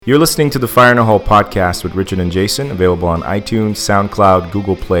You're listening to the Fire in a Hole podcast with Richard and Jason, available on iTunes, SoundCloud,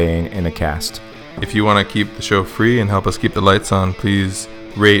 Google Play, and Acast. If you want to keep the show free and help us keep the lights on, please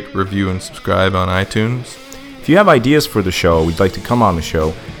rate, review, and subscribe on iTunes. If you have ideas for the show, we'd like to come on the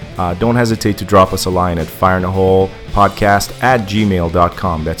show, don't hesitate to drop us a line at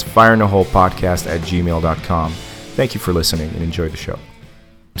fireintheholepodcast@gmail.com. That's fireintheholepodcast@gmail.com. Thank you for listening and enjoy the show.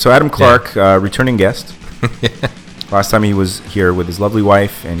 So Adam Clarke, returning guest. Yeah. Last time he was here with his lovely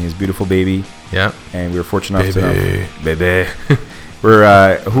wife and his beautiful baby. Yeah. And we were fortunate enough to have Bebe.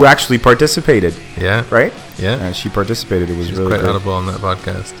 Who actually participated. Yeah. Right? Yeah. She participated. It was She's really quite good. audible on that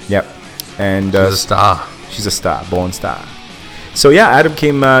podcast. Yep. And she's a star. She's a star, born star. So yeah, Adam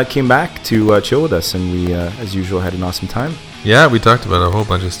came back to chill with us, and we, as usual, had an awesome time. Yeah, we talked about a whole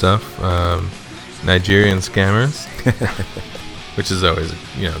bunch of stuff. Nigerian scammers. Which is always, a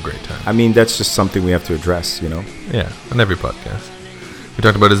great time. I mean, that's just something we have to address, Yeah, on every podcast. We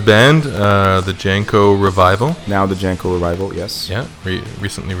talked about his band, the Janko Revival. Now the Janko Revival, yes. Yeah,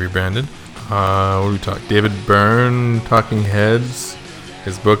 recently rebranded. What did we talk? David Byrne, Talking Heads.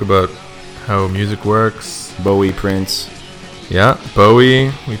 His book about how music works. Bowie, Prince. Yeah,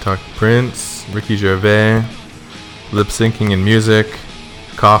 Bowie. We talked Prince, Ricky Gervais, lip syncing in music,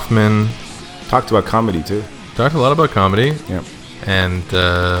 Kaufman. Talked about comedy, too. Talked a lot about comedy. Yep. And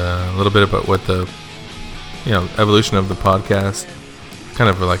a little bit about what the, evolution of the podcast, kind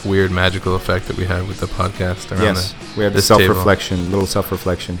of like weird magical effect that we have with the podcast around. Yes, we had the self-reflection, little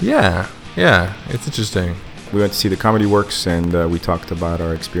self-reflection. Yeah, it's interesting. We went to see the Comedy Works, and we talked about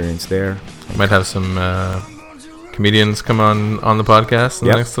our experience there. Might have some comedians come on the podcast in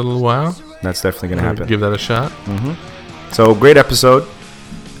the next little while. That's definitely going to happen. Give that a shot. Mm-hmm. So, great episode.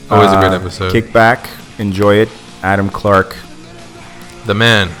 Always a great episode. Kick back, enjoy it. Adam Clarke. The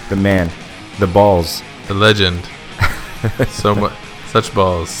man. The balls. The legend. Such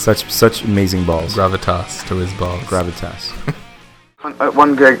balls. Such amazing balls. Gravitas to his balls. Gravitas. At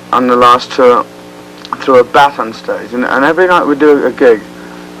one gig on the last tour, threw a bat on stage, and every night we do a gig,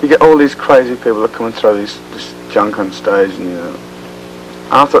 you get all these crazy people that come and throw this junk on stage, and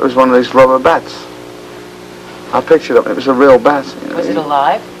I thought it was one of these rubber bats. I picked it up, and it was a real bat. Was it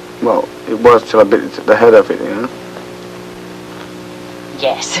alive? Well, it was till I bit the head of it,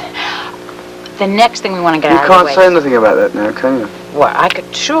 Yes. The next thing we want to get out of the way... You can't say nothing about that now, can you? Well,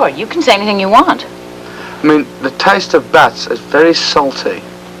 sure, you can say anything you want. I mean, the taste of bats is very salty.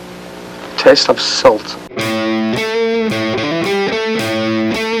 Taste of salt.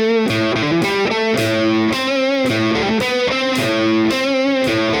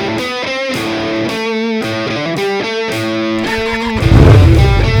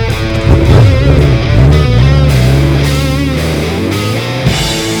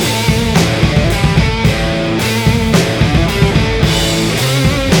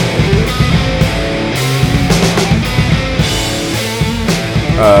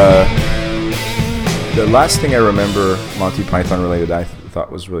 The last thing I remember Monty Python related I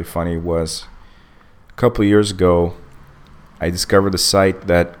thought was really funny was a couple of years ago I discovered a site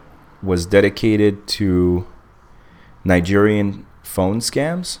that was dedicated to Nigerian phone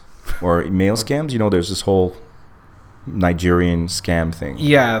scams or email scams. There's this whole Nigerian scam thing.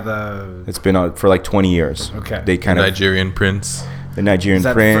 Yeah, it's been on for like 20 years. Okay. They kind Nigerian Prince. The Nigerian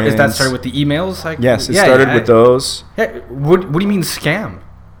Prince. Is that started with the emails? Yes, it started with those. Yeah, what do you mean scam?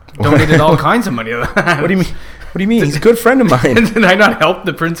 Donated all kinds of money. What do you mean? What do you mean? He's a good friend of mine. Did I not help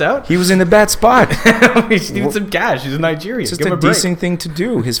the prince out? He was in a bad spot. He needs some cash. He's a Nigerian. It's just a decent thing to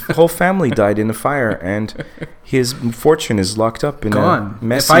do. His whole family died in a fire, and his fortune is locked up in a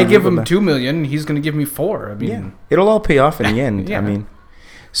messy... If I give him $2 million, he's going to give me $4 million. I mean, yeah, it'll all pay off in the end. Yeah. I mean,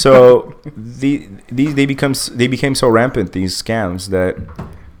 so they became so rampant, these scams, that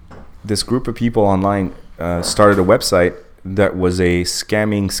this group of people online started a website that was a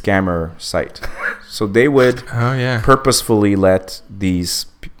scammer site. So they would purposefully let these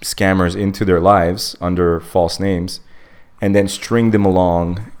scammers into their lives under false names and then string them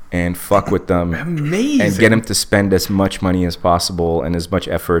along and fuck with them. Amazing. And get them to spend as much money as possible and as much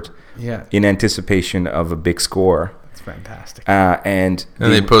effort in anticipation of a big score. That's fantastic. And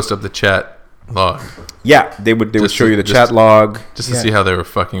they post up the chat log. Yeah, they would show you the chat log just to see how they were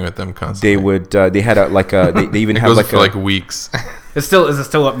fucking with them constantly. They would they had they even have like for weeks. Is it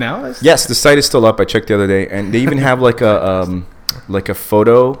still up now? Yes, the site is still up. I checked the other day, and they even have like a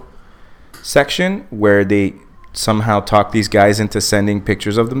photo section where they somehow talk these guys into sending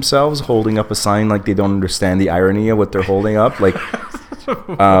pictures of themselves holding up a sign like they don't understand the irony of what they're holding up, like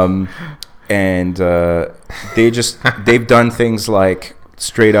they've done things like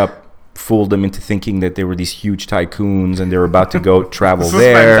straight up fooled them into thinking that they were these huge tycoons and they were about to go travel This is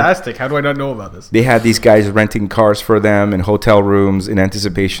there. fantastic. How do I not know about this? They had these guys renting cars for them and hotel rooms in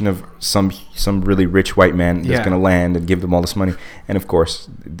anticipation of some really rich white man that's going to land and give them all this money. And of course,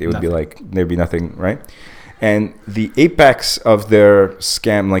 they would be like, there'd be nothing, right? And the apex of their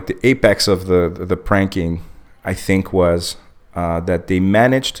scam, like the apex of the pranking, I think was that they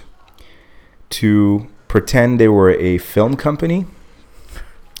managed to pretend they were a film company,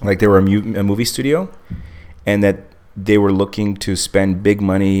 like they were a movie studio, and that they were looking to spend big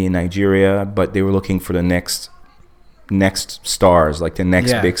money in Nigeria, but they were looking for the next stars, like the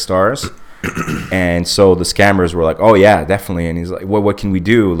next big stars. And so the scammers were like, "Oh yeah, definitely." And he's like, "Well, what can we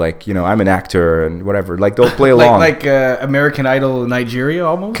do? Like, you know, I'm an actor and whatever. Like, they'll play along." like American Idol Nigeria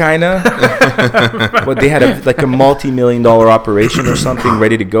almost. Kinda. But they had a multi-million-dollar operation or something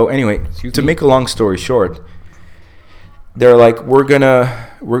ready to go. Anyway, to make a long story short, they're like, "We're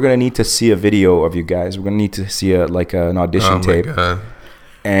gonna need to see a video of you guys. We're gonna need to see an audition tape." My God.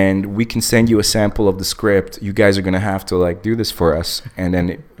 And we can send you a sample of the script. You guys are going to have to like do this for us. And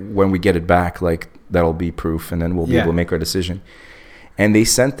then when we get it back, like that'll be proof. And then we'll be able to make our decision. And they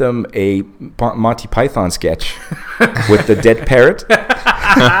sent them a Monty Python sketch with the dead parrot.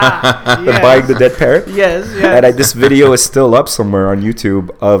 Buying the dead parrot. Yes. And this video is still up somewhere on YouTube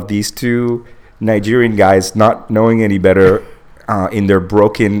of these two Nigerian guys not knowing any better, in their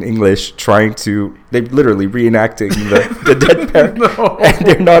broken English, they're literally reenacting the dead parrot. No. And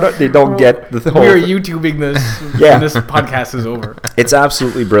they don't get the whole. We're YouTubing this when this podcast is over. It's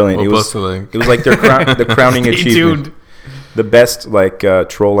absolutely brilliant. We'll It was like the crowning Stay achievement. tuned. The best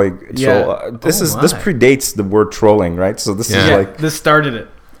trolling. Yeah. This predates the word trolling, right? So this is like, this started it.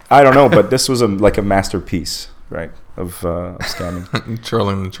 I don't know, but this was a masterpiece, right? Of scamming.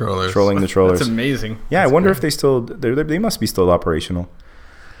 Trolling the trollers. Trolling the trollers. That's amazing. Yeah, I wonder if they must be still operational.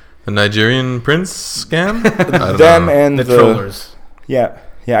 The Nigerian prince scam? I don't Them know. and The trollers. Yeah,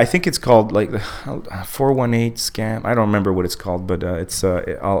 I think it's called like the 418 scam. I don't remember what it's called, but it's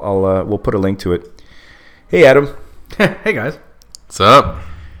we'll put a link to it. Hey Adam, Hey guys. What's up?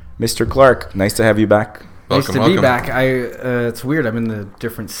 Mr. Clarke, nice to have you back. Welcome, Nice to be welcome. back. It's weird. I'm in a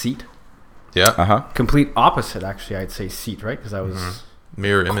different seat. Yeah. Complete opposite, actually. I'd say seat, right? Because I was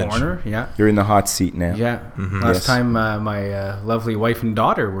Mirror image. corner. Yeah. You're in the hot seat now. Yeah. Mhm. Last Yes. time my lovely wife and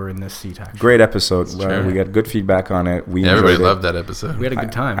daughter were in this seat, actually. Great episode. true. We got good feedback on it. We Everybody enjoyed it. loved that episode. We had a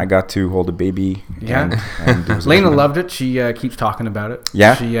good time. I got to hold a baby. Yeah. and it was Lena awesome. loved it. She keeps talking about it.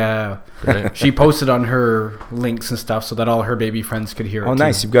 Yeah? Great. She posted on her links and stuff so that all her baby friends could hear it. Oh, too.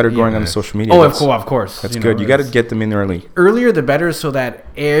 nice. You've got her going Yeah. on social media. Oh, That's- of course. That's You good. know, You got to it's- get them in early. earlier the better, so that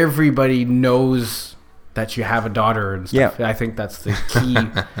everybody knows that you have a daughter and stuff. Yeah. I think that's the key.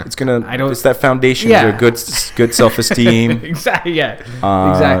 It's that foundation Yeah. to good self-esteem. Exactly. Yeah.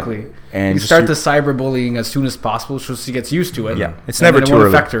 Uh, Exactly. and you just start you- the cyberbullying as soon as possible, so she gets used to it. Yeah. It's And never then it too won't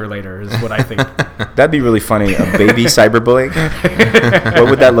early. affect her later, is what I think. That'd be really funny. A baby cyberbullying. What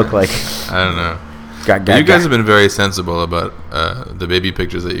would that look like? I don't know. You guys have been very sensible about the baby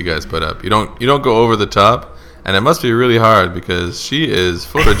pictures that you guys put up. You don't go over the top, and it must be really hard because she is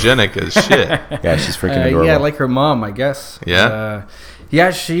photogenic as shit. Yeah, she's freaking adorable. Yeah, like her mom, I guess. Yeah? Yeah,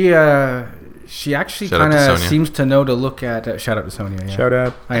 she actually Shout out to kind of Sonia. seems to know to look at. Shout out to Sonia. Yeah. Shout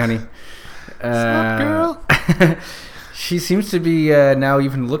out. Hi, honey. girl? She seems to be now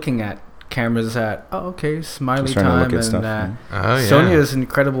even looking at cameras at. Oh, okay, smiley She's starting to time, look at and stuff, Oh, yeah. Sonia is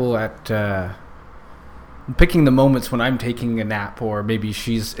incredible at picking the moments when I'm taking a nap, or maybe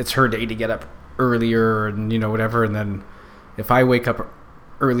it's her day to get up earlier, and whatever. And then if I wake up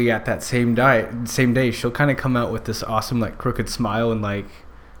early at that same day, she'll kind of come out with this awesome like crooked smile and like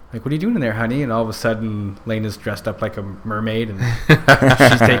what are you doing in there, honey? And all of a sudden, Lena's dressed up like a mermaid and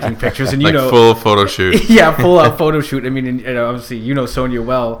she's taking pictures, and like full photo shoot. yeah, full out photo shoot. I mean, and obviously Sonia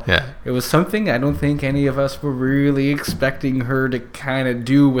well. Yeah. It was something I don't think any of us were really expecting her to kind of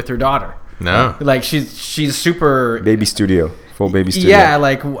do with her daughter. No. Like she's super Baby studio. Full baby studio. Yeah,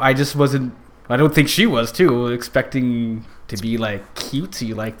 like I just wasn't. I don't think she was too expecting to be like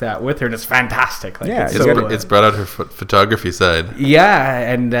cutesy like that with her. And it's fantastic. Like, Yeah, it's it's so, got- It's brought out her photography side. yeah,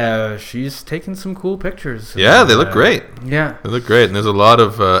 and she's taking some cool pictures. Yeah, they And, look great. Yeah, They look great, and there's a lot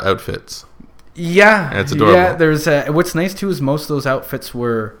of outfits. yeah, It's adorable. Yeah, there's what's nice too is most of those outfits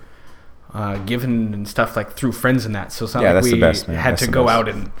were given and stuff like through friends and that. So it's not like that's we the best, man. had That's to the go best. out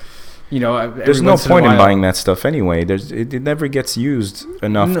and There's no point in buying that stuff anyway. It never gets used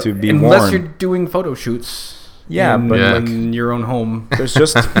enough to be unless worn. you're doing photo shoots. Yeah, in, but Yeah. like, in your own home. there's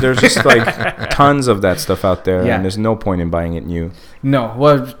just like tons of that stuff out there, Yeah. and there's no point in buying it new. No,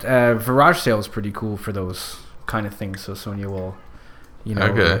 well, Virage sale is pretty cool for those kind of things. So Sonia will you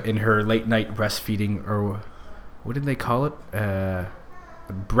know, in her late night breastfeeding, or what did they call it?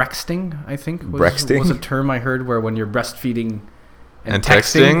 Brexting, I think was a term I heard, where when you're breastfeeding and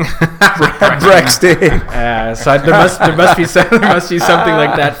texting. Brexting. So there must be something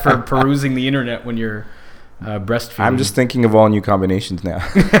like that for perusing the internet when you're breastfeeding. I'm just thinking of all new combinations now.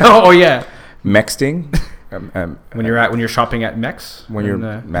 Oh yeah, Mexting. When you're shopping at Mex. When you're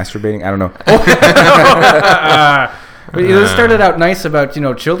masturbating, I don't know. But it started out nice about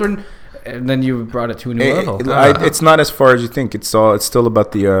children, and then you brought it to a new level. It's not as far as you think. It's still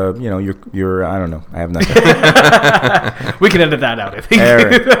about the your I don't know. I have nothing. We can edit that out, I think.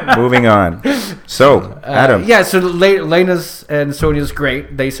 Eric, moving on. So Adam. So Lena's and Sonia's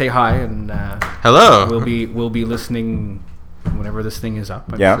great. They say hi, and hello. We'll be listening whenever this thing is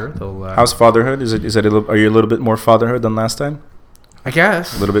up. I'm sure. How's fatherhood? Are you a little bit more fatherhood than last time? I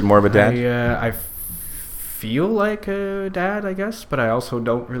guess a little bit more of a dad. I feel like a dad, I guess, but I also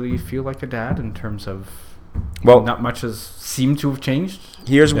don't really feel like a dad in terms of not much has seemed to have changed.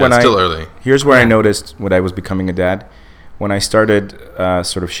 Still early. Here's where I noticed when I was becoming a dad. When I started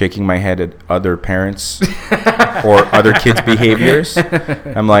sort of shaking my head at other parents or other kids' behaviors,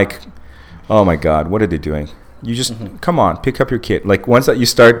 I'm like, oh my God, what are they doing? You just come on, pick up your kid. Like once that you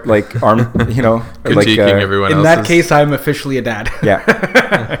start critiquing everyone else. In that case, I'm officially a dad.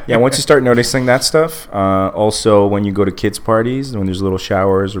 Yeah. Once you start noticing that stuff, also when you go to kids' parties, when there's little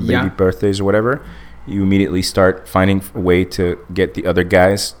showers or baby birthdays or whatever, you immediately start finding a way to get the other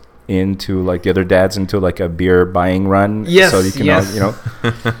guys into the other dads into a beer buying run. Yes. So you can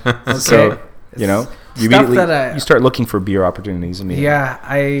Okay. So you immediately you start looking for beer opportunities immediately. Yeah,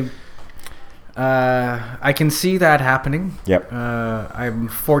 I can see that happening. Yep. I'm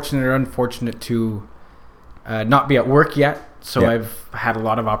fortunate or unfortunate to not be at work yet, so I've had a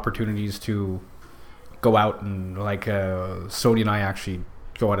lot of opportunities to go out and Sodi and I actually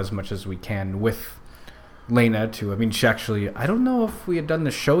go out as much as we can with Lena she actually, I don't know if we had done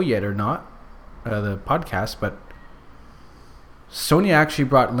the show yet or not, the podcast, but Sonia actually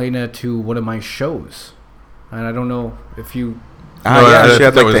brought Lena to one of my shows, and I don't know if you. She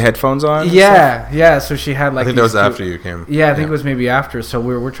had the headphones on. Yeah. So she had I think that was after you came. Yeah, I think it was maybe after. So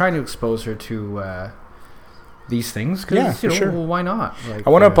we're trying to expose her to these things. Sure. Well, why not? I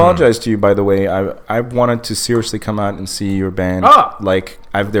want to apologize to you, by the way. I wanted to seriously come out and see your band.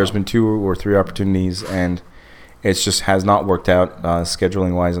 There's been 2 or 3 opportunities, and it just has not worked out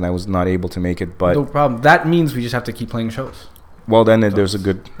scheduling wise, and I was not able to make it. But no problem. That means we just have to keep playing shows. Well, then there's a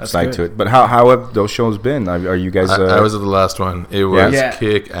good side to it. But how have those shows been? Are you guys... I was at the last one. It was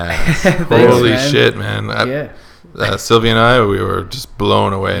kick-ass. Holy shit, man. Sylvia and I, we were just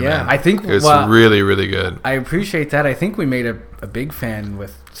blown away, man. I think... It was really, really good. I appreciate that. I think we made a big fan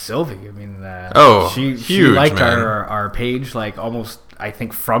with Sylvie. I mean... huge, she liked our page, almost... I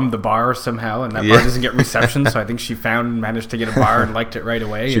think from the bar somehow, and that bar doesn't get reception, so I think she managed to get a bar and liked it right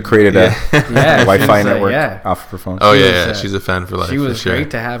away. She created a Wi-Fi network off of her phone. Oh she's a fan for life. She was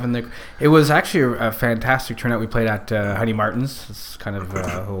great to have in there. It was actually a fantastic turnout. We played at Honey Martin's. It's kind of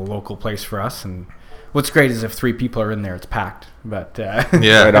a local place for us, and what's great is if 3 people are in there, it's packed. But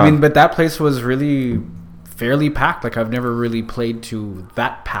but that place was really fairly packed. I've never really played to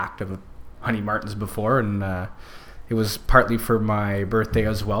that packed of a Honey Martin's before, and it was partly for my birthday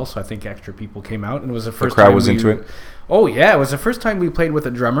as well, so I think extra people came out, and it was the first time. The crowd was into it? Oh, yeah. It was the first time we played with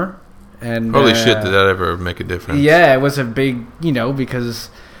a drummer. And holy shit, did that ever make a difference? Yeah, it was a big, because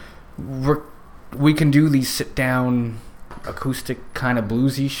we can do these sit-down acoustic kind of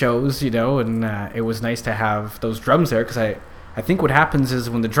bluesy shows, and it was nice to have those drums there, because I think what happens is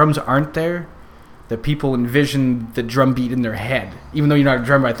when the drums aren't there, the people envision the drum beat in their head. Even though you're not a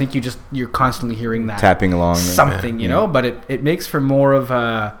drummer, I think you're constantly hearing that. Tapping along. Something, but it makes for more of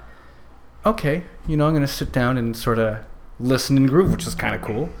a, I'm going to sit down and sort of listen and groove, which is kind of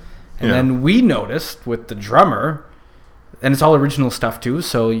cool. And then we noticed with the drummer, and it's all original stuff too,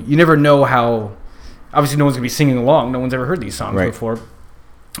 so you never know how, obviously no one's going to be singing along. No one's ever heard these songs before,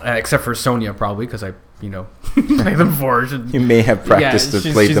 except for Sonia probably, because I play them for her. You may have practiced to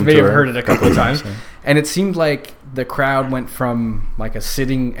play them to her. She may have heard it a couple of times. And it seemed like the crowd went from a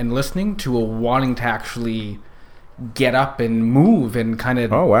sitting and listening to a wanting to actually get up and move and kind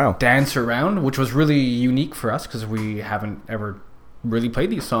of dance around, which was really unique for us because we haven't ever really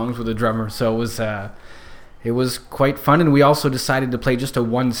played these songs with a drummer. So it was quite fun. And we also decided to play just a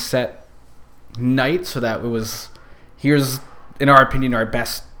 1-set night so that it was, here's, in our opinion, our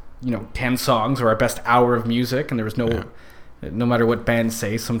best 10 songs or our best hour of music, and there was no matter what bands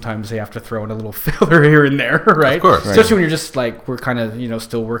say, sometimes they have to throw in a little filler here and there, right? Of course. Especially when you're just we're kind of,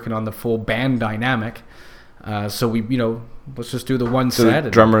 still working on the full band dynamic. So we, let's just do the one So set. the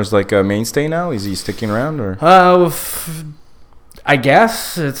drummer's like a mainstay now? Is he sticking around or? I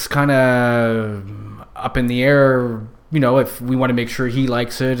guess it's kind of up in the air. If we want to make sure he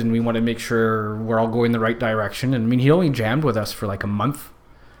likes it and we want to make sure we're all going the right direction. And I mean, he only jammed with us for like a month,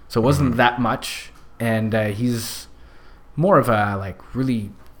 so it wasn't that much. And he's more of a like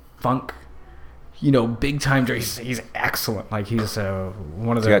really funk, big time. He's excellent. Like he's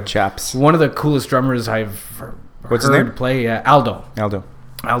one of the got chaps. One of the coolest drummers I've What's his heard name? play. Aldo,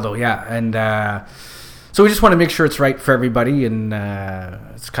 yeah. And so we just want to make sure it's right for everybody, and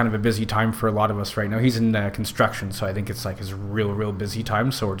it's kind of a busy time for a lot of us right now. He's in construction, so I think it's like his real busy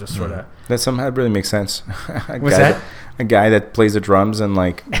time. So we're just sort of... That really makes sense. What's that? A guy that plays the drums and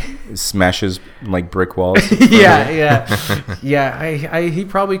like smashes like brick walls. yeah. He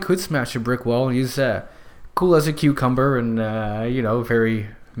probably could smash a brick wall. He's cool as a cucumber, and very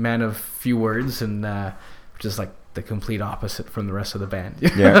man of few words, and just like the complete opposite from the rest of the band.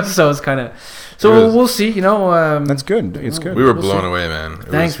 Yeah. So it's kind of... So we'll see, That's good. It's good. We were blown away, man.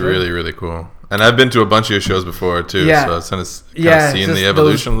 It was really, really cool. And I've been to a bunch of your shows before, too. Yeah. So I was kind of seeing the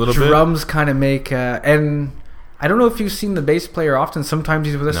evolution a little bit. Drums kind of make... and I don't know if you've seen the bass player often. Sometimes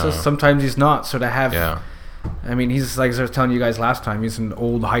he's with us, sometimes he's not. So to have... Yeah. I mean, he's like I was telling you guys last time, he's an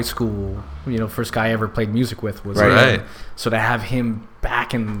old high school, first guy I ever played music with was right. So to have him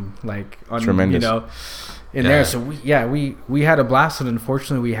back in like on, tremendous. There. So we had a blast, and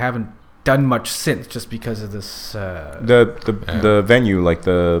unfortunately we haven't done much since, just because of this. The venue, like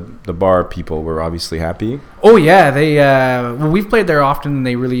the bar people, were obviously happy. Oh yeah, they we've played there often, and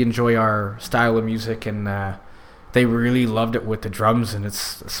they really enjoy our style of music, and they really loved it with the drums. And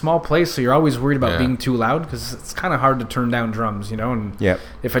it's a small place, so you're always worried about being too loud, because it's kind of hard to turn down drums, And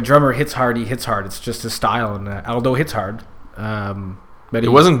if a drummer hits hard, he hits hard. It's just his style, and Aldo hits hard. But it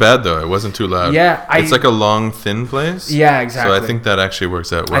wasn't bad though. It wasn't too loud. Yeah, it's like a long, thin place. Yeah, exactly. So I think that actually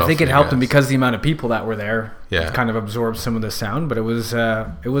works out well. I think it helped him because the amount of people that were there. Yeah. It kind of absorbed some of the sound, but it was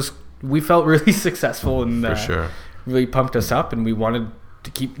we felt really successful, and for sure really pumped us up, and we wanted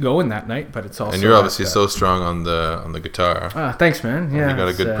to keep going that night. But it's also and you're obviously so strong on the guitar. Thanks, man. Yeah, and you got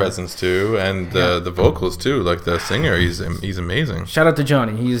a good presence too, and the vocals too. Like the singer, he's amazing. Shout out to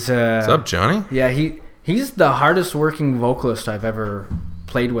Johnny. He's what's up, Johnny? Yeah, he's the hardest working vocalist I've ever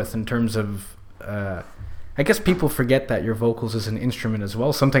played with in terms of I guess people forget that your vocals is an instrument as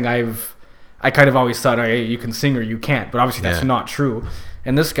well. Something I kind of always thought, hey, you can sing or you can't, but obviously that's not true.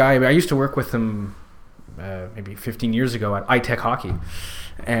 And this guy, I used to work with him maybe 15 years ago at iTech Hockey.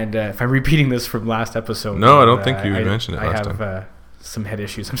 And if I'm repeating this from last episode, no, I don't think you mentioned it last time. I have some head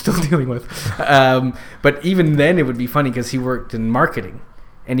issues I'm still dealing with. But even then, it would be funny because he worked in marketing,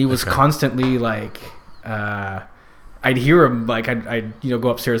 and he was constantly like. I'd hear him like I'd go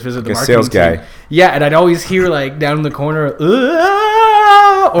upstairs, visit the marketing sales guy. team. Yeah, and I'd always hear like down in the corner,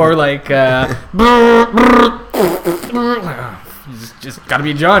 or like just gotta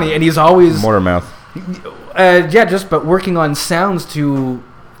be Johnny, and he's always motor mouth. But working on sounds to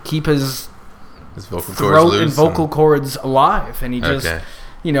keep his vocal throat cords loose and vocal cords alive, and he just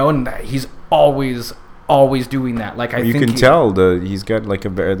and he's always doing that. Like I think you can tell he's got like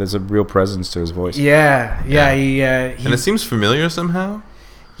there's a real presence to his voice. Yeah. He and it seems familiar somehow.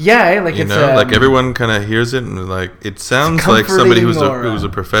 Yeah, like it's like everyone kind of hears it and like it sounds like somebody who's a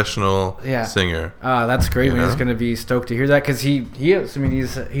professional singer. That's great. He's going to be stoked to hear that, because he is. I mean,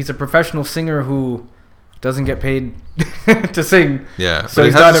 he's a professional singer who doesn't get paid to sing. Yeah, so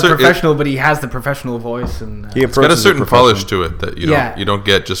he's not a professional, but he has the professional voice, and it's got a certain polish to it that you don't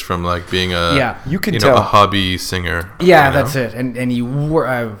get just from like being you can tell a hobby singer. Yeah, that's it. And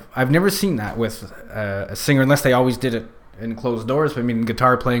I've never seen that with a singer, unless they always did it in closed doors. But I mean,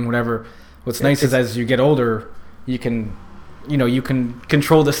 guitar playing, whatever. What's nice is as you get older, you can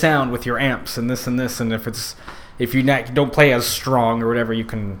control the sound with your amps and this, and if you don't play as strong or whatever, you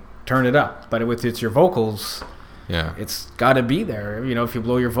can turn it up. But with it's your vocals, it's got to be there. If you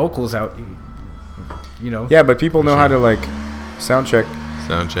blow your vocals out, Yeah, but people know how to like sound check.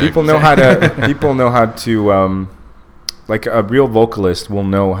 People know how to. Like a real vocalist will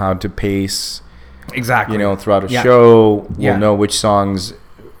know how to pace. Exactly. Throughout a show, we'll know which songs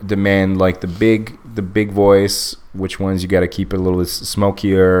demand like the big voice, which ones you got to keep it a little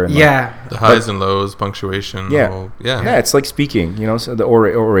smokier. And the highs and lows, punctuation. Yeah, it's like speaking. So the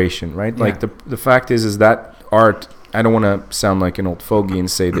oration, right? Yeah. Like the fact is that art. I don't want to sound like an old fogey and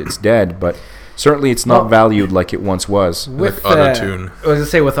say that it's dead, but certainly it's not valued like it once was. With like auto-tune. I was gonna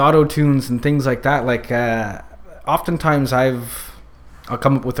say with auto-tunes and things like that. Like oftentimes I'll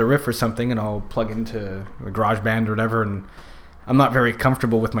come up with a riff or something, and I'll plug into the GarageBand or whatever, and I'm not very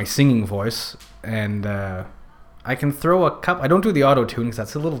comfortable with my singing voice, and I can throw a couple. I don't do the auto tune because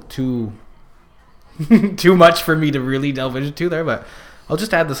that's a little too too much for me to really delve into there. But I'll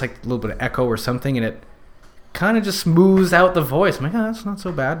just add this like a little bit of echo or something, and it kind of just smooths out the voice. I'm like, oh, that's not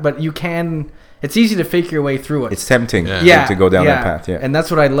so bad. But you can. It's easy to fake your way through it. It's tempting to go down that path. Yeah, and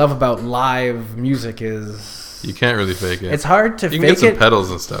that's what I love about live music is. You can't really fake it. It's hard to fake it. You can get some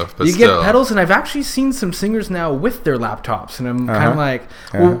pedals and stuff, but you get pedals, and I've actually seen some singers now with their laptops, and I'm kind of like,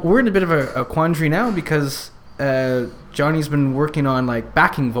 well, we're in a bit of a quandary now because Johnny's been working on like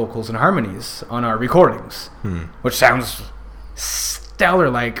backing vocals and harmonies on our recordings, which sounds stellar.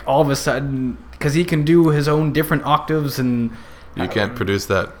 Like all of a sudden, because he can do his own different octaves and. You can't reproduce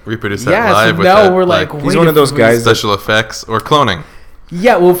that live with now that. we're like he's one of those guys special effects or cloning.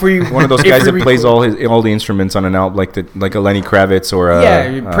 Yeah, well, for you, one of those guys that plays all the instruments on an album, like a Lenny Kravitz or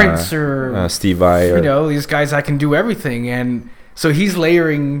Prince or Steve Vai, or, these guys that can do everything, and so he's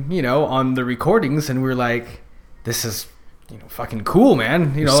layering, on the recordings, and we're like, this is, fucking cool,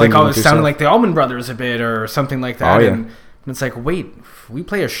 man. Like I was sounding like the Allman Brothers a bit or something like that, and it's like, wait, we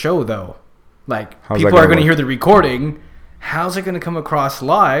play a show though, like people are going to hear the recording. How's it going to come across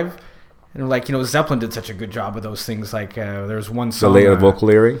live? And like, Zeppelin did such a good job of those things. Like there's one song. The vocal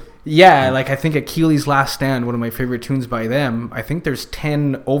layering? Yeah, like I think Achilles' Last Stand, one of my favorite tunes by them, I think there's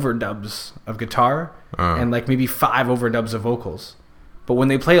 10 overdubs of guitar and like maybe 5 overdubs of vocals. But when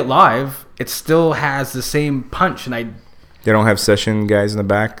they play it live, it still has the same punch. And they don't have session guys in the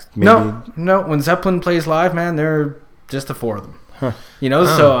back? Maybe? No. When Zeppelin plays live, man, they're just the 4 of them. Huh.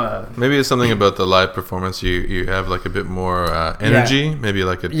 So maybe it's something about the live performance. You have like a bit more energy. Yeah. Maybe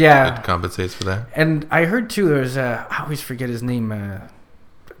like it compensates for that. And I heard too. There's I always forget his name.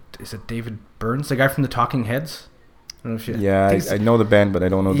 Is it David Burns, the guy from the Talking Heads? I don't know if I know the band, but I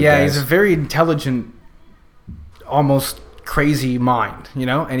don't know the guys. He's a very intelligent, almost crazy mind.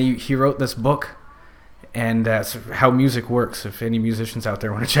 And he wrote this book, and How Music Works. If any musicians out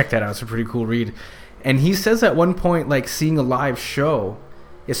there want to check that out, it's a pretty cool read. And he says at one point, like, seeing a live show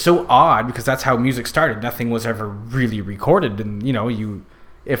is so odd because that's how music started. Nothing was ever really recorded. And,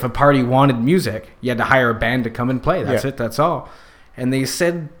 if a party wanted music, you had to hire a band to come and play. That's it. That's all. And they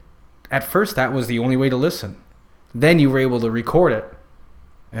said at first that was the only way to listen. Then you were able to record it.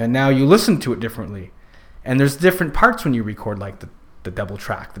 And now you listen to it differently. And there's different parts when you record, like the double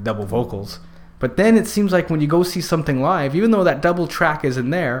track, the double vocals. But then it seems like when you go see something live, even though that double track isn't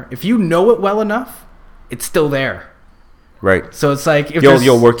there, if you know it well enough, it's still there. Right. So it's like if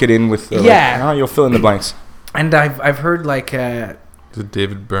you'll work it in with you'll fill in the blanks. And I've heard like is it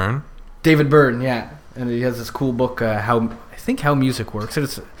David Byrne? David Byrne, yeah. And he has this cool book How Music Works. And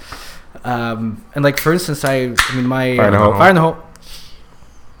it's and like for instance my Fire in the Hole.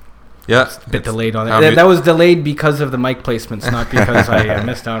 Yeah, a bit delayed on it. That was delayed because of the mic placements, not because I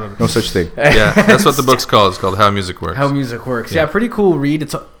missed out on it. No such thing. Yeah, that's what the book's called. It's called How Music Works. How Music Works. Yeah, pretty cool read.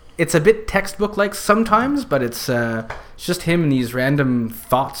 It's a bit textbook-like sometimes, but it's just him and these random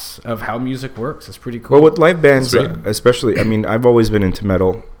thoughts of how music works. It's pretty cool. Well, with live bands, especially, I mean, I've always been into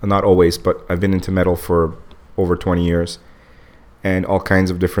metal. Not always, but I've been into metal for over 20 years. And all kinds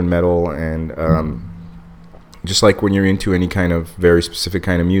of different metal. And just like when you're into any kind of very specific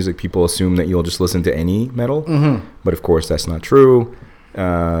kind of music, people assume that you'll just listen to any metal. Mm-hmm. But, of course, that's not true.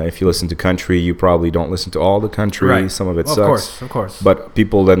 If you listen to country, you probably don't listen to all the country. Right. Some of it sucks. Of course. But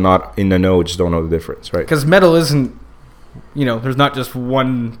people that are not in the know just don't know the difference, right? Because metal isn't, there's not just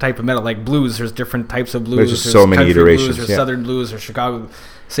one type of metal. Like blues, there's different types of blues. There's just so many iterations. Blues, Southern blues, or Chicago.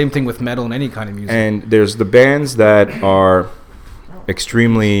 Same thing with metal and any kind of music. And there's the bands that are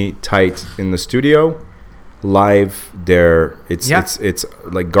extremely tight in the studio. Live, it's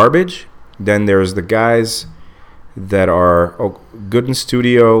like garbage. Then there's the guys that are good in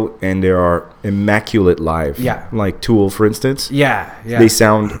studio and they are immaculate live. Yeah. Like Tool, for instance. Yeah. They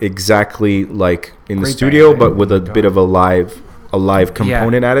sound exactly like in the studio, but with a bit of a live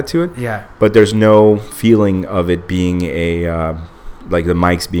component added to it. Yeah. But there's no feeling of it being like the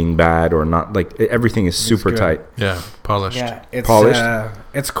mics being bad or not. Like everything is super tight. Yeah, polished. Yeah, polished.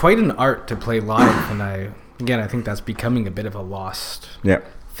 It's quite an art to play live, and I think that's becoming a bit of a lost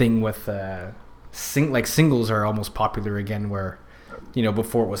thing with. Singles are almost popular again, where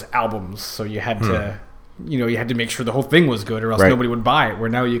before it was albums, so you had to you had to make sure the whole thing was good or else nobody would buy it, where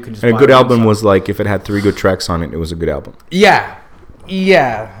now you can just buy a good album was like if it had 3 good tracks on it was a good album.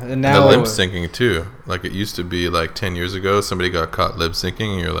 And now the lip syncing too, like it used to be like 10 years ago somebody got caught lip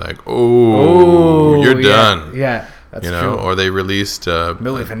syncing and you're like you're done. That's true. Or they released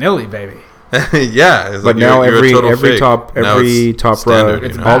Milli Vanilli, baby. But like now every top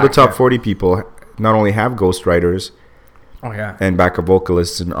all the top 40 people not only have ghostwriters, Oh yeah. And backup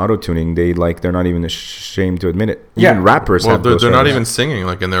vocalists and auto-tuning, they're not even ashamed to admit it. Even rappers Well, have those they're not things. even singing.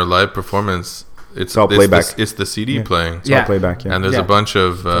 Like in their live performance, it's all playback. It's the CD playing. It's all playback, yeah. And there's a bunch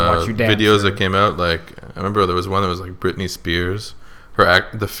of watch you dance, videos that came out. Like I remember there was one that was like Britney Spears,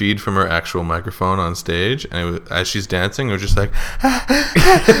 the feed from her actual microphone on stage, and it was, as she's dancing, it was just like,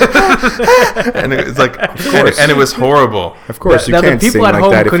 and it was like, of course, and it was horrible. Of course, you can't the people sing at like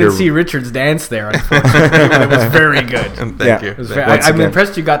home that if couldn't you're... see Richard's dance there. Unfortunately, it was very good. Thank you. It was Thank very, you. I'm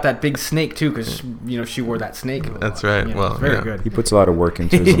impressed you got that big snake too, because she wore that snake. That's right. You know, Well, it's very yeah. good. He puts a lot of work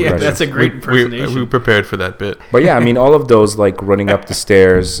into his Yeah, impression. that's a great impersonation. We prepared for that bit. But yeah, I mean, all of those, like running up the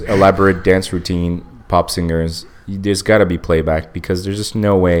stairs, elaborate dance routine, pop singers, there's got to be playback because there's just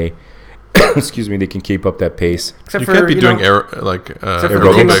no way, excuse me, they can keep up that pace. Except You for can't be doing except for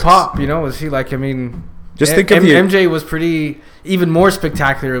aerobics. King of Pop, was he like? I mean, Just think of the... MJ was even more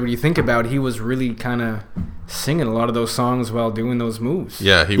spectacular when you think about it. He was really kind of singing a lot of those songs while doing those moves.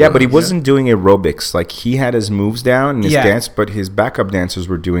 Yeah, but he wasn't doing aerobics. Like he had his moves down and his dance, but his backup dancers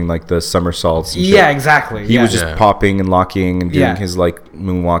were doing like the somersaults. And Yeah, shit. exactly. He was just popping and locking and doing his like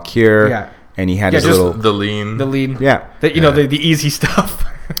moonwalk here. Yeah. And he had his just little the lean. Yeah. The easy stuff.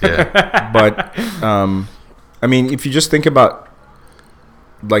 Yeah. But I mean, if you just think about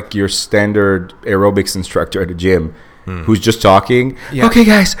like your standard aerobics instructor at a gym who's just talking, okay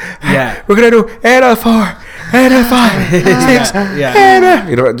guys, we're gonna do 8 out of 4, 8 out of 5,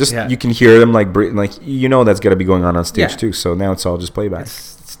 6, you can hear them like that's gotta be going on stage too. So now it's all just playback.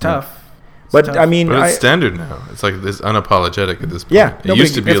 It's tough. But I mean, but it's standard now. It's like this unapologetic at this point. Yeah, it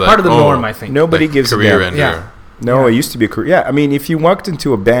used to be it's like part of the norm. I think nobody like gives career a damn. ender. No, it used to be a career. Yeah, I mean, if you walked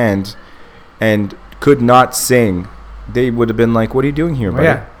into a band and could not sing, they would have been like, "What are you doing here,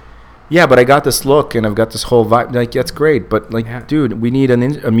 buddy?" Yeah, but I got this look and I've got this whole vibe. Like, that's great, but dude, we need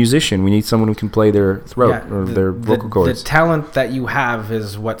a musician. We need someone who can play their throat or their vocal cords. The talent that you have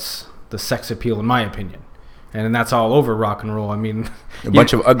is what's the sex appeal, in my opinion. And that's all over rock and roll. I mean, a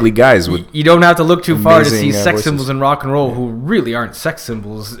bunch of ugly guys would. You don't have to look too far to see sex voices. symbols in rock and roll who really aren't sex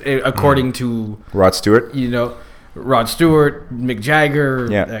symbols, according to Rod Stewart. Rod Stewart, Mick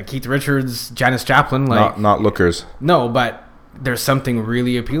Jagger, Keith Richards, Janis Joplin. Like not lookers. No, but there's something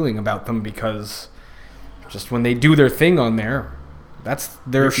really appealing about them because just when they do their thing on there,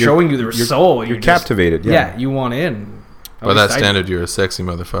 they're showing you their soul. You're captivated. Yeah, you want in. By that standard, you're a sexy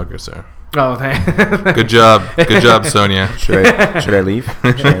motherfucker, sir. Oh, thanks. Good job, Sonia. Should I leave?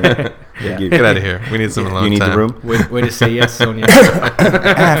 Get out of here. We need some alone time. You need the room. Way to say yes, Sonia.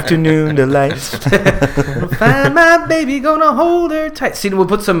 Afternoon delights. Find my baby, gonna hold her tight. See, we'll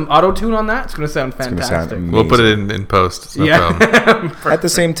put some auto tune on that. It's gonna sound fantastic. We'll put it in post. It's no problem. At the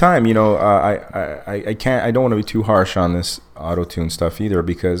same time, I can't. I don't want to be too harsh on this auto tune stuff either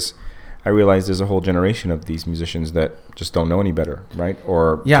because I realize there's a whole generation of these musicians that just don't know any better, right?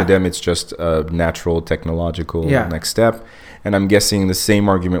 Or to them, it's just a natural technological next step. And I'm guessing the same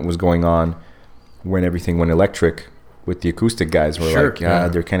argument was going on when everything went electric with the acoustic guys. Were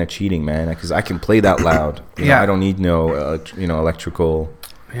they're kind of cheating, man, because I can play that loud. I don't need no, electrical.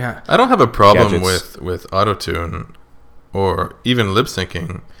 Yeah, I don't have a problem gadgets. with autotune or even lip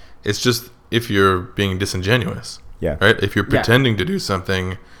syncing. It's just if you're being disingenuous, right? If you're pretending to do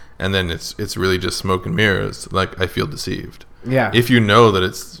something. And then it's really just smoke and mirrors. Like I feel deceived. Yeah. If you know that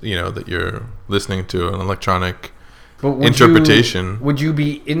it's that you're listening to an electronic interpretation. Would you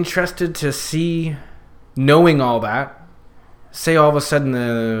be interested to see, knowing all that, say all of a sudden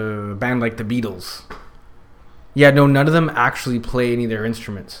a band like the Beatles? None of them actually play any of their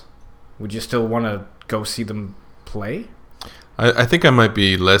instruments. Would you still want to go see them play? I think I might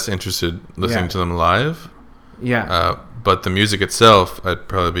be less interested listening to them live. Yeah. But the music itself, I'd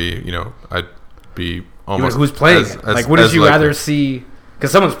probably be, I'd be almost... Who's playing it? Like, wouldn't you rather see...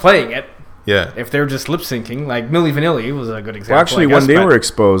 Because someone's playing it. Yeah. If they're just lip syncing, like Milli Vanilli was a good example. Well, actually, when they were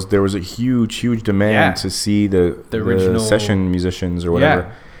exposed, there was a huge demand to see the original session musicians or whatever.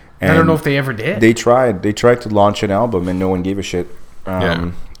 Yeah. And I don't know if they ever did. They tried to launch an album, and no one gave a shit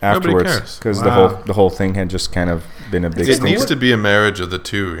afterwards because the whole thing had just kind of been a big. It needs to be a marriage of the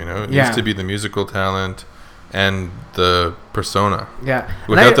two. It needs to be the musical talent and the persona. Yeah.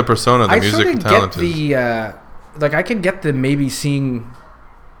 Without the persona, the music talent is... I can get the maybe seeing,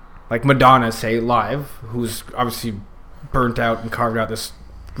 like Madonna, say, live, who's obviously burnt out and carved out this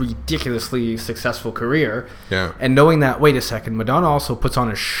ridiculously successful career. Yeah. And knowing that, wait a second, Madonna also puts on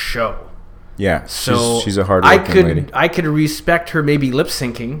a show. Yeah. So she's a hard-working lady. I could respect her maybe lip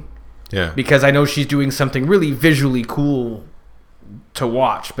syncing. Yeah. Because I know she's doing something really visually cool to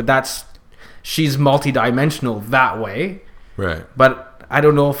watch, but she's multi-dimensional that way. Right. But I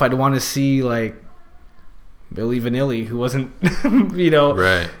don't know if I'd want to see, like, Milli Vanilli, who wasn't, you know,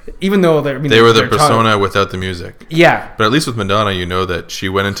 right. Even though they were the persona without the music. Yeah. But at least with Madonna, you know that she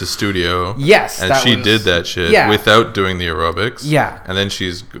went into studio. Yes. And she did that shit without doing the aerobics. Yeah. And then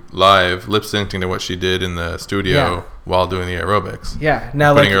she's live lip syncing to what she did in the studio while doing the aerobics. Yeah.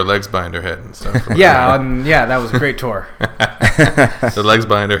 Now, putting her legs behind her head and stuff. That was a great tour. The legs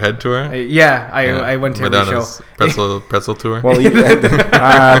behind her head tour? I went to Madonna's every show. pretzel tour? Well,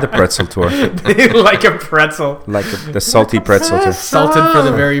 the pretzel tour. Like a pretzel. Like the salty pretzel tour. Salted for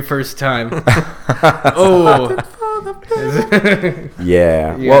the very first time. Oh.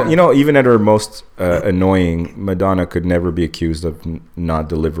 Yeah. Well, you know, even at her most annoying, Madonna could never be accused of not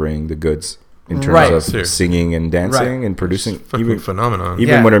delivering the goods in terms of singing and dancing and producing. It's fucking phenomenon.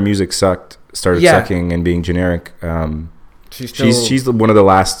 Even when her music started sucking and being generic, she's one of the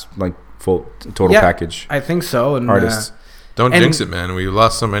last like full total package. I think so. And artists. Don't jinx it, man. We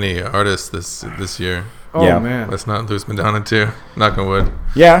lost so many artists this year. Oh man. Let's not lose Madonna too. Knock on wood.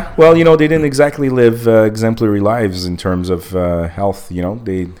 Yeah. Well, you know, they didn't exactly live exemplary lives in terms of health. You know,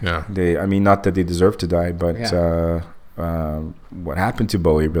 they. I mean, not that they deserve to die, but what happened to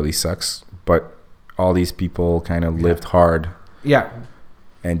Bowie really sucks. But all these people kind of lived hard. Yeah.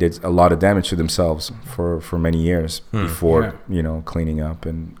 And did a lot of damage to themselves for many years before, you know, cleaning up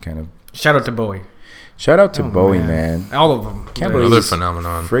and kind of. Shout out to Bowie. Shout out to Bowie, man. All of them. Can't believe another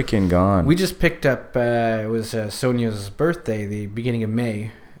phenomenon. Freaking gone. We just picked up, it was Sonia's birthday, the beginning of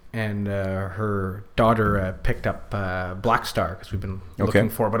May, and her daughter picked up Black Star, because we've been looking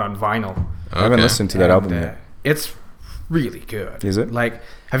for it on vinyl. I haven't listened to that album yet. It's really good. Is it? Like,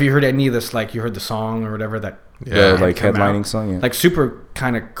 have you heard any of this, like, you heard the song or whatever that... Yeah, like headlining song, like super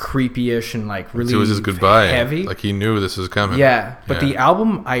kind of creepy-ish and like really it was his goodbye. Heavy. Like he knew this was coming. Yeah, but the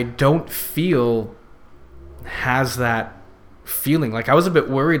album I don't feel has that feeling. Like I was a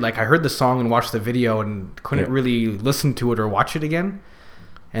bit worried. Like I heard the song and watched the video and couldn't really listen to it or watch it again.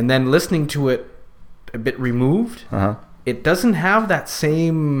 And then listening to it a bit removed, it doesn't have that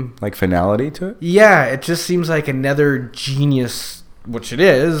same like finality to it. Yeah, it just seems like another genius, which it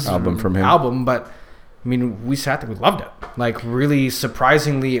is, album from him. But I mean, we sat there, we loved it. Like, really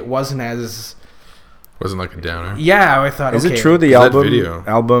surprisingly, it wasn't like a downer. Yeah, I thought, Is it true the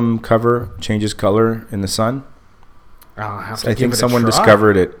album cover changes color in the sun? I think someone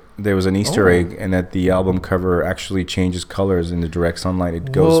discovered it. There was an Easter egg, and that the album cover actually changes colors in the direct sunlight.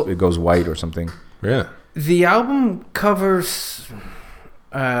 It goes white or something. Yeah. The album covers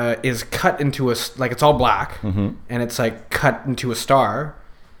is cut into it's all black, and it's like cut into a star.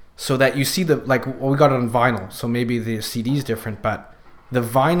 So that you see we got it on vinyl, so maybe the CD's different, but the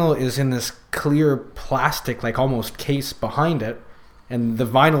vinyl is in this clear plastic, like almost case behind it, and the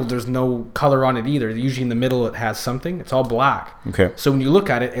vinyl, there's no color on it either. Usually in the middle it has something. It's all black. Okay. So when you look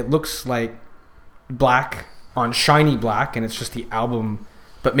at it, it looks like black on shiny black, and it's just the album.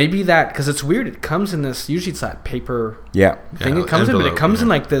 But maybe that, because it's weird, it comes in this, usually it's that paper thing it comes in, but it comes in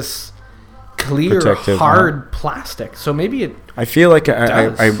like this clear, hard plastic. So maybe I feel like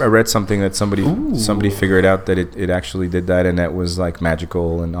I read something that somebody figured out that it actually did that, and that was like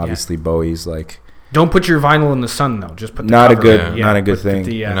magical, and obviously Bowie's like. Don't put your vinyl in the sun though. Just put the not cover a good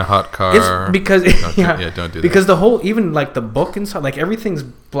thing in a hot car. It's because don't do that. Because the whole, even like the book and stuff, like everything's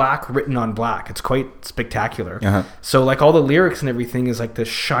black written on black. It's quite spectacular. So like all the lyrics and everything is like this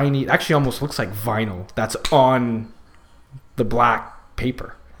shiny. It actually almost looks like vinyl that's on the black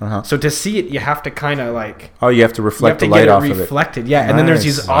paper. So to see it, you have to kind of like... Oh, you have to reflect the light off of it. Reflected, yeah. Nice. And then there's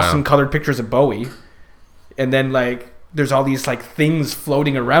these awesome colored pictures of Bowie. And then like there's all these like things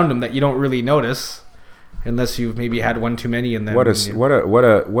floating around him that you don't really notice unless you've maybe had one too many. And then what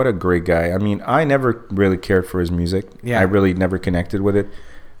a great guy. I mean, I never really cared for his music. I really never connected with it.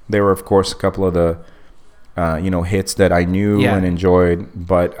 There were, of course, a couple of the hits that I knew and enjoyed,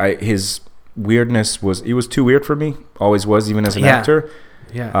 but his weirdness was too weird for me. Always was, even as an actor.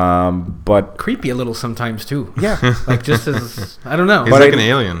 Yeah. But creepy a little sometimes too. Yeah. Like just as I don't know. He's like an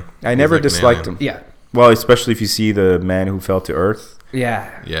alien. I never disliked him. Yeah. Well, especially if you see The Man Who Fell to Earth.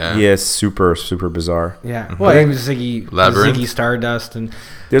 Yeah. Yeah. He is super, super bizarre. Yeah. Well, he was Ziggy Stardust, and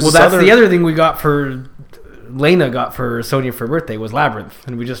that's the other thing we got for Lena got for Sonia for her birthday was Labyrinth,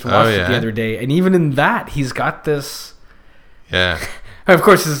 and we just watched it the other day. And even in that, he's got this. Yeah. Of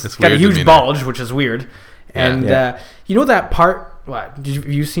course, he's got a huge bulge, which is weird. And you know that part. What? Have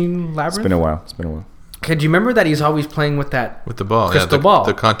you seen Labyrinth? It's been a while. Okay, do you remember that he's always playing with the ball? Crystal ball.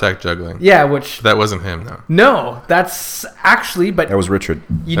 The contact juggling. Yeah, which... That wasn't him, though. No, that's actually... But that was Richard.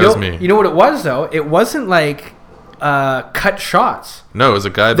 That was me. You know what it was, though? It wasn't like cut shots. No, it was a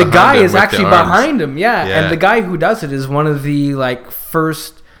guy behind him. The guy is actually behind him, yeah. And the guy who does it is one of the like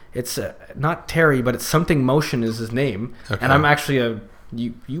first It's not Terry, but it's something Motion is his name. Okay. And I'm actually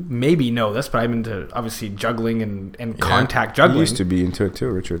you maybe know this, but I'm into obviously juggling and contact juggling. You used to be into it too,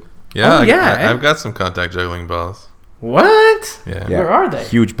 Richard. Yeah, I've got some contact juggling balls. What? Yeah. Where are they?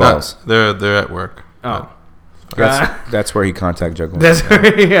 Huge balls. They're at work. Oh. That's where he contact juggles. That's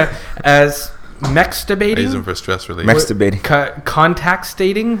as mex debating. I use them for stress relief. Mex debating. Contact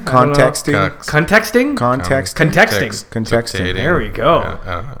stating. Contexting. Contexting. Contexting. There we go.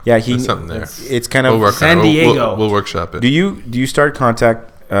 Yeah, There's something there. It's kind of San Diego. We'll workshop it. Do you start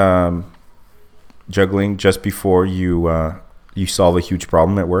contact juggling just before you solve a huge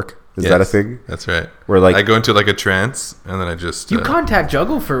problem at work? Is that a thing? That's right. Where like I go into like a trance and then I just you contact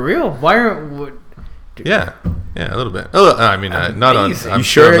juggle for real? Why aren't? Yeah, a little bit. I mean, not on. I'm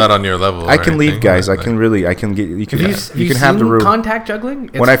sure I'm not on your level. I can leave, guys. I can get. You can. You can have the room. Contact juggling.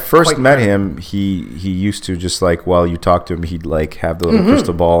 When I first met him, he used to just like while you talk to him, he'd like have the little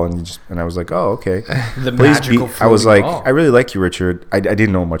crystal ball and I was like, oh okay. The magical. I was like, ball. I really like you, Richard. I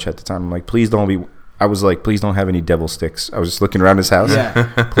didn't know much at the time. I'm like, please don't be. I was like, please don't have any devil sticks. I was just looking around his house.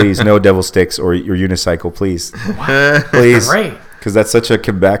 Yeah. Please, no devil sticks or your unicycle, please. Wow. Please. Great. Because that's such a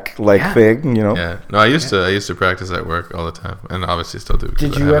Quebec thing, you know. Yeah. No, I used to practice at work all the time, and obviously still do.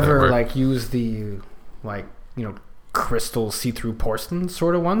 Did you ever like use the crystal see-through porcelain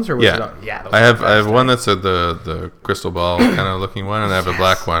sort of ones, or was it? Yeah. I have one that's the crystal ball kind of looking one, and I have a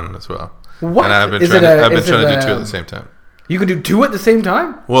black one as well. What? And I've been trying to do two at the same time. You can do two at the same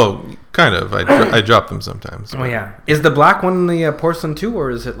time? Well, kind of. I drop them sometimes. Oh yeah. Is the black one the porcelain too, or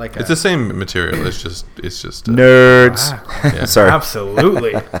is it like? It's the same material. It's just nerds. Wow. Yeah. Sorry.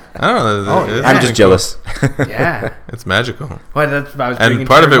 Absolutely. I don't know. I'm just jealous. Yeah. It's magical. Well, that's what I was. And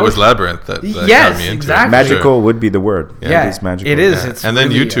part of it was Labyrinth that got me into exactly. it. Magical would be the word. Yeah, it is magical. It is. Yeah. It's and then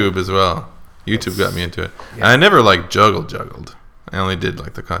really, YouTube as well. YouTube got me into it. Yeah. And I never juggled. I only did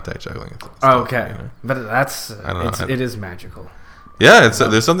the contact juggling. Stuff, okay, but that's I don't know. It is magical. Yeah,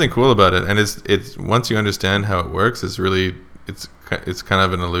 there's something cool about it, and it's once you understand how it works, it's kind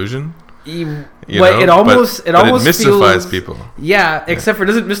of an illusion. It almost mystifies feels, people. Yeah, except for it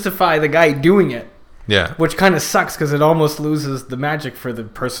doesn't mystify the guy doing it. Yeah, which kind of sucks because it almost loses the magic for the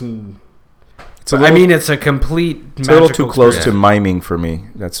person. It's a complete. It's a little too close to miming for me.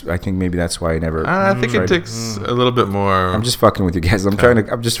 I think maybe that's why I never. I think it takes a little bit more. I'm just fucking with you guys. I'm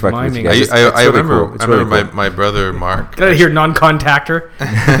just fucking miming. with you guys. I remember my brother Mark. Did I hear non-contactor?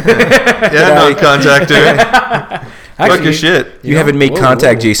 Yeah, non-contactor. Fuck your shit. You haven't made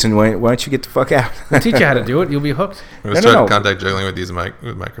contact, Jason. Why don't you get the fuck out? I'll teach you how to do it. You'll be hooked. We're going to start contact juggling with these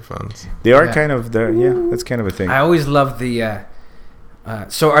microphones. They are kind of that's kind of a thing. I always love the.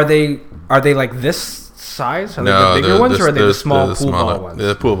 So are they like this size? Are they the bigger ones, or are they the small pool ball ones?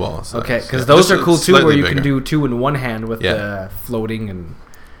 The pool balls. Okay, because those are cool too, where you can do two in one hand with the floating and.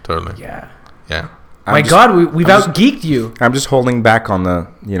 Totally. Yeah. Yeah. My God, we've out-geeked you. I'm just holding back on the,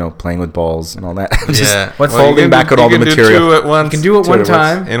 playing with balls and all that. What's holding back on all the material. You can do it one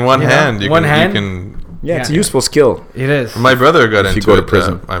time. In one hand. You can. Yeah, it's a useful skill. It is. My brother got into it. Go to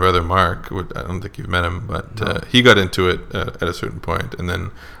prison. My brother Mark, I don't think you've met him, but he got into it at a certain point, and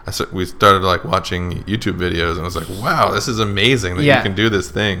then we started watching YouTube videos, and I was like, "Wow, this is amazing that you can do this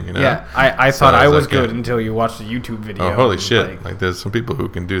thing." Yeah, I thought I was good until you watched the YouTube video. Oh, holy shit! There's some people who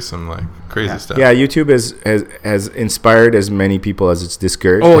can do some crazy stuff. Yeah, YouTube has inspired as many people as it's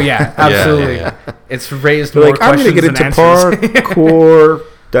discouraged. Oh yeah, absolutely. Yeah. It's raised more questions I'm gonna get into parkour.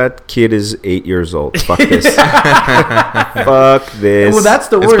 That kid is 8 years old. Fuck this. Fuck this. Well, that's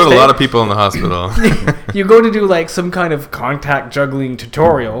the worst. It's put a lot of people in the hospital. You go to do some kind of contact juggling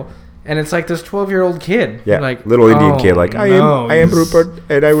tutorial, and it's this 12-year-old kid. Yeah, little Indian kid. I am Rupert,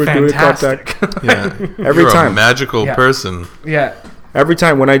 and I will do a contact. Yeah, every You're time. A magical person. Yeah. Every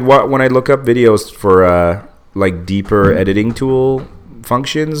time when I look up videos for deeper editing tool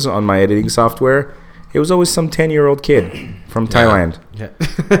functions on my editing software. It was always some 10-year-old kid from Thailand. Yeah.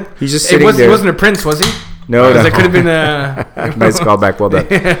 He's just sitting there. He wasn't a prince, was he? No. It could have been a... Nice callback, well done.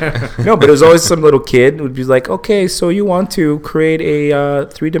 No, but it was always some little kid who would be like, okay, so you want to create a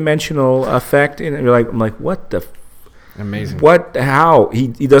three-dimensional effect. And you're I'm like, what the... Amazing. What? How? He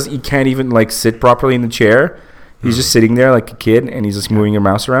can't even sit properly in the chair. He's just sitting there like a kid, and he's just moving your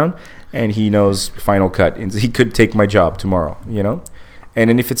mouse around. And he knows Final Cut. And he could take my job tomorrow, And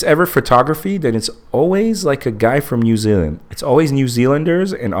then if it's ever photography, then it's always a guy from New Zealand. It's always New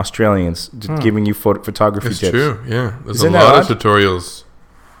Zealanders and Australians giving you photography tips. It's true, yeah. There's Isn't a lot of tutorials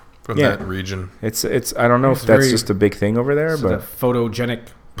from that region. It's. I don't know if that's just a big thing over there, but a photogenic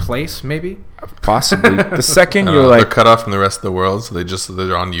place, maybe. Possibly. The second you're they're cut off from the rest of the world, so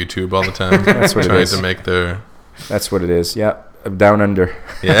they're on YouTube all the time. That's what it is. Trying to make their. That's what it is. Yeah. down under.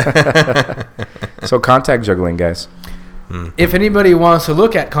 Yeah. So contact juggling, guys. If anybody wants to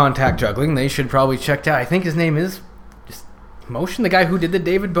look at contact juggling, they should probably check out. I think his name is just Motion, the guy who did the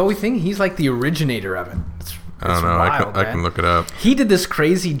David Bowie thing. He's like the originator of it. I don't know. Wild, I can look it up. He did this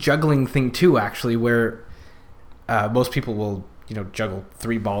crazy juggling thing too, actually, where most people will, juggle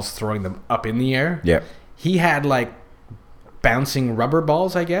 3 balls, throwing them up in the air. Yeah. He had like bouncing rubber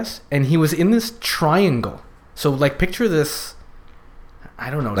balls, I guess, and he was in this triangle. So like picture this, I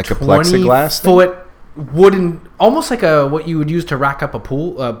don't know, like a plexiglass foot wooden, almost like what you would use to rack up a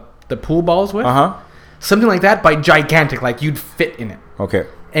pool, the pool balls with. Something like that, but gigantic, like you'd fit in it. Okay.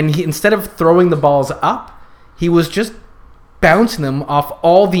 And he, instead of throwing the balls up, he was just bouncing them off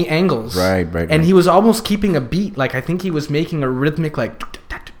all the angles. Right. And he was almost keeping a beat. Like, I think he was making a rhythmic, like,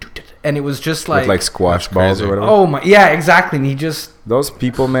 and it was just like... With like squash balls or whatever? Oh, my... Yeah, exactly. And he just... Those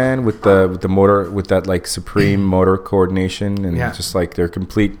people, man, with the motor, with that, like, supreme motor coordination, and just, like, they're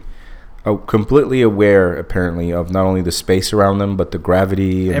completely aware, apparently, of not only the space around them, but the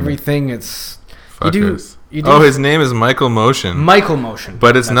gravity. And everything. It's... Fuckers. His name is Michael Motion. Michael Motion.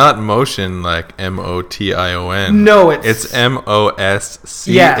 But it's not Motion like Motion. No, it's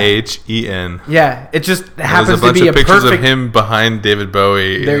Moschen. Yeah, it just happens to be a There's a bunch of pictures perfect... of him behind David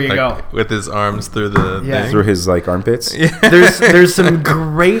Bowie. There you go. With his arms through the thing. Through his, like, armpits. Yeah. There's some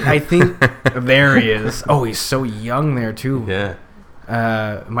great, I think... There he is. Oh, he's so young there, too. Yeah.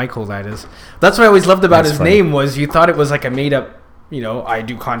 Michael, that is. That's what I always loved about his funny. name was you thought it was like a made-up... I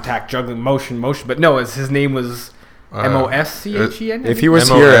do contact juggling motion, but no, his name was Moschen. If he was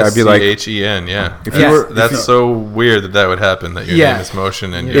here, I'd be like, Moschen, yeah. That's so weird that would happen, that your name is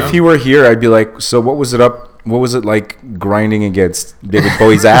Motion. And if he were here, I'd be like, so what was it like grinding against David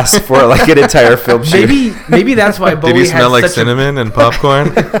Bowie's ass for like an entire film shoot? Maybe that's why Bowie did he smell like such cinnamon and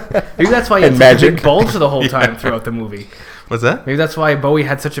popcorn? Maybe that's why he had such a big bulge the whole time throughout the movie. What's that? Maybe that's why Bowie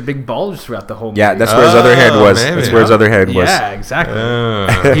had such a big bulge throughout the whole movie. Yeah, that's where his other head was. Maybe. That's where his other head was. Yeah,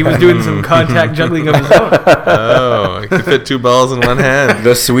 exactly. He was doing some contact juggling of his own. Oh, he could fit 2 balls in one hand.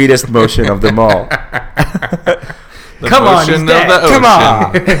 The sweetest motion of them all. Come on, he's dead. Come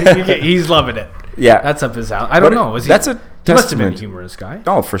on. He's loving it. Yeah. That's up his alley. I don't know. That's a testament. He must have been a humorous guy.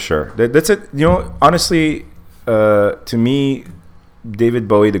 Oh, for sure. That's it. Honestly, to me, David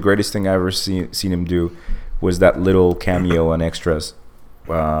Bowie, the greatest thing I ever seen him do was that little cameo on Extras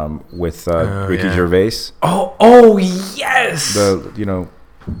with Ricky Gervais. Oh yes.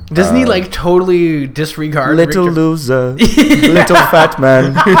 Doesn't he like totally disregard little loser, little fat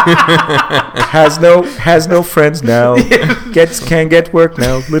man, has no friends now, can't get work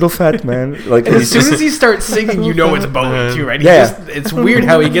now, little fat man. Like, and as soon as he starts singing, it's Bowie too, right? It's weird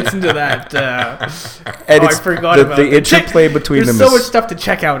how he gets into that. And I forgot about the interplay between them. There's so much stuff to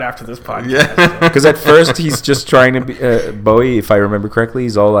check out after this podcast. Yeah, because at first he's just trying to be Bowie. If I remember correctly,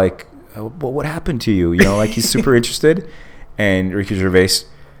 he's all like, well, "What happened to you?" Like he's super interested, and Ricky Gervais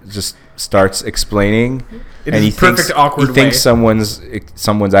just starts explaining, and he thinks someone's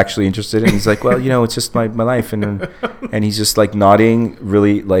actually interested, and he's like, well, it's just my life, and he's just like nodding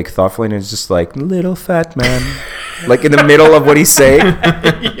really like thoughtfully, and it's just like, little fat man, like in the middle of what he's saying.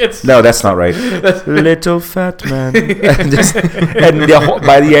 No, that's not right. Little fat man. And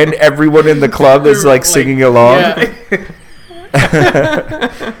by the end, everyone in the club is like singing along.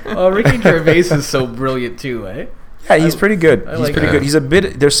 Oh, Ricky Gervais is so brilliant too, eh? Yeah, he's pretty good. He's pretty good. He's a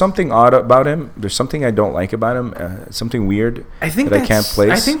bit. There's something odd about him. There's something I don't like about him. Something weird I can't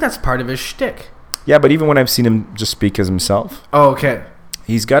place. I think that's part of his shtick. Yeah, but even when I've seen him just speak as himself. Oh, okay.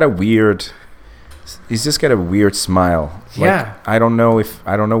 He's just got a weird smile. Yeah. I don't know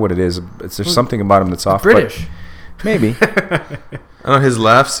what it is. There's something about him that's off. British. Maybe. I don't know. His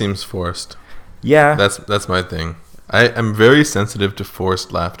laugh seems forced. Yeah. That's my thing. I'm very sensitive to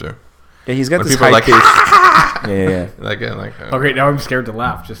forced laughter. Yeah, he's got this high pitch. Yeah. Okay, now I'm scared to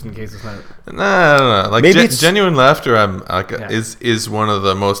laugh just in case it's not. No. Like genuine laughter, is one of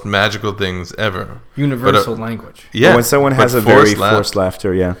the most magical things ever. Universal language. Yeah, when someone has a very forced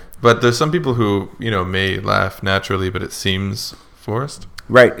laughter, yeah. But there's some people who may laugh naturally, but it seems forced.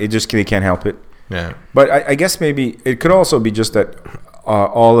 Right. They can't help it. Yeah. But I guess maybe it could also be just that a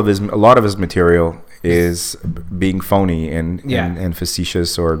lot of his material is being phony and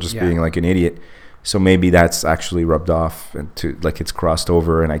facetious, or just being like an idiot. So maybe that's actually rubbed off, and it's crossed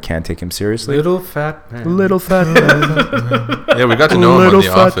over, and I can't take him seriously. Little fat man. Yeah, we got to know him on The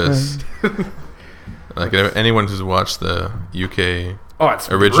Office. Like anyone who's watched the UK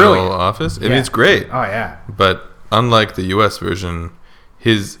original brilliant. Office, it's great. Oh yeah. But unlike the US version,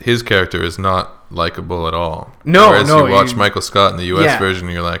 his character is not likable at all. Whereas you watch Michael Scott in the US version,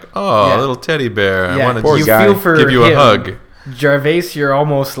 and you're like, a little teddy bear. I want to give you a hug. Gervais, you're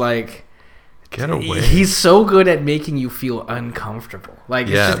almost like... Get away. He's so good at making you feel uncomfortable. Like,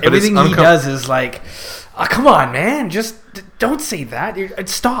 yeah, it's just, everything he does is like, oh, come on, man. Just don't say that.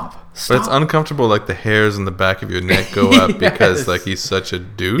 Stop. But it's uncomfortable, like the hairs in the back of your neck go up because like he's such a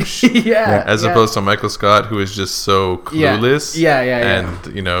douche. As opposed to Michael Scott, who is just so clueless.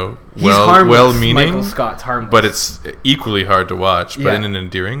 And, you know, well-meaning. Michael Scott's harmless. But it's equally hard to watch, but in an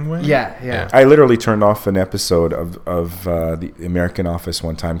endearing way. Yeah. I literally turned off an episode of the American Office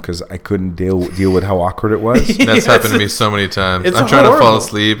one time because I couldn't deal with how awkward it was. That's happened to me so many times. I'm trying to fall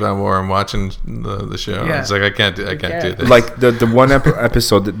asleep or I'm watching the show. Yeah. It's like I can't do this. Like the one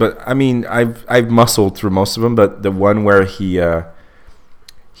episode, but I mean, I've muscled through most of them, but the one where he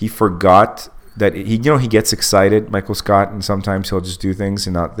forgot that he gets excited, Michael Scott, and sometimes he'll just do things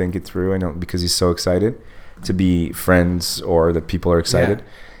and not think it through, because he's so excited to be friends or that people are excited. Yeah.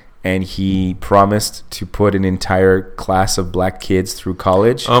 And he promised to put an entire class of black kids through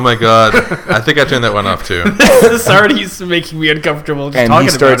college. Oh my God. I think I turned that one off too. This already is making me uncomfortable just talking about it. And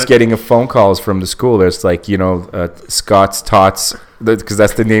he starts getting a phone calls from the school. There's like, Scott's Tots, because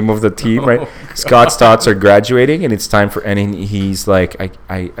that's the name of the team, right? Scott's Tots are graduating and it's time for, and he's like,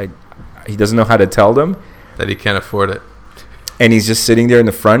 he doesn't know how to tell them. That he can't afford it. And he's just sitting there in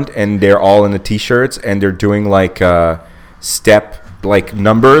the front and they're all in the t-shirts and they're doing like step like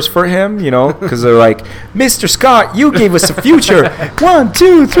numbers for him, because they're like, Mr. Scott, you gave us a future. 1,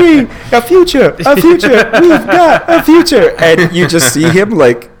 2, 3, a future, we've got a future. And you just see him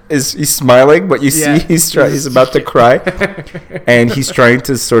like he's smiling, but you see he's about to cry, and he's trying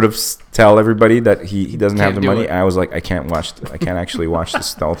to sort of tell everybody that he doesn't have the money. I was like, I can't actually watch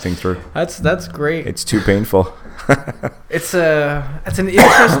this whole thing through. That's great. It's too painful. It's an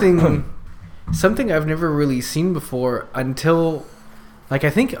interesting something I've never really seen before until. Like, I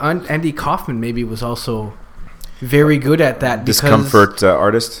think Andy Kaufman maybe was also very good at that. Discomfort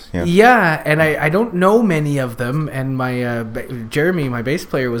artist? Yeah. Yeah, and I don't know many of them. And my Jeremy, my bass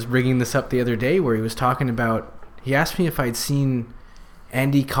player, was bringing this up the other day where he was talking about... He asked me if I'd seen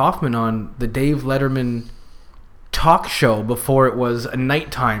Andy Kaufman on the Dave Letterman talk show before it was a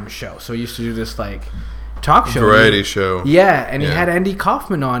nighttime show. So he used to do this, like, talk show. Variety show. Yeah, and he had Andy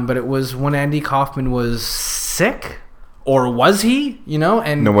Kaufman on, but it was when Andy Kaufman was sick... Or was he?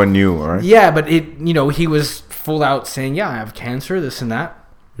 And no one knew, right? Yeah, but he was full out saying, "Yeah, I have cancer, this and that."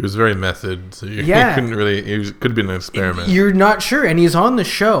 He was very method, so you couldn't really. It could have been an experiment. You're not sure, and he's on the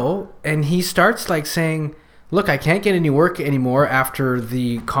show, and he starts like saying, "Look, I can't get any work anymore after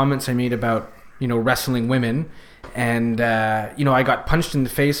the comments I made about wrestling women." And I got punched in the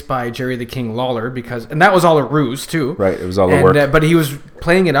face by Jerry the King Lawler and that was all a ruse too. Right, it was all a work. But he was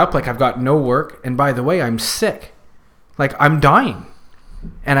playing it up like I've got no work, and by the way, I'm sick. Like, I'm dying,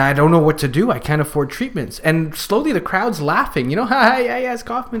 and I don't know what to do. I can't afford treatments. And slowly the crowd's laughing. Hi, yes,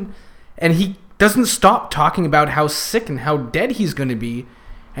 Kaufman. And he doesn't stop talking about how sick and how dead he's going to be.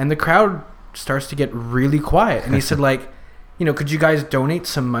 And the crowd starts to get really quiet. And he said, like, could you guys donate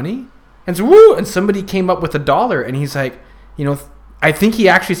some money? And so, woo! And somebody came up with $1. And he's like, I think he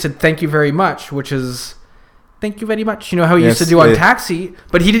actually said, thank you very much, which is... Thank you very much. You know how he used to do on Taxi?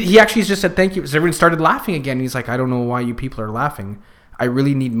 But he actually just said thank you. So everyone started laughing again. He's like, I don't know why you people are laughing. I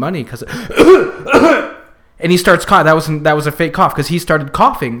really need money because... And he starts coughing. That was a fake cough because he started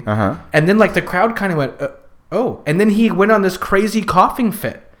coughing. Uh-huh. And then like the crowd kind of went, oh. And then he went on this crazy coughing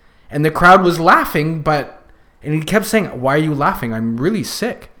fit. And the crowd was laughing, and he kept saying, why are you laughing? I'm really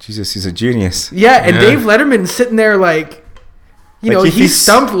sick. Jesus, he's a genius. Yeah, and Dave Letterman's sitting there like... he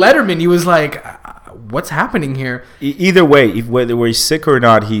stumped Letterman. He was like... What's happening here? Either way, whether he's sick or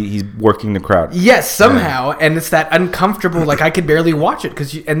not, he's working the crowd. Yes, somehow, and it's that uncomfortable. Like I could barely watch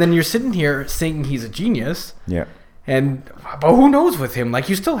it and then you're sitting here saying he's a genius. Yeah. But who knows with him? Like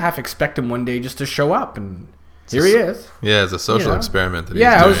you still half expect him one day just to show up, and here he is. Yeah, it's a social experiment. That he's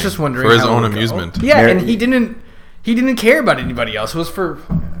doing I was just wondering for his own amusement. Yeah, and he didn't care about anybody else. It was for.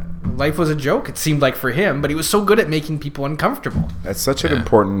 Life was a joke, it seemed like for him, but he was so good at making people uncomfortable. That's such an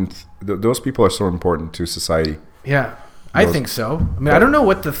important... Those people are so important to society. Yeah, I think so. I mean, I don't know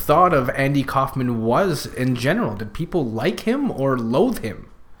what the thought of Andy Kaufman was in general. Did people like him or loathe him?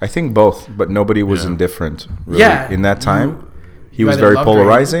 I think both, but nobody was indifferent, really. Yeah. In that time, he was very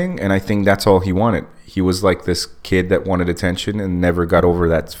polarizing, and I think that's all he wanted. He was like this kid that wanted attention and never got over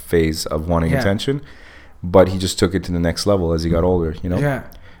that phase of wanting attention, but he just took it to the next level as he got older, Yeah.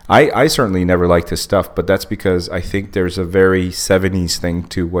 I certainly never liked his stuff, but that's because I think there's a very 70s thing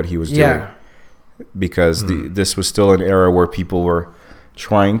to what he was doing. Because this was still an era where people were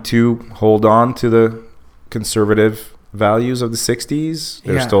trying to hold on to the conservative values of the 60s.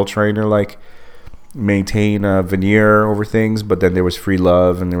 They're still trying to, like, maintain a veneer over things, but then there was free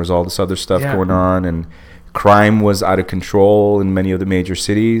love and there was all this other stuff going on, and crime was out of control in many of the major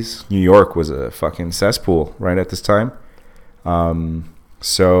cities. New York was a fucking cesspool right at this time.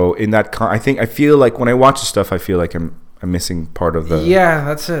 So in that, I feel like when I watch the stuff, I feel like I'm missing part of the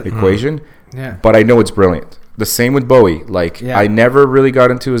that's it equation. But I know it's brilliant. The same with Bowie. I never really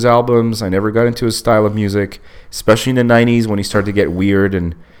got into his albums. I never got into his style of music, especially in the 90s when he started to get weird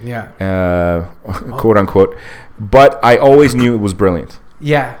and quote unquote. But I always knew it was brilliant.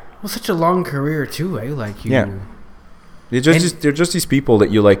 Yeah. Well, such a long career too, eh? They're just these people that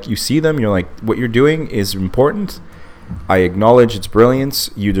you see them, you're like, what you're doing is important. I acknowledge its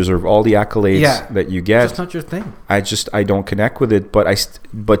brilliance. You deserve all the accolades that you get. It's just not your thing. I don't connect with it, but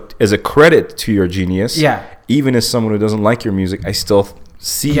as a credit to your genius, even as someone who doesn't like your music, I still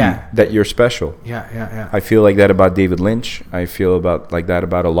see that you're special. I feel like that about David Lynch. I feel like that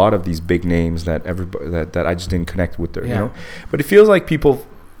about a lot of these big names that that I just didn't connect with you know. But it feels like people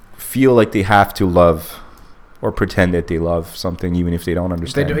feel like they have to love or pretend that they love something even if they don't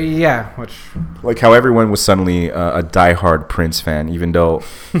understand. They do, which like how everyone was suddenly a diehard Prince fan, even though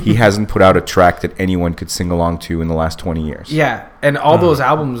he hasn't put out a track that anyone could sing along to in the last 20 years. Yeah, and all those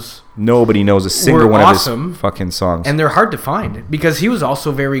albums, nobody knows a single one of his fucking songs. And they're hard to find because he was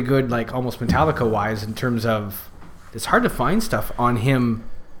also very good, like almost Metallica-wise, in terms of it's hard to find stuff on him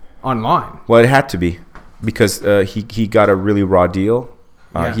online. Well, it had to be because he got a really raw deal.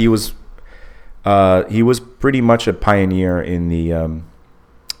 He was pretty much a pioneer in the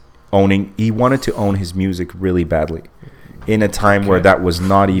owning. He wanted to own his music really badly in a time where that was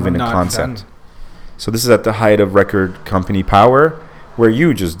not even a concept. Done. So this is at the height of record company power, where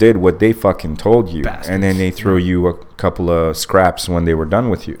you just did what they fucking told you. Bastards. And then they throw you a couple of scraps when they were done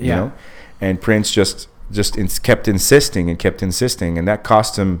with you, you know? And Prince just kept insisting, and that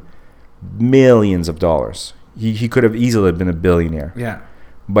cost him millions of dollars. He could have easily been a billionaire. Yeah.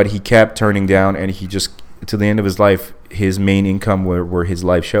 But he kept turning down, and he just, to the end of his life, his main income were his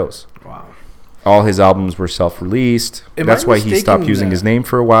live shows. Wow. All his albums were self-released. That's why he stopped using his name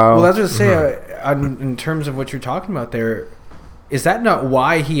for a while. Well, I was going to say, in terms of what you're talking about there, is that not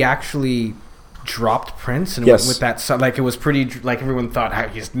why he actually dropped Prince? And with that, like, it was pretty, like, everyone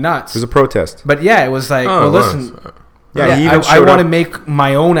thought, he's nuts. It was a protest. But yeah, it was like, listen, I want to make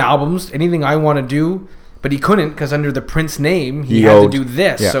my own albums, anything I want to do. But he couldn't because under the Prince name, he had to do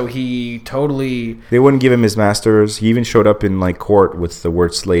this. Yeah. So he totally... They wouldn't give him his masters. He even showed up in like court with the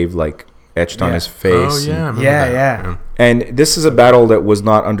word slave like etched on his face. Oh, yeah. And this is a battle that was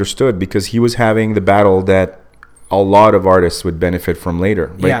not understood because he was having the battle that a lot of artists would benefit from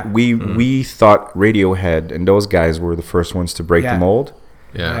later. Like we thought Radiohead and those guys were the first ones to break the mold.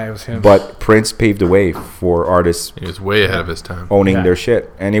 Yeah, it was him. But Prince paved the way for artists. He was way ahead of his time. Owning their shit.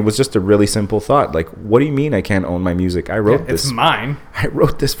 And it was just a really simple thought. Like, what do you mean I can't own my music? I wrote this. It's mine. I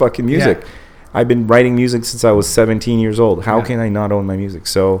wrote this fucking music. Yeah. I've been writing music since I was 17 years old. How can I not own my music?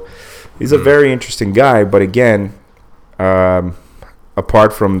 So he's a very interesting guy. But again,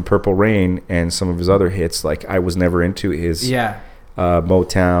 apart from Purple Rain and some of his other hits, like I was never into his...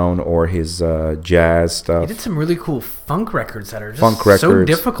 Motown or his jazz stuff. He did some really cool funk records that are just so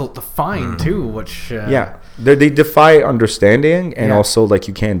difficult to find too. Which they defy understanding, and also like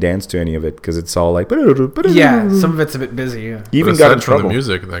you can't dance to any of it because it's all like some of it's a bit busy. Yeah, he even got in trouble. From the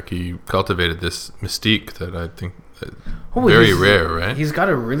music, like he cultivated this mystique that I think very rare. Right? He's got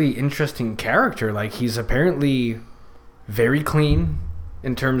a really interesting character. Like he's apparently very clean.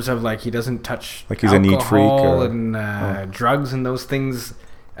 In terms of like he doesn't touch like he's a neat freak and drugs and those things,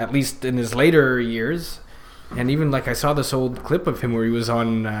 at least in his later years. And even like I saw this old clip of him where he was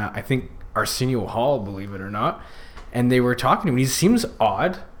on I think Arsenio Hall, believe it or not, and they were talking to him. He seems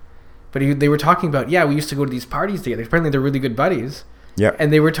odd, but they were talking about we used to go to these parties together. Apparently they're really good buddies. Yeah,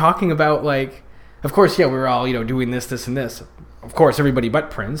 and they were talking about like, of course, we were all doing this, and this. Of course, everybody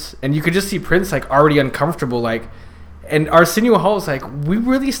but Prince, and you could just see Prince like already uncomfortable, like. And Arsenio Hall was like, we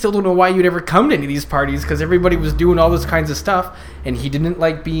really still don't know why you'd ever come to any of these parties because everybody was doing all this kinds of stuff, and he didn't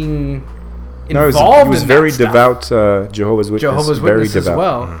like being involved. He was very devout Jehovah's Witness. Very devout. As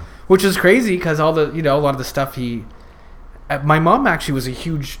well, which is crazy because all the a lot of the stuff he. My mom actually was a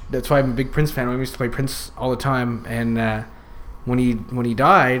huge. That's why I'm a big Prince fan. I used to play Prince all the time, and when he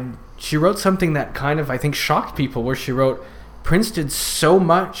died, she wrote something that kind of I think shocked people. Where she wrote, Prince did so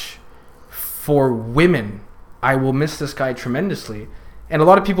much for women. I will miss this guy tremendously. And a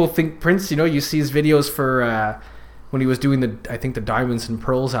lot of people think Prince, you see his videos for when he was doing the Diamonds and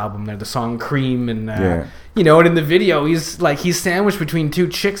Pearls album there, the song Cream, and and in the video he's sandwiched between two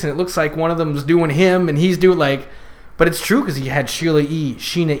chicks and it looks like one of them's doing him and he's doing like, But it's true because he had Sheila E.,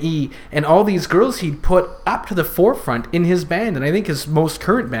 Sheena E., and all these girls he'd put up to the forefront in his band. And I think his most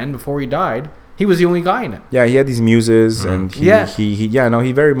current band, before he died, he was the only guy in it. Yeah, he had these muses, and he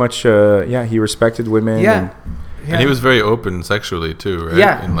very much, he respected women. Yeah. And he was very open sexually too, right?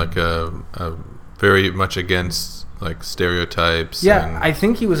 Yeah. And like a very much against like stereotypes. Yeah, and I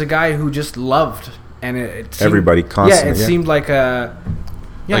think he was a guy who just loved, and it seemed, everybody constantly. Yeah, it seemed like a...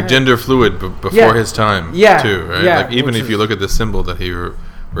 Yeah. Like gender fluid before his time too, right? Yeah, like even if you look at the symbol that he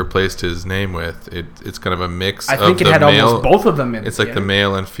replaced his name with, it's kind of a mix of the male. I think it had almost both of them in it. It's like the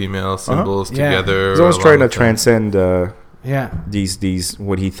male and female symbols together. He's always trying to transcend these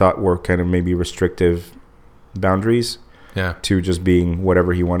what he thought were kind of maybe restrictive boundaries to just being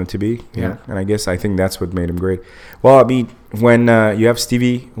whatever he wanted to be. Yeah. And I think that's what made him great. Well, I mean, when you have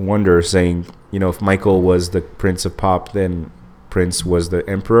Stevie Wonder saying, if Michael was the Prince of Pop, then Prince was the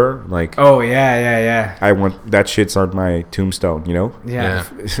emperor, like, oh yeah, I want that shit's on my tombstone, Yeah.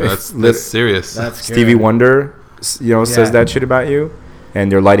 That's serious. That's Stevie Wonder says that shit about you,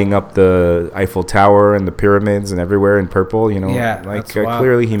 and they're lighting up the Eiffel Tower and the pyramids and everywhere in purple,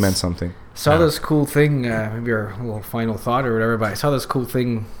 clearly he meant something. Saw this cool thing, maybe our little final thought or whatever, but I saw this cool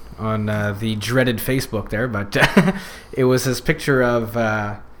thing on the dreaded Facebook there, but it was this picture of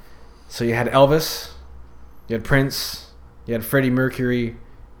so you had Elvis, you had Prince, you had Freddie Mercury,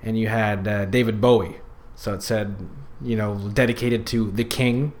 and you had David Bowie. So it said, dedicated to the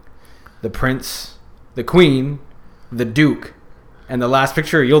King, the Prince, the Queen, the Duke. And the last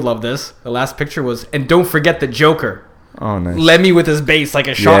picture, you'll love this. The last picture was, and don't forget the Joker. Oh, nice. Lemmy with his bass like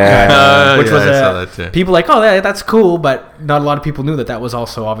a shotgun. Which was I saw that too. People like, that's cool, but not a lot of people knew that was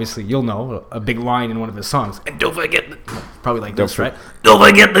also, obviously, a big line in one of his songs. And don't forget, probably like this, right? Don't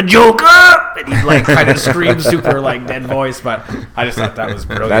forget the Joker! And he like kind of screams super like dead voice, but I just thought that was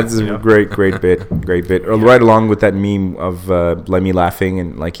brilliant. That's a great bit. Right along with that meme of Lemmy laughing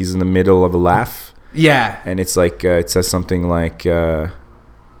and like he's in the middle of a laugh. Yeah. And it's like, it says something like...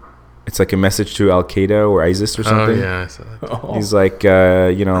 it's like a message to Al Qaeda or ISIS or something. Oh, yeah, I saw that. He's like,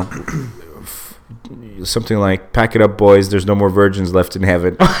 something like, pack it up, boys. There's no more virgins left in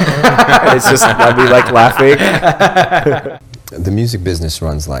heaven. And it's just, I'll be like laughing. The music business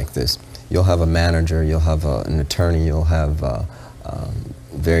runs like this. You'll have a manager, you'll have an attorney, you'll have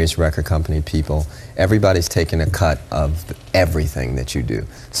various record company people. Everybody's taking a cut of everything that you do.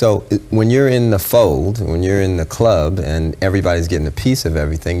 So when you're in the fold, when you're in the club and everybody's getting a piece of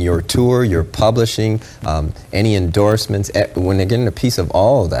everything, your tour, your publishing, any endorsements, when they're getting a piece of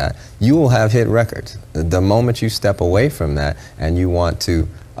all of that, you will have hit records. The moment you step away from that and you want to,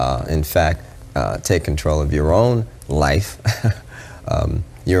 in fact, take control of your own life,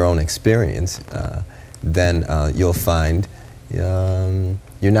 your own experience, then you'll find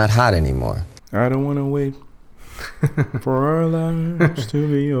you're not hot anymore. I don't want to wait for our lives to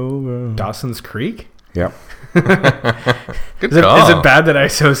be over. Dawson's Creek? Yep. Is it bad that I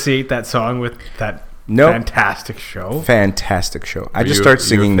associate that song with that fantastic show? Fantastic show. I just start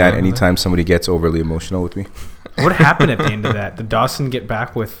singing that anytime somebody gets overly emotional with me. What happened at the end of that? Did Dawson get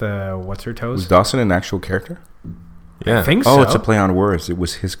back with What's Her Toes? Was Dawson an actual character? Yeah. I think so. Oh, it's a play on words. It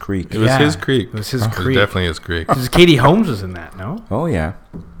was his creek. It was his creek. It was his creek. It was definitely his creek. Because Katie Holmes was in that, no? Oh, yeah.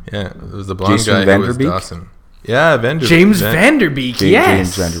 Yeah, it was the blonde Jason guy Vanderbeek? who was Dawson. Yeah, Vanderbeek. James Vanderbeek,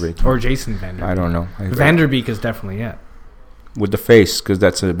 yes. James Vanderbeek. Or Jason Vanderbeek. I don't know. Vanderbeek is definitely it. With the face, because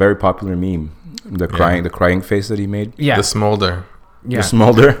that's a very popular meme. The crying face that he made. Yeah. The smolder. Yeah. The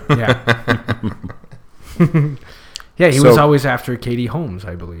smolder. Yeah. Yeah, he was always after Katie Holmes,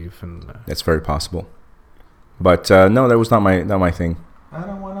 I believe. And that's very possible. But no, that was not my thing. I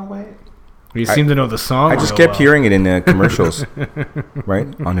don't want to wait. You seem to know the song. I just kept hearing it in the commercials. Right?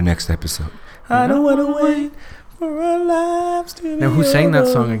 On the next episode. I don't want to wait for our lives to be Now, who sang that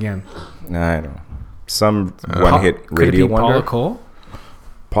song again? I don't know. Some one-hit radio could it be wonder. Paula Cole?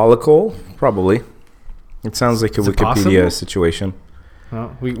 Paula Cole? Probably. It sounds like a Wikipedia possible? situation.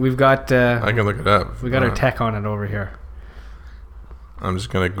 Well, we've got... I can look it up. We got our tech on it over here. I'm just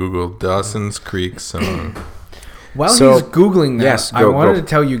going to Google Dawson's Creek song. While he's Googling that, yes, I wanted to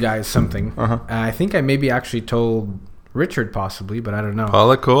tell you guys something. I think I maybe actually told Richard possibly, but I don't know.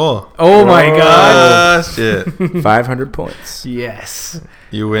 Paula Cole. Oh my God. Shit. 500 points. Yes.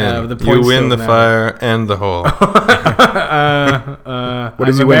 You win. You win the fire and the hole. What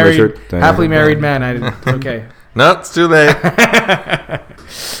did you win, Richard? Happily married man. It's okay. No, it's too late.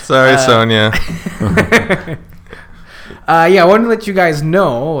 Sorry, Sonia. I wanted to let you guys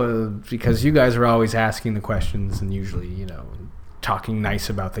know, because you guys are always asking the questions and usually, talking nice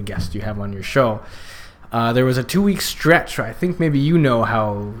about the guest you have on your show. There was a 2-week stretch. I think maybe you know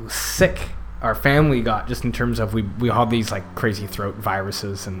how sick our family got, just in terms of we had these like crazy throat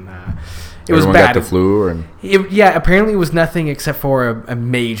viruses, and it Everyone was bad. Got the flu, and apparently it was nothing except for a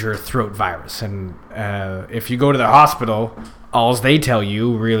major throat virus. And if you go to the hospital, all they tell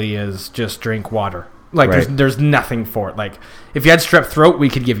you really is just drink water. Like there's nothing for it. Like if you had strep throat, we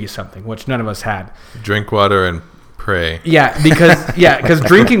could give you something, which none of us had. Drink water and pray. Yeah, because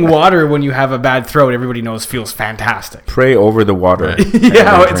drinking water when you have a bad throat, everybody knows, feels fantastic. Pray over the water. Right.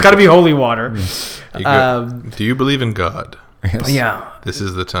 Yeah, it's got to be holy water. Do you believe in God? Yes. Yeah. This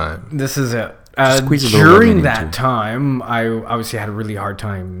is the time. This is it. Squeeze a During that time, I obviously had a really hard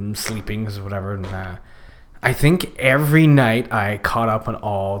time sleeping because whatever. And I think every night I caught up on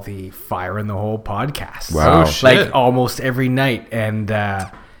all the Fire in the Hole podcasts. Wow. Like almost every night. And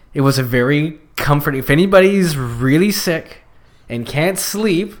it was a very comforting. If anybody's really sick and can't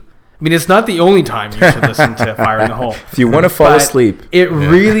sleep, I mean, it's not the only time you should listen to Fire in the Hole. If you want to fall asleep.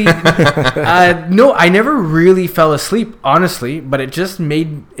 Really... no, I never really fell asleep, honestly, but it just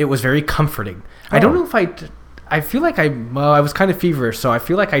it was very comforting. I don't know if I feel like I was kind of feverish, so I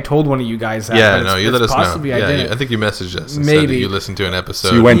feel like I told one of you guys that. Yeah, no, you let us know. Yeah, I think you messaged us and Maybe. said that you listened to an episode.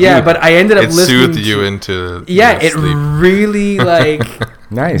 So you went but I ended up listening. It soothed you into it sleep. really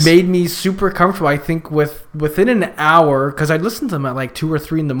Nice. made me super comfortable. I think within an hour, because I'd listened to them at like 2 or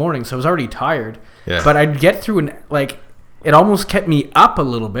 3 in the morning, so I was already tired. Yeah. But I'd get through it almost kept me up a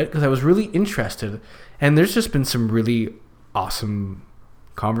little bit because I was really interested. And there's just been some really awesome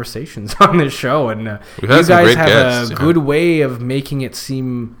conversations on this show, and you guys have a good way of making it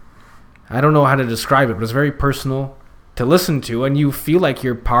seem, I don't know how to describe it, but it's very personal to listen to, and you feel like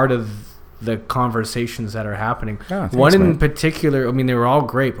you're part of the conversations that are happening. Thanks, one in man. particular, I mean, they were all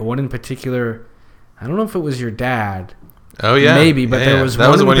great, but one in particular, I don't know if it was your dad. Oh yeah, maybe, but there was that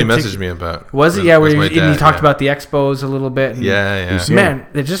one was the one you you messaged me about. Was it? Yeah, where you talked about the expos a little bit. And Yeah. Man,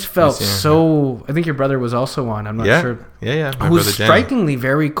 it just felt so. I think your brother was also on. I'm not sure. Yeah. Who was strikingly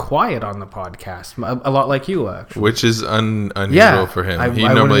very quiet on the podcast, a lot like you, actually. Which is unusual for him. He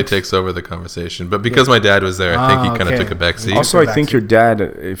normally takes over the conversation, but because my dad was there, I think he kind of took a back seat. Also, I think your dad,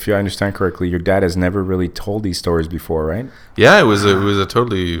 if I understand correctly, your dad has never really told these stories before, right? Yeah, it was a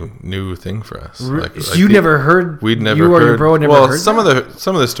totally new thing for us. So you never heard? We'd never you heard. Or your bro never heard some of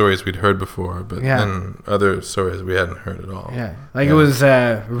the stories we'd heard before, but then other stories we hadn't heard at all. Yeah, it was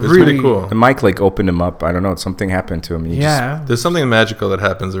really pretty cool. The mic opened him up. I don't know. Something happened to him. There's something magical that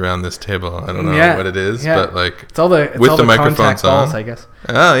happens around this table. I don't know what it is, but it's all the microphones on, I guess.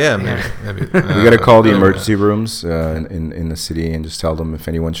 Oh yeah, maybe. We got to call the emergency rooms in the city and just tell them if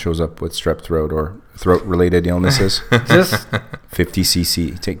anyone shows up with strep throat or throat-related illnesses. Just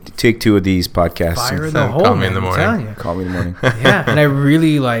 50cc. Take 2 of these podcasts. Fire in the hole. Call me in the morning. Call me in the morning. Yeah, and I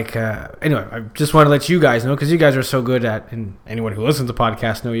really anyway, I just want to let you guys know, because you guys are so good at, and anyone who listens to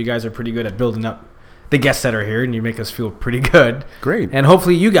podcasts know you guys are pretty good at building up the guests that are here, and you make us feel pretty good. Great. And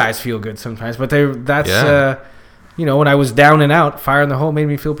hopefully you guys feel good sometimes. But when I was down and out, Fire in the Hole made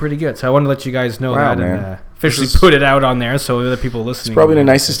me feel pretty good. So I want to let you guys know that, man. And officially put it out on there so other people listening. It's probably the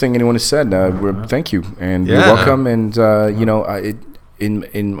nicest thing anyone has said. Thank you, and you're welcome. And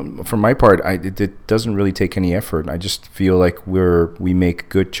from my part, it doesn't really take any effort. I just feel like we make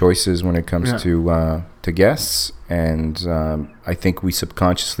good choices when it comes to guests, and I think we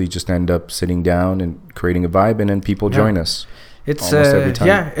subconsciously just end up sitting down and creating a vibe, and then people join us. It's almost every time.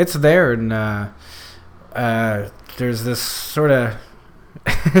 Yeah, it's there, and there's this sort of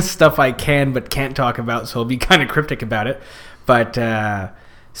stuff I can but can't talk about, so I'll be kind of cryptic about it. But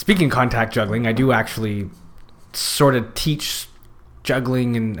speaking contact juggling, I do actually sort of teach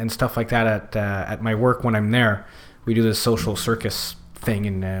juggling and stuff like that at my work when I'm there. We do this social circus thing,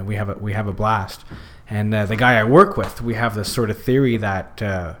 and we have a blast. And the guy I work with, we have this sort of theory that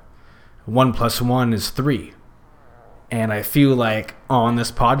 1 + 1 is 3. And I feel like on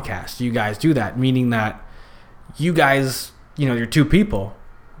this podcast, you guys do that, meaning that you guys, you're 2 people,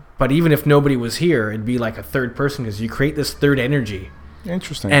 but even if nobody was here, it'd be like a third person, because you create this third energy.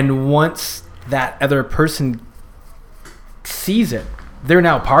 Interesting. And once that other person sees it, they're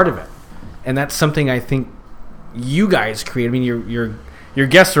now part of it. And that's something I think you guys create. I mean, your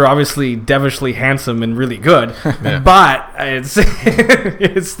guests are obviously devilishly handsome and really good, but it's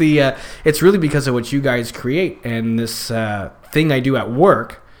really because of what you guys create. And this thing I do at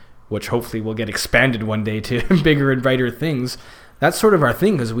work, which hopefully will get expanded one day to bigger and brighter things. That's sort of our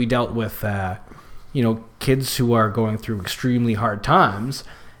thing, because we dealt with, kids who are going through extremely hard times,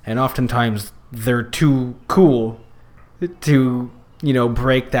 and oftentimes they're too cool to,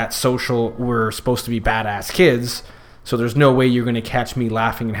 break that social, we're supposed to be badass kids, so there's no way you're going to catch me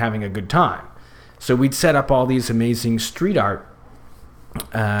laughing and having a good time. So we'd set up all these amazing street art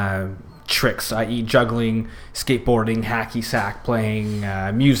tricks, i.e. juggling, skateboarding, hacky sack playing,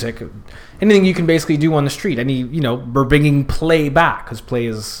 music, anything you can basically do on the street. We're bringing play back, because play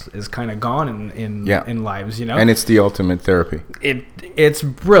is kind of gone in lives, And it's the ultimate therapy. It's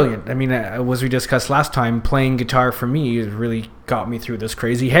brilliant. I mean, as we discussed last time, playing guitar for me really got me through this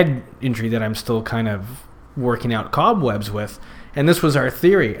crazy head injury that I'm still kind of working out cobwebs with. And this was our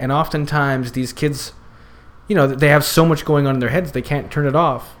theory. And oftentimes these kids, they have so much going on in their heads, they can't turn it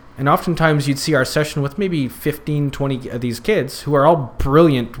off. And oftentimes you'd see our session with maybe 15, 20 of these kids who are all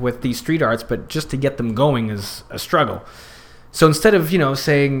brilliant with these street arts, but just to get them going is a struggle. So instead of,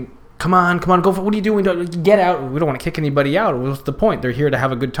 saying, come on, go for, what are you doing? Get out. We don't want to kick anybody out. What's the point? They're here to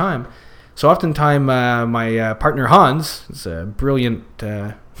have a good time. So oftentimes my partner Hans is a brilliant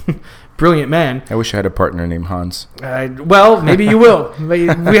man. I wish I had a partner named Hans. Well, maybe you will. We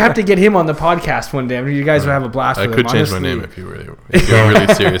have to get him on the podcast one day. I mean, you guys will have a blast with him. I could change my name if you're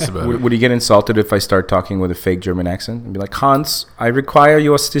really serious about it. Would you get insulted if I start talking with a fake German accent and be like, Hans, I require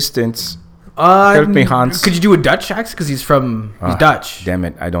your assistance. Help me, Hans. Could you do a Dutch accent? Because he's Dutch. Damn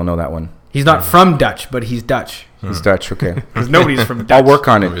it, I don't know that one. He's not from Dutch, but he's Dutch. He's Dutch, okay. Because nobody's from Dutch. I'll work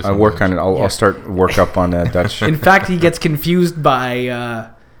on it. I'll start work up on Dutch. In fact, he gets confused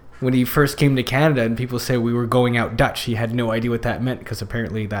by when he first came to Canada and people say we were going out Dutch. He had no idea what that meant, because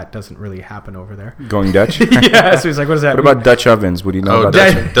apparently that doesn't really happen over there. Going Dutch? Yeah, so he's like, what does that mean? What about Dutch ovens? Would you know about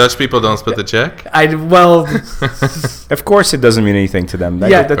Dutch? Dutch people don't split the check? Of course it doesn't mean anything to them.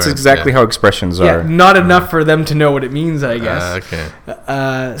 That's exactly how expressions are. Not enough for them to know what it means, I guess.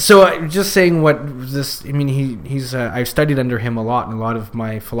 Okay. So just saying what this, I mean, he's I've studied under him a lot, and a lot of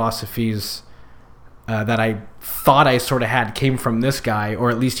my philosophies that I thought I sort of had came from this guy,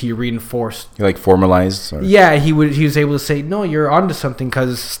 or at least he reinforced. He formalized? Or? Yeah, he was able to say, no, you're onto something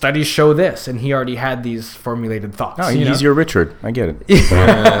because studies show this, and he already had these formulated thoughts. Oh, he's your Richard. I get it.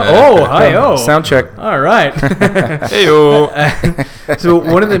 Hi-oh. Sound check. All right. Hey-oh. So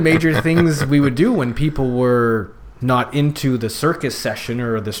one of the major things we would do when people were not into the circus session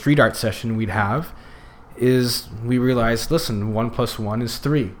or the street art session we'd have is we realized, listen, 1 + 1 is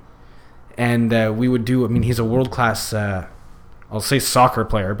 3. And we would do, I mean, he's a world-class, I'll say soccer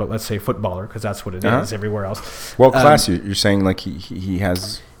player, but let's say footballer, because that's what it is everywhere else. World-class, you're saying like he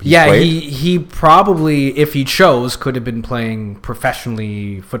has... Played? He probably, if he chose, could have been playing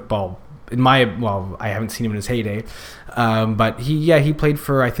professionally football. I haven't seen him in his heyday. But he played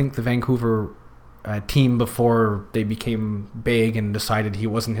for, I think, the Vancouver team before they became big and decided he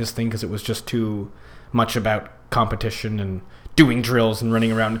wasn't his thing because it was just too much about competition and doing drills and running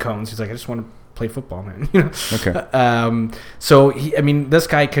around cones. He's like, I just want to play football, man. Okay. So this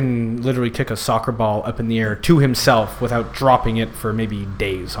guy can literally kick a soccer ball up in the air to himself without dropping it for maybe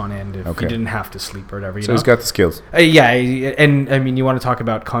days on end if he didn't have to sleep or whatever. So he's got the skills. And I mean, you want to talk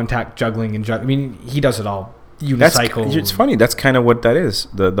about contact juggling and I mean, he does it all. Unicycle. It's funny. That's kind of what that is.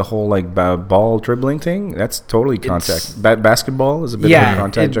 The whole ball dribbling thing. That's totally contact. Basketball is a bit of a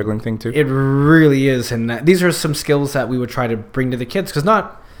contact juggling thing too. It really is, and these are some skills that we would try to bring to the kids. Because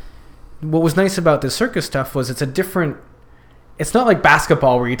what was nice about this circus stuff was it's not like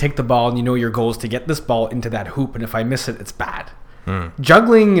basketball where you take the ball and you know your goal is to get this ball into that hoop, and if I miss it, it's bad.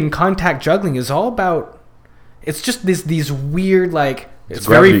 Juggling and contact juggling is all about. It's just these weird it's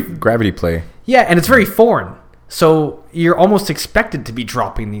gravity play. Yeah, and it's very foreign. So you're almost expected to be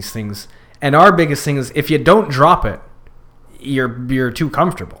dropping these things. And our biggest thing is if you don't drop it, you're too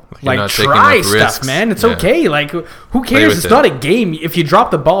comfortable. Try stuff, risks. Man. It's okay. Who cares? It's not a game. If you drop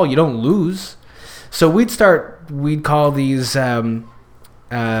the ball, you don't lose. So we'd call these they're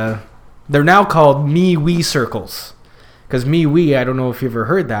now called me-we circles. Because me-we, I don't know if you ever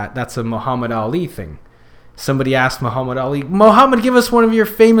heard that. That's a Muhammad Ali thing. Somebody asked Muhammad Ali, Muhammad, give us one of your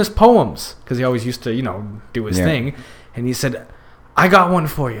famous poems. Because he always used to, do his thing. And he said, I got one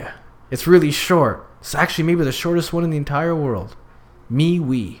for you. It's really short. It's actually maybe the shortest one in the entire world.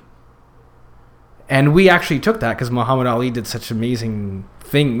 Me-we. And we actually took that because Muhammad Ali did such amazing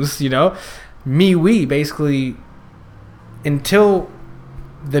things, Me-we, basically, until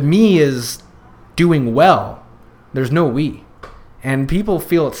the me is doing well, there's no we. And people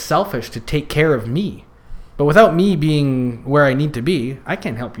feel it's selfish to take care of me. But without me being where I need to be, I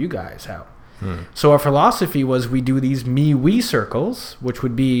can't help you guys out. So our philosophy was we do these me-we circles, which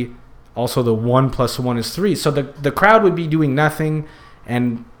would be also the 1 + 1 is 3. So the crowd would be doing nothing,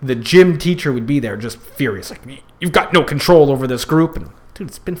 and the gym teacher would be there just furious. Like, you've got no control over this group. And, dude,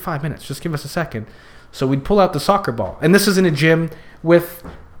 it's been 5 minutes. Just give us a second. So we'd pull out the soccer ball. And this is in a gym with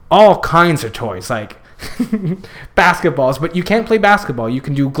all kinds of toys, like basketballs. But you can't play basketball. You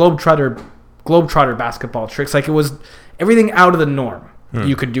can do Globetrotter basketball tricks. It was everything out of the norm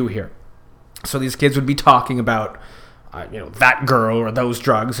you could do here. So these kids would be talking about, that girl or those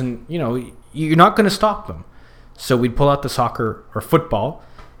drugs, and, you're not going to stop them. So we'd pull out the soccer or football,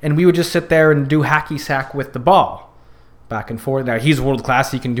 and we would just sit there and do hacky sack with the ball back and forth. Now, he's world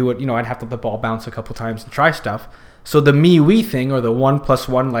class. He can do it. I'd have to let the ball bounce a couple times and try stuff. So the me-we thing, or the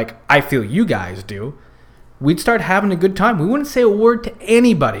 1+1, like I feel you guys do, we'd start having a good time. We wouldn't say a word to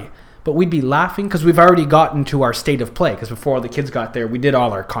anybody, but we'd be laughing because we've already gotten to our state of play. Because before all the kids got there, we did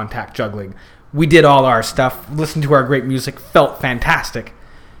all our contact juggling. We did all our stuff, listened to our great music, felt fantastic.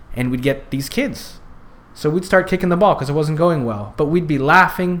 And we'd get these kids. So we'd start kicking the ball because it wasn't going well. But we'd be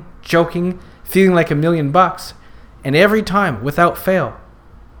laughing, joking, feeling like $1 million. And every time, without fail,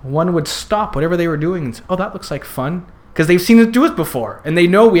 one would stop whatever they were doing and say, oh, that looks like fun. Because they've seen us do it before. And they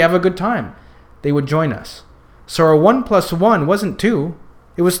know we have a good time. They would join us. So our 1+1 wasn't 2.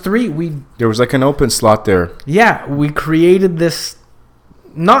 It was 3. There was like an open slot there. Yeah, we created this,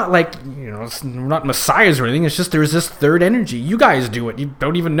 not like, we're not messiahs or anything. It's just there's this third energy. You guys do it. You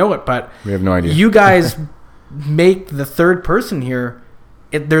don't even know it, but we have no idea. You guys make the third person here.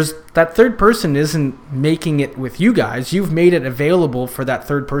 That third person isn't making it with you guys. You've made it available for that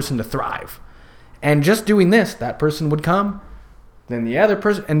third person to thrive. And just doing this, that person would come, then the other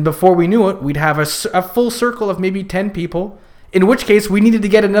person, and before we knew it, we'd have a full circle of maybe 10 people, in which case we needed to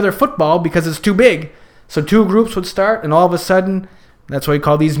get another football because it's too big. So 2 groups would start, and all of a sudden, that's why we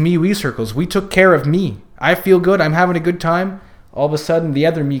call these me-we circles. We took care of me. I feel good. I'm having a good time. All of a sudden, the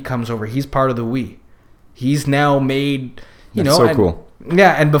other me comes over. He's part of the we. He's now made, That's so cool.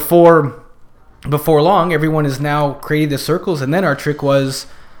 Yeah, and before long, everyone has now created the circles, and then our trick was,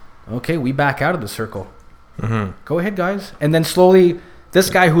 okay, we back out of the circle. Mm-hmm. Go ahead, guys. And then slowly, this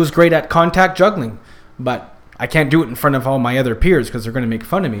guy who's great at contact juggling, but I can't do it in front of all my other peers because they're going to make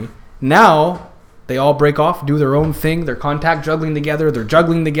fun of me. Now, they all break off, do their own thing. They're contact juggling together. They're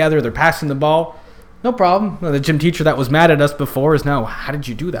juggling together. They're passing the ball. No problem. The gym teacher that was mad at us before is now, how did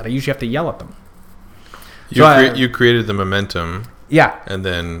you do that? I usually have to yell at them. You created the momentum. Yeah. And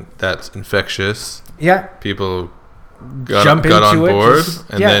then that's infectious. Yeah. People got on board,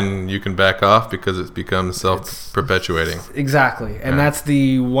 and then you can back off because it becomes self-perpetuating. Exactly. And that's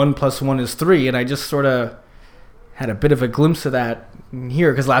the 1+1 is 3. And I just sort of had a bit of a glimpse of that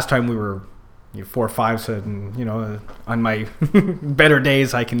here because last time we were 4 or 5, so on my better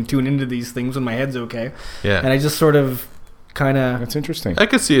days I can tune into these things when my head's okay. Yeah. And I just sort of kind of... That's interesting. I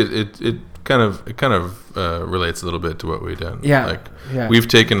could see it. It kind of relates a little bit to what we've done. Yeah. We've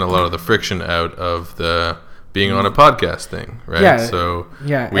taken a lot of the friction out of the being on a podcast thing, right? Yeah. So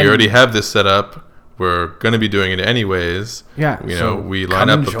we already have this set up. We're going to be doing it anyways. Yeah. We line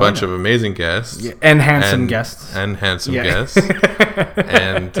up a bunch of amazing guests. Yeah. And handsome guests. And handsome guests.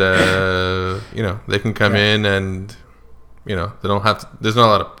 And, they can come in and, they don't have to, there's not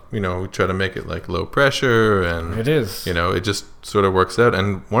a lot of, we try to make it like low pressure and it is, it just sort of works out.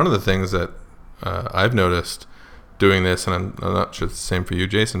 And one of the things that I've noticed doing this, and I'm not sure it's the same for you,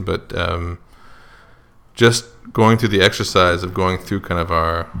 Jason, but just going through the exercise of going through kind of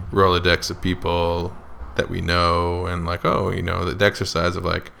our Rolodex of people that we know and like, the exercise of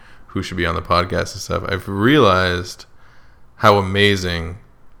like who should be on the podcast and stuff, I've realized how amazing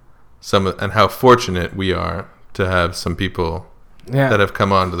and how fortunate we are to have some people that have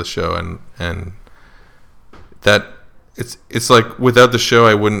come onto the show and that it's like without the show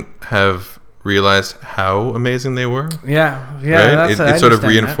I wouldn't have realized how amazing they were. Right? It sort of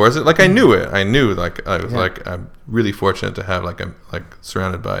reinforced it. Like I knew it. I knew like I was like I'm really fortunate to have like I'm like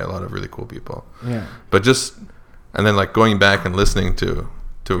surrounded by a lot of really cool people. Yeah. But just and then like going back and listening to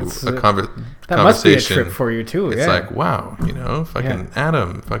a conversation. That must be a trip for you too. It's like wow, fucking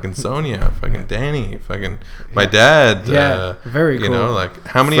Adam, fucking Sonia, fucking Danny, fucking my dad. Very cool. Like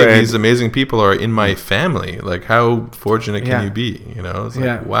how many of these amazing people are in my family? Like how fortunate can you be? It's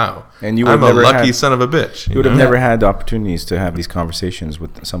like wow. And I'm a lucky son of a bitch. You would have never had the opportunities to have these conversations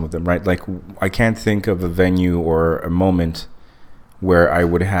with some of them, right? Like I can't think of a venue or a moment where I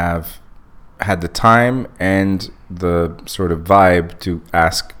would have had the time and the sort of vibe to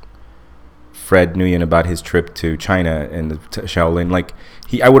ask Fred Nguyen about his trip to China and to Shaolin. Like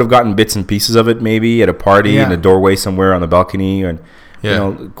I would have gotten bits and pieces of it maybe at a party in a doorway somewhere on the balcony and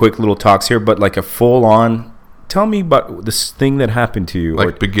quick little talks here, but like a full on tell me about this thing that happened to you, like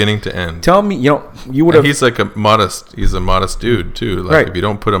or beginning to end. Tell me, you would have. He's like he's a modest dude too. Like if you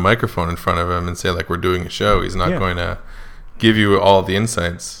don't put a microphone in front of him and say like we're doing a show, he's not going to give you all the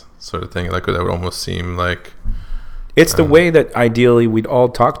insights, sort of thing. Like that would almost seem like it's the way that ideally we'd all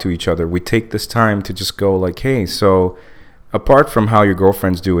talk to each other. We take this time to just go like, hey, so apart from how your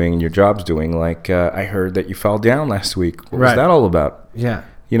girlfriend's doing and your job's doing, like I heard that you fell down last week. What was that all about? Yeah.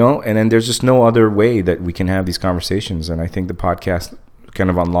 You know, and then there's just no other way that we can have these conversations. And I think the podcast kind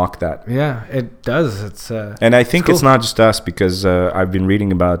of unlock that. Yeah, it does. And I think it's not just us, because I've been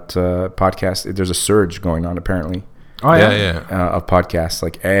reading about podcasts. There's a surge going on apparently. Oh yeah. Of podcasts.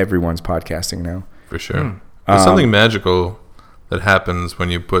 Like everyone's podcasting now. For sure. There's something magical that happens when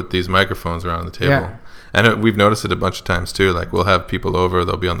you put these microphones around the table. Yeah. And we've noticed it a bunch of times too. Like we'll have people over,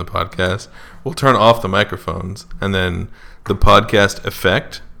 they'll be on the podcast. We'll turn off the microphones, and then the podcast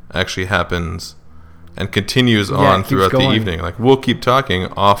effect actually happens and continues on throughout the evening. Like we'll keep talking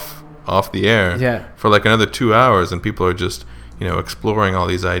off the air for like another 2 hours, and people are just, you know, exploring all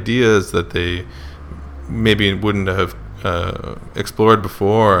these ideas that they maybe wouldn't have explored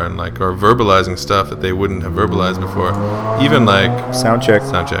before, and like are verbalizing stuff that they wouldn't have verbalized before. Even like sound check.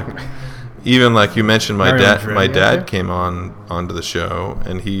 Even like you mentioned, my dad came onto the show,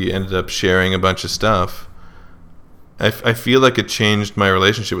 and he ended up sharing a bunch of stuff. I feel like it changed my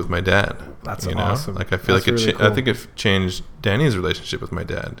relationship with my dad. That's awesome. Like I feel like really cool. I think it changed Danny's relationship with my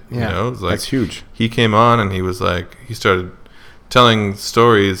dad. Yeah. You know, it's like, that's huge. He came on and he was like, he started telling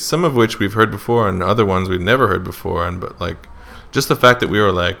stories, some of which we've heard before, and other ones we've never heard before. And but like, just the fact that we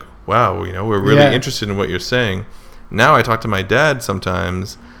were like, wow, you know, we're really interested in what you're saying. Now I talk to my dad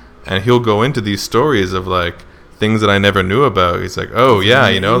sometimes, and he'll go into these stories of like things that I never knew about. He's like, oh yeah,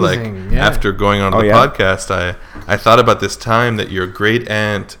 you know, like after going on the podcast, I thought about this time that your great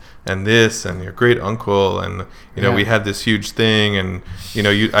aunt and this and your great uncle, and you know, we had this huge thing, and you know,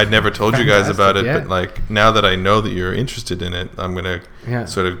 I'd never told you guys about it, but like now that I know that you're interested in it, I'm gonna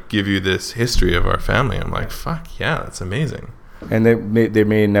sort of give you this history of our family. I'm like, fuck yeah, that's amazing. And there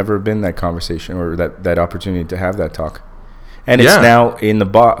may never have been that conversation or that opportunity to have that talk. And it's now in the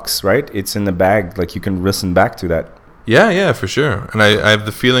box, right? It's in the bag. Like you can listen back to that. Yeah, for sure. And I have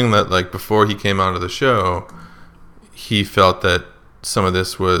the feeling that like before he came onto the show, he felt that some of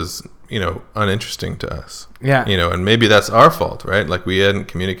this was, you know, uninteresting to us. Yeah. You know, and maybe that's our fault, right? Like we hadn't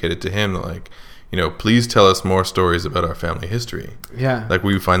communicated to him that like, you know, please tell us more stories about our family history. Yeah. Like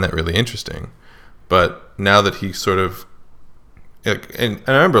we find that really interesting. But now that he sort of, and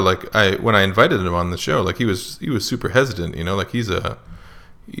I remember like when I invited him on the show, like he was super hesitant, you know, like he's a,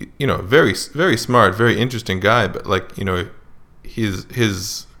 you know, very, very smart, very interesting guy, but like, you know, his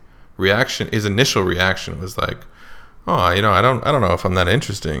initial reaction was like, oh, you know, I don't know if I'm that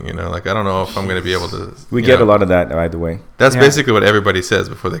interesting, you know, like I don't know if I'm going to be able to. We get a lot of that, by the way. That's basically what everybody says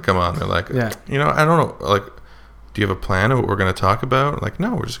before they come on. They're like, you know, I don't know, like, do you have a plan of what we're going to talk about? Like,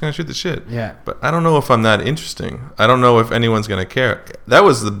 no, we're just going to shoot the shit. Yeah. But I don't know if I'm that interesting. I don't know if anyone's going to care. That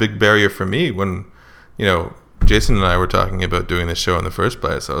was the big barrier for me when, you know, Jason and I were talking about doing this show in the first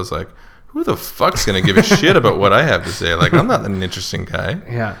place. I was like, who the fuck's going to give a shit about what I have to say? Like, I'm not an interesting guy.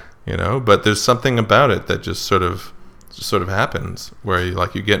 Yeah. You know, but there's something about it that just sort of happens where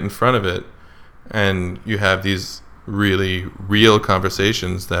you get in front of it and you have these really real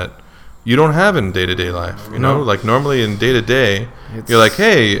conversations that you don't have in day-to-day life, you know? Like normally in day-to-day, you're like,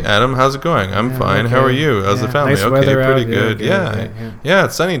 hey, Adam, how's it going? I'm fine. Okay. How are you? How's the family? Nice okay, pretty out. good. Yeah,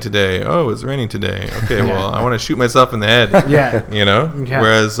 it's sunny today. Oh, it's raining today. Okay, well, I want to shoot myself in the head. You know? Yeah.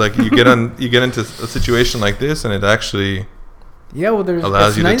 Whereas like you get into a situation like this and it actually allows you to talk.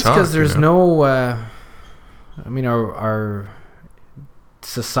 It's nice because there's no I mean our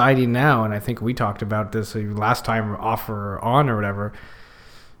society now, and I think we talked about this last time off or on or whatever,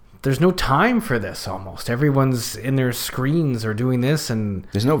 there's no time for this almost. Everyone's in their screens or doing this, and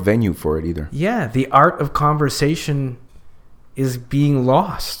there's no venue for it either. Yeah, the art of conversation is being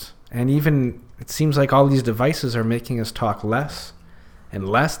lost. And even it seems like all these devices are making us talk less and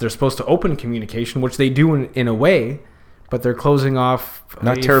less. They're supposed to open communication, which they do in a way, but they're closing off.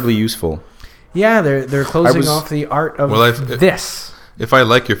 Not terribly useful. Yeah, they're closing off the art of this. If I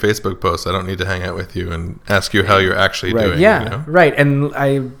like your Facebook post, I don't need to hang out with you and ask you how you're actually doing. Yeah, you know? Right. And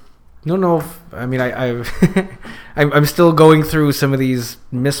I don't know if, I mean, I'm still going through some of these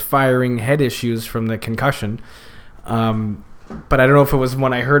misfiring head issues from the concussion. But I don't know if it was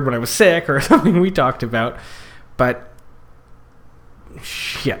one I heard when I was sick or something we talked about. But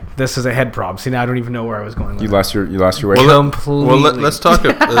shit, this is a head problem. See, now I don't even know where I was going with you lost your way. Let's talk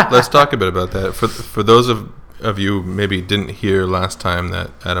a bit about that. For those of you maybe didn't hear last time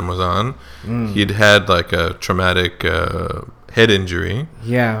that Adam was on, he'd had like a traumatic head injury.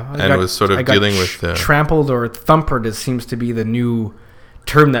 Yeah, and was sort of dealing with trampled or thumpered. It seems to be the new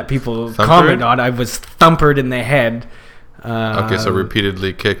term that people comment on. I was thumpered in the head. Okay, so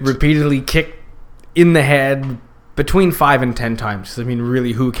repeatedly kicked in the head between 5 and 10 times. I mean,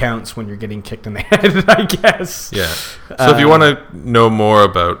 really, who counts when you're getting kicked in the head, I guess. Yeah. So if you want to know more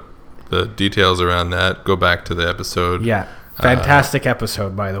about the details around that, go back to the episode. Yeah. Fantastic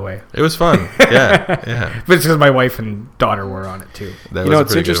episode, by the way. It was fun. Yeah. But it's because my wife and daughter were on it too.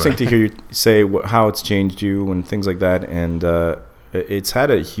 It's interesting to hear you say how it's changed you and things like that, and it's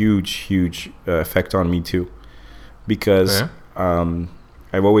had a huge effect on me too, because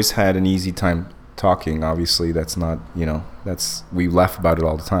I've always had an easy time talking. Obviously, that's not, we laugh about it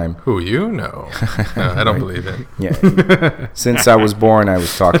all the time. Who you know? No, I don't believe it. Yeah. Since I was born, I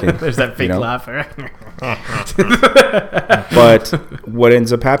was talking. There's that fake laugher. But what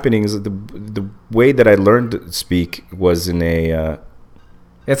ends up happening is that the way that I learned to speak was in a...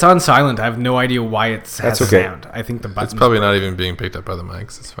 it's on silent. I have no idea why it has sound. I think the button's... It's probably not even being picked up by the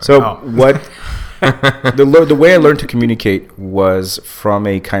mics. It's fine. So what... the way I learned to communicate was from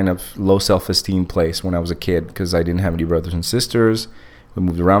a kind of low self-esteem place when I was a kid, because I didn't have any brothers and sisters. We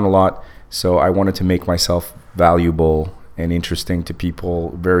moved around a lot, so I wanted to make myself valuable and interesting to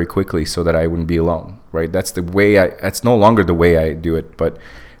people very quickly so that I wouldn't be alone, right? That's the way that's no longer the way I do it, but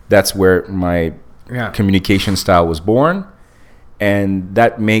that's where my communication style was born, and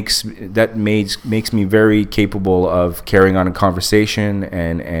that makes me very capable of carrying on a conversation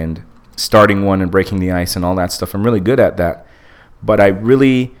and starting one and breaking the ice and all that stuff. I'm really good at that. But I've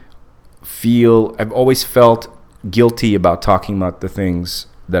always felt guilty about talking about the things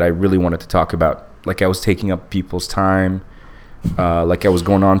that I really wanted to talk about. Like I was taking up people's time, like I was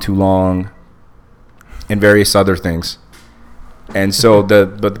going on too long, and various other things. And so the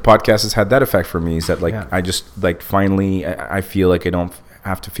podcast has had that effect for me, is that I just finally I feel like I don't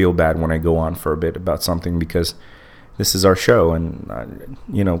have to feel bad when I go on for a bit about something, because this is our show, and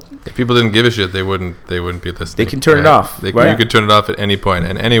if people didn't give a shit, they wouldn't be listening. They can turn it off. You could turn it off at any point,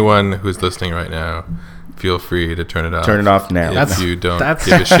 and anyone who's listening right now, feel free to turn it off. Turn it off now. If you don't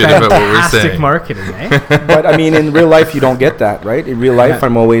give a shit about what we're saying. Fantastic marketing, eh? But I mean, in real life, you don't get that, right? In real life,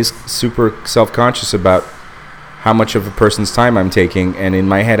 I'm always super self-conscious about how much of a person's time I'm taking, and in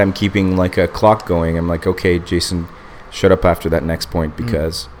my head, I'm keeping like a clock going. I'm like, okay, Jason, shut up after that next point,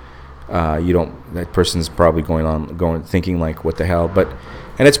 because that person's probably thinking like, what the hell?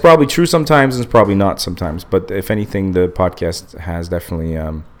 And it's probably true sometimes, and it's probably not sometimes. But if anything, the podcast has definitely.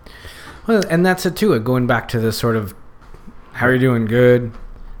 Well, and that's it too. Going back to the sort of, how are you doing? Good.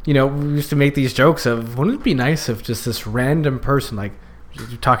 We used to make these jokes of, wouldn't it be nice if just this random person, like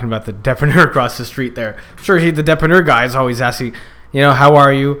you're talking about the depanneur across the street there. Sure, the depanneur guy is always asking, how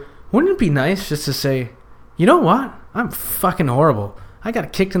are you? Wouldn't it be nice just to say, you know what? I'm fucking horrible. I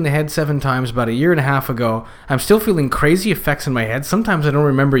got kicked in the head 7 times about a year and a half ago. I'm still feeling crazy effects in my head. Sometimes I don't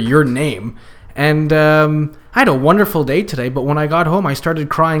remember your name. And I had a wonderful day today, but when I got home, I started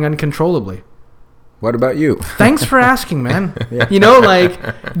crying uncontrollably. What about you? Thanks for asking, man. Yeah.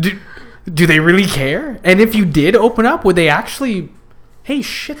 Do they really care? And if you did open up, would they actually, hey,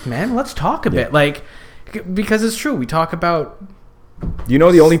 shit, man, let's talk a bit? Because it's true. We talk about...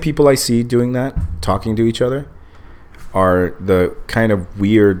 the only people I see doing that, talking to each other, are the kind of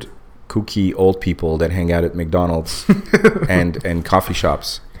weird, kooky old people that hang out at McDonald's and coffee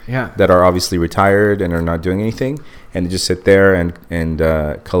shops. Yeah. That are obviously retired and are not doing anything, and they just sit there and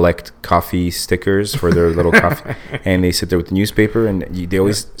collect coffee stickers for their little coffee, and they sit there with the newspaper, and they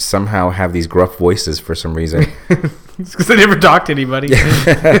always somehow have these gruff voices for some reason. It's because they never talk to anybody.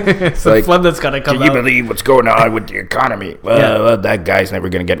 It's the flood that's got to come out. Can you believe what's going on with the economy? Well, that guy's never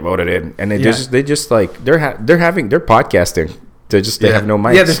going to get voted in, and they're podcasting. They have no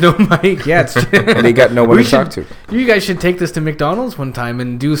mics. Yeah, there's no mic. Yeah, and they got no one to talk to. You guys should take this to McDonald's one time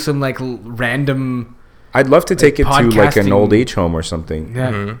and do some random. I'd love to take it to an old age home or something.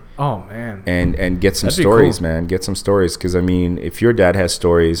 Yeah. Mm-hmm. Oh man. And get some stories, man. Get some stories, because if your dad has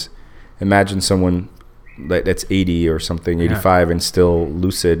stories, imagine someone that's 80 or something, 85, and still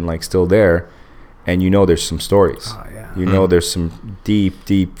lucid and still there, and there's some stories. Oh yeah. There's some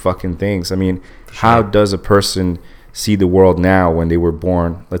deep fucking things. I mean, how does a person see the world now when they were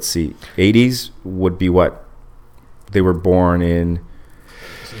born? Let's see, 80s would be what? They were born in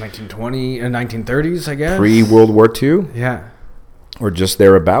 1920 and 1930s, I guess. Pre-World War II? Yeah. Or just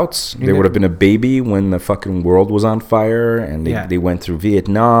thereabouts. They would have been a baby when the fucking world was on fire, and they went through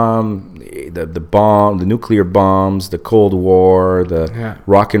Vietnam, the nuclear bombs, the Cold War, the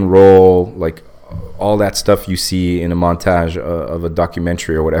rock and roll, all that stuff you see in a montage of a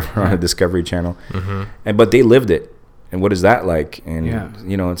documentary or whatever on a Discovery Channel. Mm-hmm. But they lived it. And what is that like?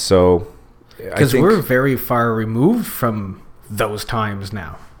 And, so... Because we're very far removed from those times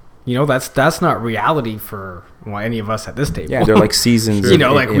now. That's not reality for any of us at this table. Yeah, they're like seasons. We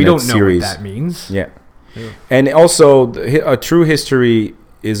don't know what that means. Yeah. And also, a true history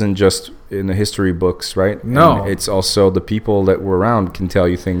isn't just in the history books, right? No. And it's also the people that were around can tell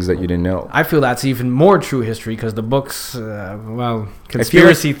you things that you didn't know. I feel that's even more true history because the books,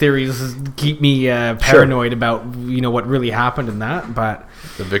 conspiracy theories keep me paranoid about, what really happened in that. But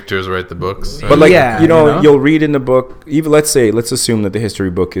the victors write the books. But you'll read in the book, even let's assume that the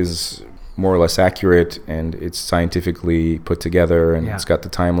history book is more or less accurate and it's scientifically put together and it's got the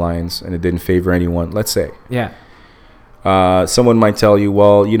timelines and it didn't favor anyone, let's say. Yeah. Someone might tell you,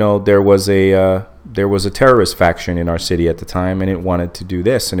 well, there was a terrorist faction in our city at the time, and it wanted to do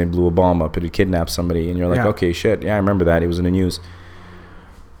this, and it blew a bomb up, and it kidnapped somebody, and you're like, okay, shit, yeah, I remember that. It was in the news.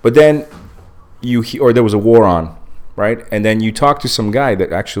 But then or there was a war on, right? And then you talk to some guy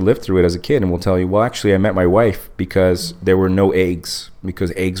that actually lived through it as a kid, and will tell you, well, actually, I met my wife because there were no eggs,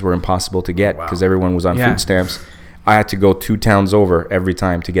 because eggs were impossible to get because everyone was on food stamps. I had to go 2 towns over every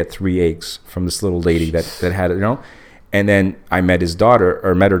time to get 3 eggs from this little lady that had it, And then I met her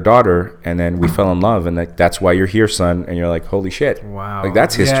daughter, and then we fell in love, and that's why you're here, son. And you're like, holy shit! Wow, like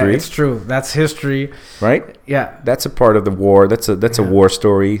that's history. Yeah, it's true. That's history, right? Yeah, that's a part of the war. That's a war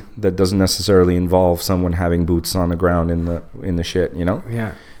story that doesn't necessarily involve someone having boots on the ground in the shit,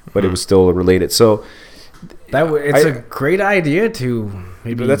 Yeah, but it was still related. So it's a great idea to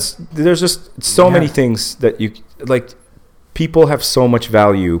maybe. There's just so many things that you like. People have so much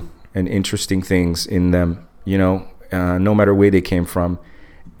value and interesting things in them, no matter where they came from.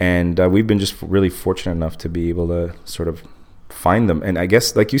 And we've been just really fortunate enough to be able to sort of find them. And I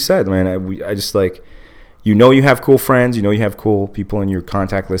guess, like you said, man, I just like, you have cool friends, you have cool people in your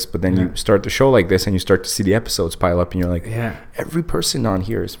contact list, but then you start the show like this and you start to see the episodes pile up and you're like, every person on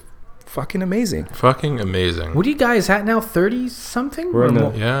here is fucking amazing. Fucking amazing. What are you guys at now? 30 something? We're in the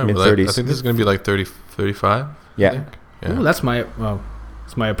mid-30s. I think this is going to be like 30, 35. Yeah. Ooh, that's my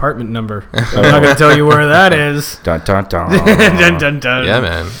apartment number. I'm not going to tell you where that is. Dun, dun, dun. Dun, dun, dun. Yeah,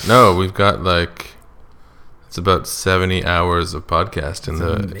 man. No, we've got it's about 70 hours of podcast in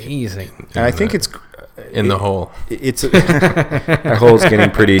amazing. And I think it's in the hole. It's that hole's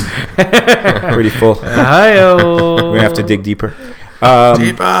getting pretty full. Hi-oh. We have to dig deeper.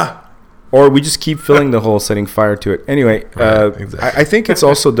 Deeper. Or we just keep filling the hole, setting fire to it. Anyway, exactly. I think it's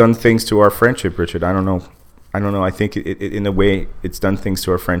also done things to our friendship, Richard. I don't know. I think it in a way it's done things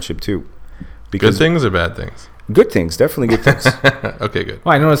to our friendship too. Good things or bad things? Good things, definitely good things. Okay, good.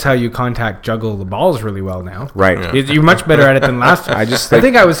 Well, I notice how you juggle the balls really well now. Right. Yeah. You're much better at it than last time. I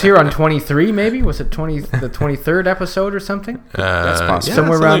think I was here on 23, maybe. Was it the 23rd episode or something? That's possible.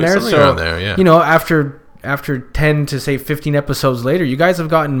 Somewhere around there. So, around there, yeah. After 10 to say 15 episodes later, you guys have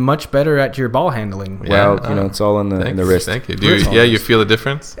gotten much better at your ball handling. Well, it's all in the wrist. Thank you. You feel a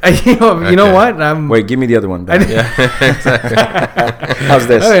difference? You know what? Wait, give me the other one. Exactly. How's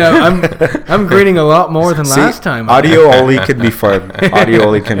this? I'm grading a lot more than last time. Audio only can be fun.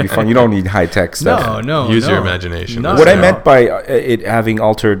 You don't need high tech stuff. No. Use your imagination. What I meant by it having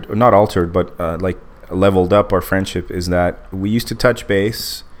not altered, but like leveled up our friendship is that we used to touch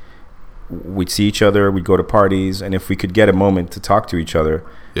base. We'd see each other, we'd go to parties, and if we could get a moment to talk to each other,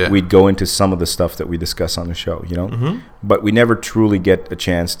 we'd go into some of the stuff that we discuss on the show, Mm-hmm. But we never truly get a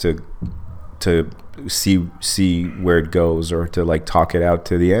chance to see where it goes or to like talk it out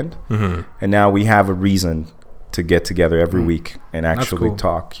to the end. Mm-hmm. And now we have a reason to get together every week and actually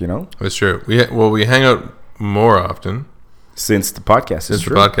talk, That's true. We hang out more often since the podcast.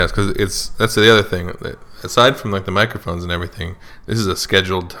 Because that's the other thing. Aside from like the microphones and everything, this is a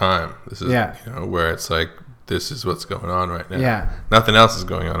scheduled time. This is where it's like this is what's going on right now. Yeah. Nothing else is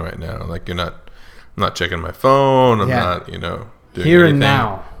going on right now. Like I'm not checking my phone. I'm not doing here anything. And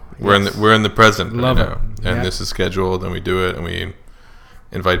now. We're in the present Love right it. now, and this is scheduled, and we do it, and we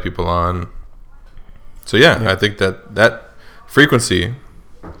invite people on. So I think that frequency.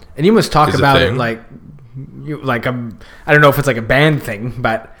 And you must talk about it like. I don't know if it's like a band thing,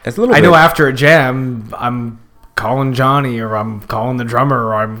 but I know after a jam, I'm calling Johnny or I'm calling the drummer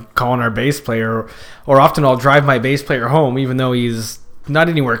or I'm calling our bass player, or often I'll drive my bass player home, even though he's not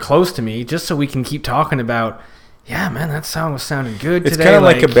anywhere close to me, just so we can keep talking about. Yeah, man, that song was sounding good today. It's kind of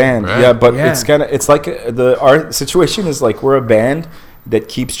like a band, but it's like our situation is like we're a band that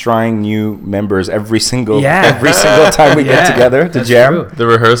keeps trying new members every single time we get together to jam. True. The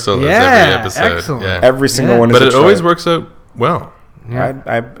rehearsal is every episode. Excellent. Yeah. Every single one is But it always works out well.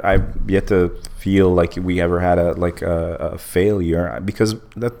 Yeah. I've yet to feel like we ever had a failure because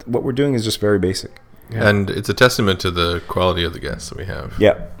what we're doing is just very basic. Yeah. And it's a testament to the quality of the guests that we have.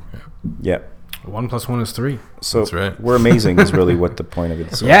 Yeah. 1 + 1 is 3. So that's right. We're amazing is really what the point of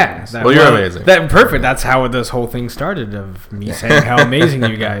it is. You're amazing. Perfect. That's how this whole thing started, of me saying how amazing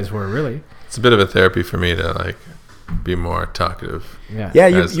you guys were, really. It's a bit of a therapy for me to be more talkative. Yeah,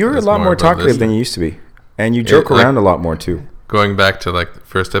 you're a lot more talkative than you used to be, and you joke around a lot more too. Going back to like the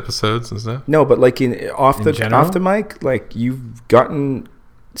first episodes and stuff. No, but like off the mic, like you've gotten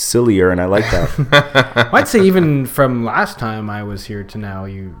sillier, and I like that. I'd say even from last time I was here to now,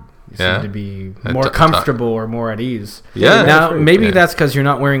 you seem to be more comfortable or more at ease. Yeah. Now maybe that's because you're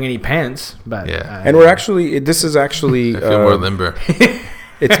not wearing any pants, but and this is actually I feel more limber.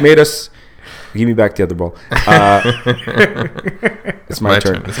 It's made us. Give me back the other ball. It's my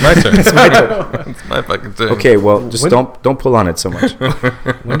turn. It's my turn. It's my turn. It's my fucking turn. Okay, well, just don't pull on it so much.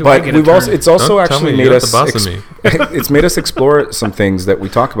 But it's also actually made us. It's made us explore some things that we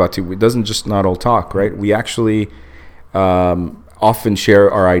talk about too. It doesn't just not all talk, right? We actually often share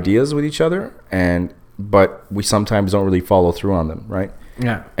our ideas with each other, but we sometimes don't really follow through on them, right?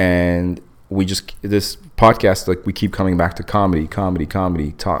 Yeah. And this podcast, like we keep coming back to comedy,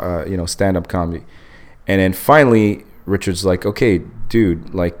 stand-up comedy. And then finally Richard's like, okay,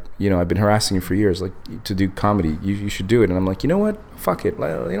 dude, like, I've been harassing you for years, like, to do comedy. You should do it. And I'm like, you know what? Fuck it.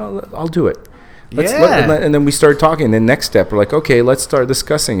 I'll do it. And then we started talking. And then next step, we're like, okay, let's start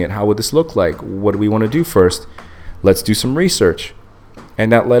discussing it. How would this look like? What do we want to do first? Let's do some research.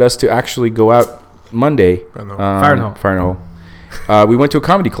 And that led us to actually go out Monday. Fire and Hole. We went to a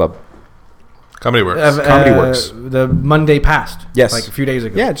comedy club. Comedy Works. Comedy Works. The Monday passed. Yes. Like a few days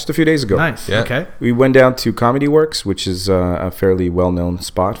ago. Yeah, just a few days ago. Nice. Yeah. Okay. We went down to Comedy Works, which is a fairly well-known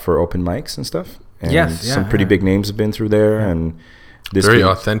spot for open mics and stuff. And some pretty big names have been through there. And this very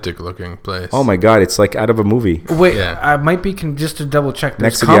authentic-looking place. Oh, my God. It's like out of a movie. Wait, I might be just to double-check.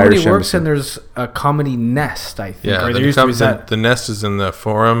 There's next to the Irish Comedy Works Embassy. And there's a Comedy Nest, I think. Yeah, the Nest is in the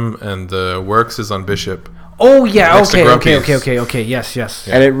Forum, and the Works is on Bishop. Oh yeah, okay. Yes. Yeah.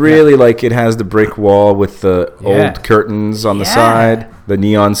 And it really it has the brick wall with the old curtains on the side, the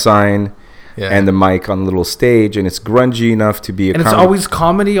neon sign, and the mic on the little stage, and it's grungy enough to be it's always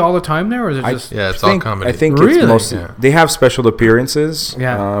comedy all the time there, or is it just? Yeah, it's all comedy. I think it's mostly they have special appearances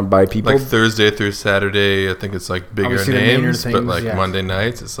by people. Like Thursday through Saturday, I think it's like bigger names, but like Monday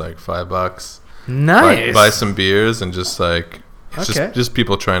nights, it's like $5. Nice. Buy some beers and just like. It's just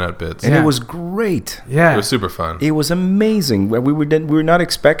people trying out bits. And it was great. Yeah. It was super fun. It was amazing. We were not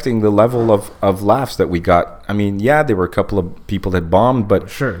expecting the level of laughs that we got. I mean, there were a couple of people that bombed,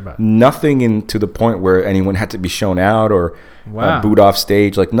 but nothing to the point where anyone had to be shown out or booed off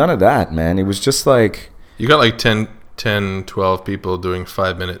stage. Like, none of that, man. It was just like... You got like 10, 12 people doing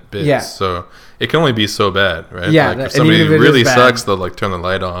 5-minute bits. Yeah. So it can only be so bad, right? Yeah. Like if somebody really sucks, they'll like turn the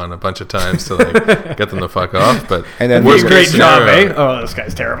light on a bunch of times to like get them the fuck off. But and then great job, eh? Oh, this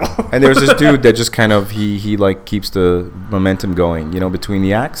guy's terrible. And there's this dude that just kind of he like keeps the momentum going, between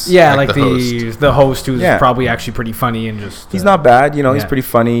the acts. Yeah, like the host who's probably actually pretty funny and just he's not bad, he's pretty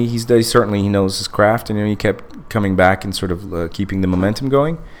funny. He certainly knows his craft, and he kept coming back and sort of keeping the momentum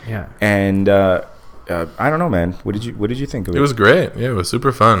going. Yeah. And I don't know, man. What did you think of it? It was great. Yeah, it was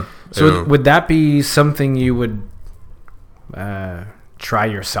super fun. So would that be something you would try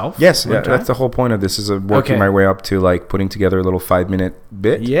yourself? Yes, that's the whole point of this. Is working my way up to like putting together a little 5-minute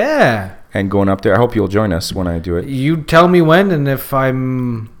bit. Yeah. And going up there. I hope you'll join us when I do it. You tell me when, and if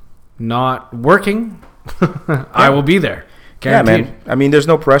I'm not working, I will be there. Guaranteed. Yeah, man. I mean, there's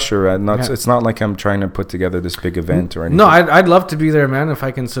no pressure. It's not like I'm trying to put together this big event or anything. No, I'd love to be there, man, if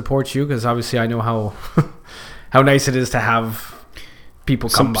I can support you, because obviously I know how nice it is to have people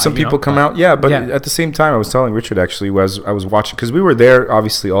come by. Some people come out, but at the same time, I was telling Richard, actually, I was watching, because we were there,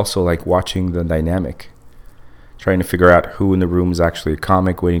 obviously, also like watching the dynamic, trying to figure out who in the room is actually a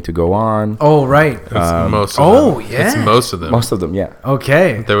comic waiting to go on. Oh, right. It's most of them. Yeah. It's most of them. Most of them, yeah.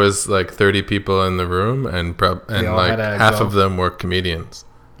 Okay. There was like 30 people in the room, and like half of them were comedians.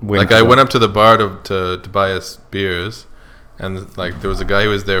 I went up to the bar to buy us beers, and like there was a guy who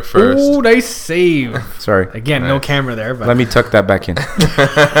was there first. Oh, nice save. Sorry. Again, no camera there. But let me tuck that back in.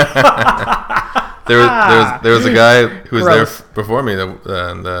 There was a guy who was there before me,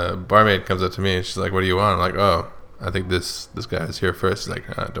 and the barmaid comes up to me and she's like, "What do you want?" I'm like, "Oh, I think this guy is here first." She's like,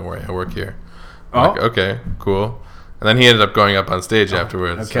 "Don't worry, I work here." I'm like, okay, cool. And then he ended up going up on stage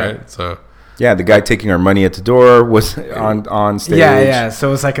afterwards, right? So yeah, the guy taking our money at the door was on stage. Yeah.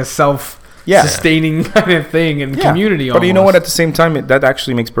 So it's like a self-sustaining kind of thing and community. But you know what? At the same time, that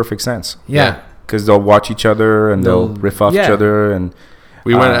actually makes perfect sense. Yeah, because they'll watch each other and they'll riff off each other and.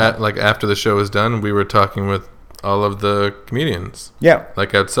 We went after the show was done, we were talking with all of the comedians. Yeah.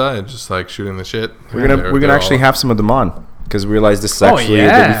 Like outside, just like shooting the shit. We're gonna actually have some of them on, because we realized this is actually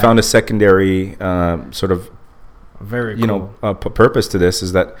that we found a secondary sort of very cool. Purpose to this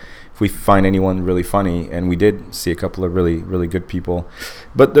is that if we find anyone really funny, and we did see a couple of really, really good people,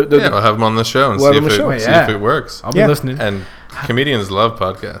 but we'll have them on the show and see if it works. I'll be listening. And comedians love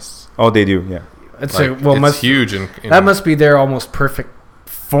podcasts. Oh, they do. Yeah, it's huge. That must be their almost perfect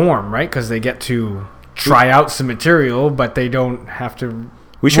form, right? Because they get to try out some material, but they don't have to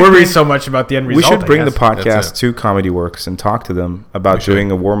worry so much about the end result. We should bring the podcast to Comedy Works and talk to them about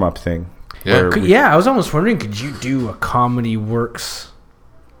doing a warm-up thing. Yeah, I was almost wondering, could you do a Comedy Works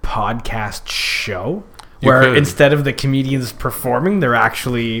podcast show where instead of the comedians performing, they're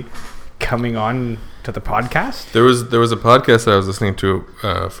actually coming on to the podcast? There was a podcast that I was listening to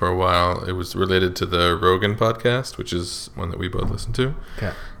for a while. It was related to the Rogan podcast, which is one that we both listen to.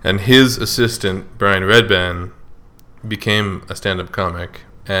 Okay. And his assistant, Brian Redban, became a stand-up comic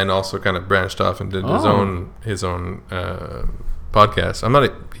and also kind of branched off and did his own podcast. I'm not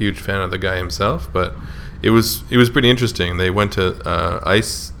a huge fan of the guy himself, but it was pretty interesting. They went to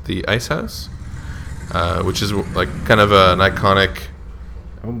the Ice House, which is like kind of an iconic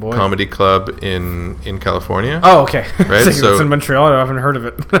comedy club in California. Oh, okay. Right? So it's in Montreal. I haven't heard of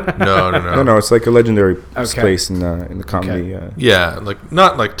it. No. It's like a legendary place in the comedy. Yeah, like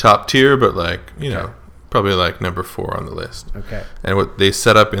not like top tier, but like probably like number 4 on the list. Okay. And what they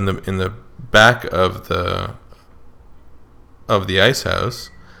set up in the back of the Ice House,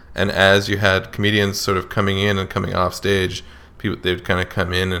 and as you had comedians sort of coming in and coming off stage, they'd kind of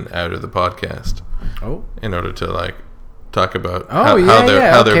come in and out of the podcast. Oh. In order to like talk about how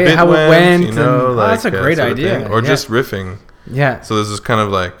their bit went. That's a great idea. Or just riffing. Yeah. So there's this kind of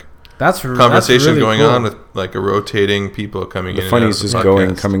like conversation that's really going cool. on with like a rotating people coming in. The funny is just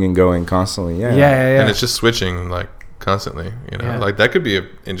coming and going constantly. Yeah. And it's just switching like constantly. Like that could be an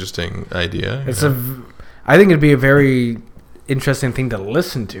interesting idea. I think it'd be a very interesting thing to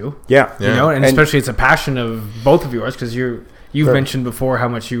listen to. Yeah. And especially it's a passion of both of yours, because you've mentioned before how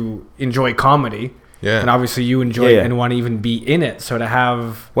much you enjoy comedy. Yeah. And obviously you enjoy it and want to even be in it. So to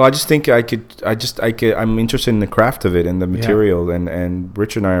have... Well, I just think I'm interested in the craft of it and the material. And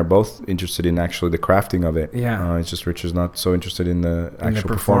Richard and I are both interested in actually the crafting of it. Yeah. It's just Richard's not so interested in the actual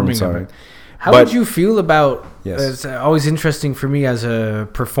performance of it. How would you feel about... Yes. It's always interesting for me as a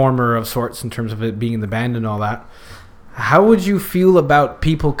performer of sorts in terms of it being in the band and all that. How would you feel about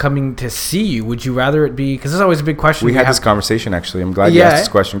people coming to see you? Would you rather it be... Because there's always a big question. We had this conversation, actually. I'm glad you asked this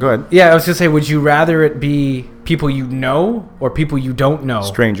question. Go ahead. Yeah, I was going to say, would you rather it be people you know or people you don't know?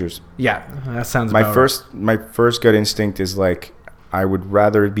 Strangers. Yeah, that sounds My first gut instinct is like, I would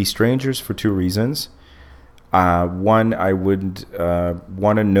rather it be strangers for 2 reasons. One, I would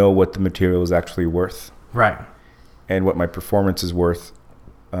want to know what the material is actually worth. Right. And what my performance is worth,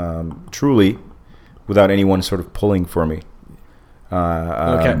 truly, without anyone sort of pulling for me,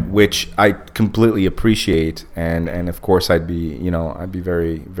 which I completely appreciate, and of course I'd be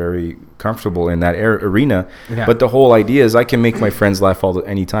very, very comfortable in that arena. Yeah. But the whole idea is I can make my friends laugh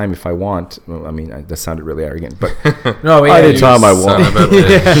anytime if I want. Well, I mean, that sounded really arrogant, but anytime I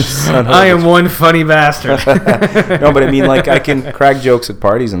want. I am one funny bastard. No, but I mean, like, I can crack jokes at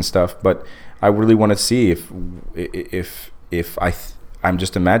parties and stuff, but I really want to see if I'm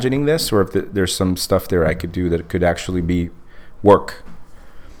just imagining this, or if there's some stuff there I could do that could actually be work.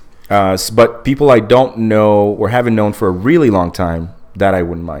 But people I don't know or haven't known for a really long time, that I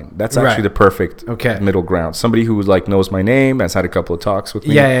wouldn't mind. That's actually the perfect middle ground. Somebody who like knows my name, has had a couple of talks with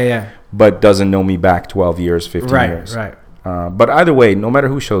me, but doesn't know me back 12 years, 15 years. Right. But either way, no matter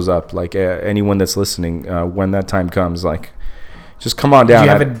who shows up, like anyone that's listening, when that time comes, like, just come on down.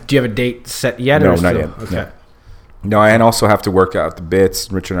 Do you have a date set yet? No, not yet. Okay. No, and also have to work out the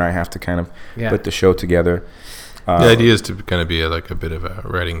bits. Richard and I have to kind of put the show together. The idea is to kind of be a bit of a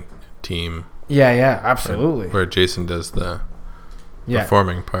writing team. Yeah, absolutely. Where Jason does the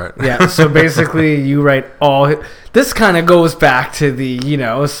performing part. Yeah, so basically you write all... This kind of goes back to the,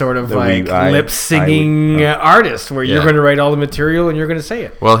 sort of lip singing artist, where you're going to write all the material and you're going to say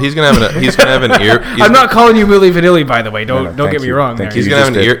it. Well, he's going to have an ear... I'm not calling you Milli Vanilli, by the way. Don't get me wrong. He's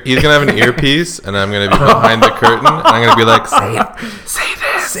going to have an earpiece, and I'm going to be behind the curtain, and I'm going to be like,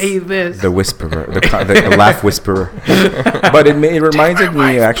 say this. The whisperer, the laugh whisperer. But it reminded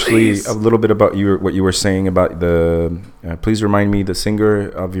me actually a little bit about what you were saying about the... please remind me the singer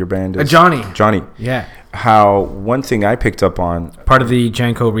of your band is... Johnny. Yeah. How one thing I picked up on... Part of the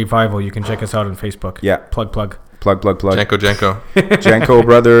Janko Revival. You can check us out on Facebook. Yeah. Plug. Janko. Janko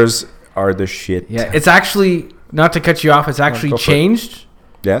brothers are the shit. Yeah. It's actually, not to cut you off, it's actually changed.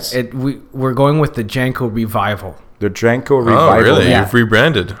 Yes. We're going with the Janko Revival. The Janko Revival. Oh, really? Yeah. You've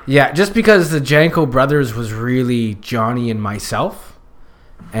rebranded. Yeah, just because the Janko brothers was really Johnny and myself.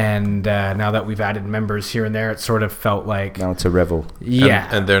 And now that we've added members here and there, it sort of felt like... Now it's a revel. Yeah.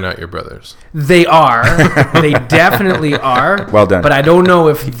 And they're not your brothers. They are. They definitely are. Well done. But I don't know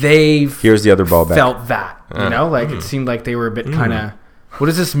if they've Here's the other ball back. felt that. You know? Like, it seemed like they were a bit kind of... What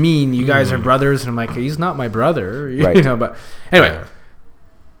does this mean? You guys are brothers? And I'm like, he's not my brother. Right. You know, but... Anyway.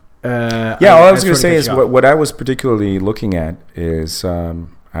 All I was going to say is what I was particularly looking at is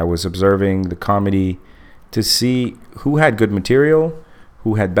I was observing the comedy to see who had good material,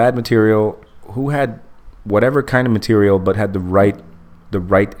 who had bad material, who had whatever kind of material but had the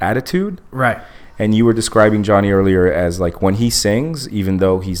right attitude. Right. And you were describing Johnny earlier as like when he sings, even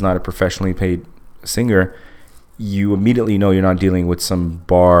though he's not a professionally paid singer, you immediately know you're not dealing with some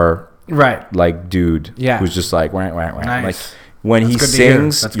bar like dude who's just like wah, wah, wah. Nice. Like when he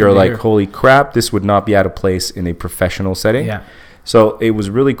sings, you're like, holy crap, this would not be out of place in a professional setting. Yeah. So it was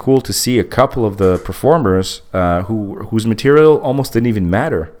really cool to see a couple of the performers whose material almost didn't even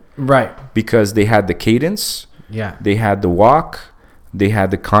matter. Right. Because they had the cadence. Yeah. They had the walk. They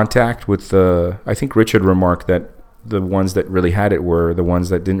had the contact with the... I think Richard remarked that the ones that really had it were the ones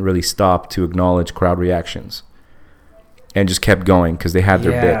that didn't really stop to acknowledge crowd reactions. And just kept going because they had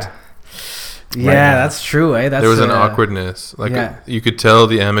their bit. Yeah, that's true. There was an awkwardness. Like you could tell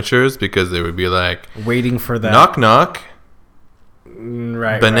the amateurs because they would be like... Waiting for the... Knock, knock.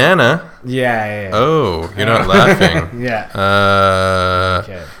 Right. Banana. Right. Yeah. Oh, you're not laughing.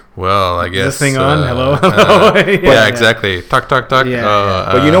 Okay. Well, I guess. Is this thing on? Hello? Yeah, exactly. Talk. Yeah.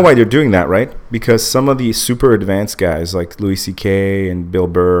 But you know why they're doing that, right? Because some of these super advanced guys like Louis C.K. and Bill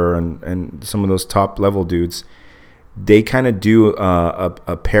Burr and some of those top level dudes, they kind of do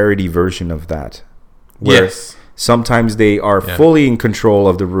a parody version of that. Where yes. Sometimes they are fully in control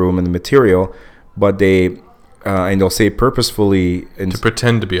of the room and the material, but they... and they'll say purposefully... to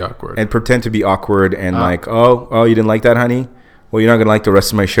pretend to be awkward. And pretend to be awkward and like, oh, you didn't like that, honey? Well, you're not going to like the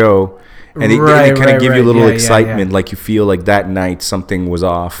rest of my show. And they kind of give you a little excitement, like you feel like that night something was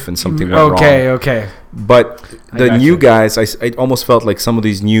off and something went wrong. Okay. But the new guys, I almost felt like some of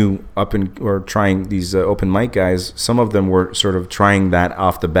these new trying these open mic guys, some of them were sort of trying that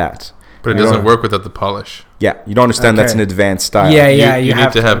off the bat. But it doesn't work without the polish. Yeah, you don't understand that's an advanced style. Yeah, you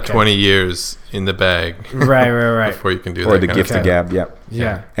need to have 20 years in the bag. Right. Before you can do that. Or the gift of gab,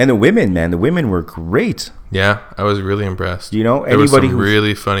 Yeah. And the women, man, the women were great. Yeah, I was really impressed. You know, there anybody who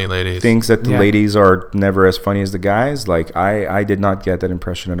really funny ladies thinks that the ladies are never as funny as the guys, like I did not get that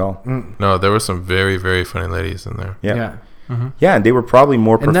impression at all. No, there were some very, very funny ladies in there. Yeah. Yeah, and they were probably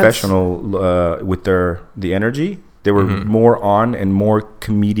more professional with the energy. They were more on and more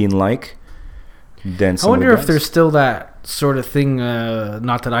comedian-like than some I wonder of the guys. if there's still that sort of thing,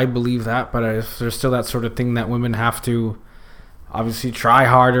 not that I believe that, but if there's still that sort of thing that women have to obviously try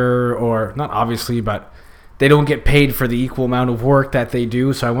harder, or not obviously, but they don't get paid for the equal amount of work that they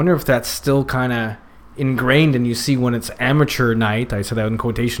do. So I wonder if that's still kind of ingrained, and you see when it's amateur night, I said that in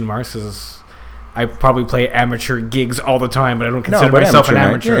quotation marks, because I probably play amateur gigs all the time, but I don't consider myself an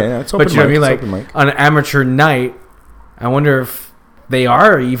amateur. Yeah, it's open but you know mic, what I mean? Like on an amateur night, I wonder if they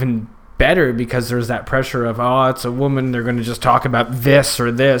are even better because there's that pressure of, it's a woman, they're going to just talk about this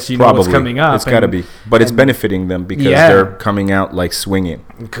or this, you know what's coming up. It's got to be. But it's benefiting them because they're coming out like swinging.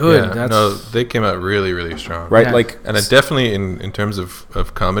 Good. Yeah, no, they came out really, really strong. Right? Yeah. Like, and it definitely, in terms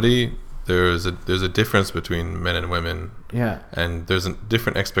of comedy, there's a difference between men and women. Yeah. And there's a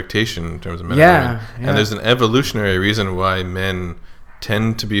different expectation in terms of men and women. Yeah. And there's an evolutionary reason why men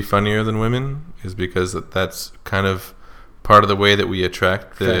tend to be funnier than women, is because that's kind of part of the way that we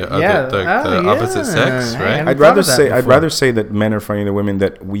attract the opposite sex, right? I'd rather say that men are funnier than women,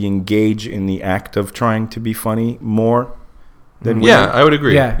 that we engage in the act of trying to be funny more than women. Yeah, I would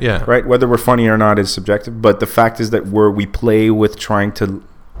agree. Yeah. Right? Whether we're funny or not is subjective, but the fact is that we play with trying to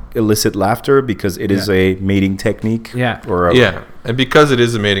elicit laughter because it is a mating technique. Yeah. And because it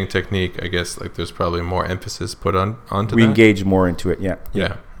is a mating technique, I guess like there's probably more emphasis put onto that. We engage more into it.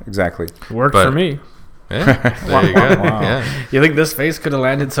 Yeah. Exactly. Worked for me. Yeah, there you go. Wow. Yeah. You think this face could have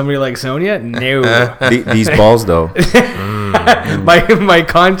landed somebody like Sonia? No. These balls, though. My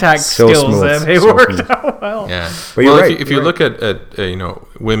contact skills, smooth, they worked out well. Yeah. But you're right. If you look at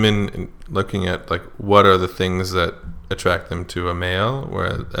women, looking at like what are the things that attract them to a male,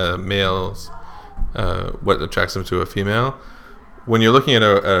 where males, what attracts them to a female. When you're looking at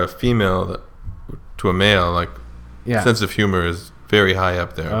a female to a male, like sense of humor is very high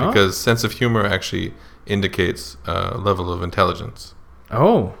up there because sense of humor actually indicates a level of intelligence.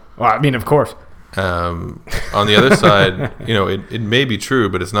 Oh, well, I mean, of course. On the other side, it may be true,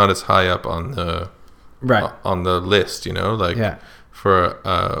 but it's not as high up on the on the list. Like for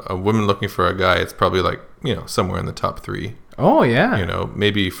a woman looking for a guy, it's probably like somewhere in the top 3. Oh yeah. You know,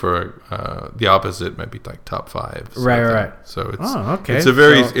 maybe for the opposite might be like top 5. Right. So it's okay. it's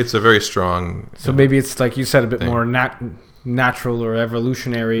a very strong. So maybe it's like you said, a bit more natural or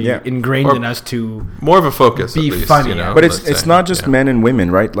evolutionary, ingrained in us to more of a focus, be at least, funny. You know, but it's not just men and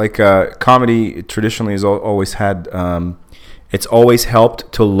women, right? Like comedy traditionally has always had. It's always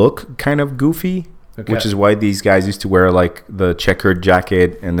helped to look kind of goofy. Okay. Which is why these guys used to wear like the checkered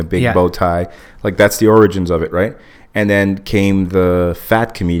jacket and the big bow tie. Like that's the origins of it, right? And then came the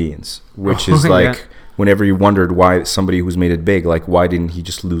fat comedians, which is like whenever you wondered why somebody who's made it big, like why didn't he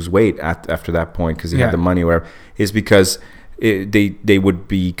just lose weight after that point because he had the money or whatever, is because they would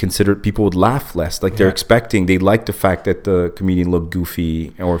be considered, people would laugh less. Like they're expecting, they like the fact that the comedian looked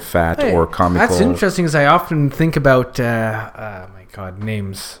goofy or fat or comical. That's interesting because I often think about,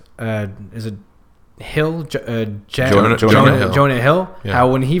 names. Is it Hill, Jonah Hill. Yeah.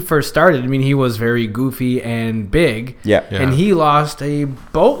 How when he first started, I mean, he was very goofy and big. And he lost a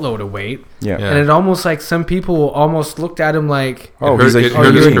boatload of weight. And it almost like some people almost looked at him like, you're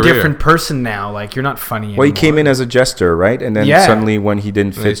a different person now. Like you're not funny anymore. Well, he came in as a jester, right? And then suddenly when he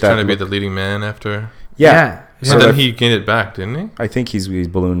didn't fit, he's trying to be the leading man after. So then he gained it back, didn't he? I think he's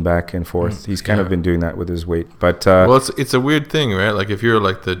ballooned back and forth. He's kind of been doing that with his weight, but well, it's a weird thing, right? Like if you're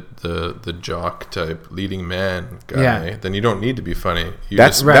like the jock type leading man guy, then you don't need to be funny.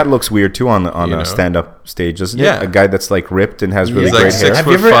 That looks weird too on a stand up stage, doesn't it? A guy that's like ripped and has really great hair. He's like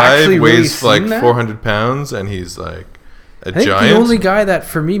 6'5", weighs like 400 pounds, and he's like a giant. The only guy that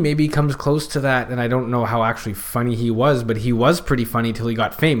for me maybe comes close to that, and I don't know how actually funny he was, but he was pretty funny till he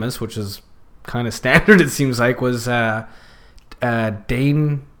got famous, which is kind of standard, it seems like, was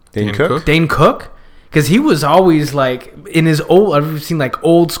Dane Cook, because he was always like in his I've seen like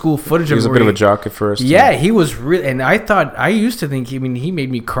old school footage. He was a bit of a jock at first. He was really, and I used to think, I mean, he made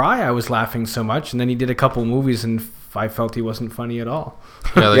me cry. I was laughing so much, and then he did a couple movies, and I felt he wasn't funny at all.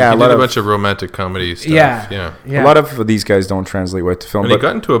 He did a bunch of romantic comedy stuff. A lot of these guys don't translate well to film. And he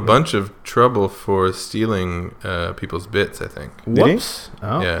got into a bunch of trouble for stealing people's bits, I think. Whoops. Did he?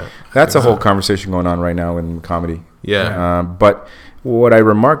 Oh. Yeah. That's a whole conversation going on right now in comedy. Yeah. But what I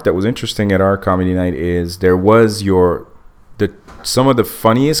remarked that was interesting at our comedy night is there was some of the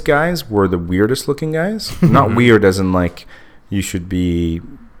funniest guys were the weirdest looking guys. Not weird as in like you should be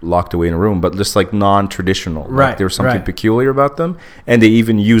locked away in a room, but just like non-traditional. Right. Like there was something peculiar about them, and they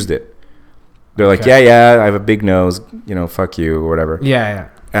even used it. They're like, I have a big nose, fuck you or whatever.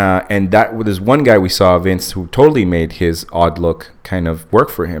 And there's one guy we saw, Vince, who totally made his odd look kind of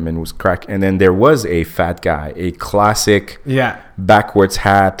work for him and was crack. And then there was a fat guy, a classic backwards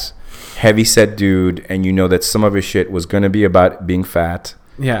hat, heavy set dude, and that some of his shit was going to be about being fat.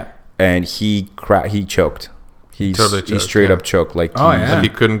 And he choked. He straight up choked. Like he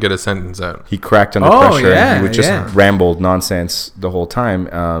couldn't get a sentence out. He cracked under pressure. And he would just rambled nonsense the whole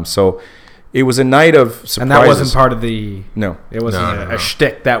time. So it was a night of surprises. And that wasn't part of the... No. It wasn't a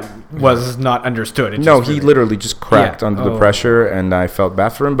shtick that was not understood. He literally just cracked under the pressure, and I felt bad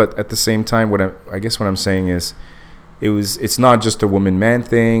for him. But at the same time, what I'm saying is, it's not just a woman-man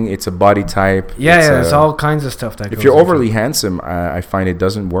thing. It's a body type. There's all kinds of stuff that goes. If you're overly handsome, I find it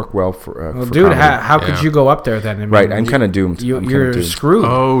doesn't work well for dude, how could you go up there then? I mean, I'm kind of doomed. You're screwed.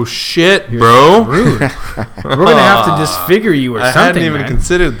 Oh, shit, bro. We're going to have to disfigure you or something, I hadn't even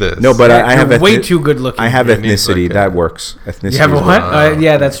considered this. No, but I have... way too good looking. I have ethnicity. That works. Ethnicity. You have what?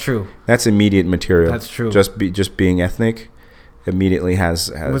 That's true. That's immediate material. That's true. Just being ethnic immediately has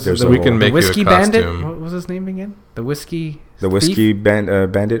we can make Whiskey you a costume. Bandit? What was his name again? The Whiskey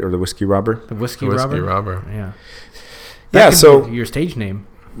Bandit or the Whiskey Robber? The Whiskey Robber. Yeah. So your stage name.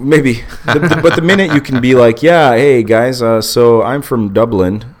 Maybe. But the minute you can be like, hey guys, so I'm from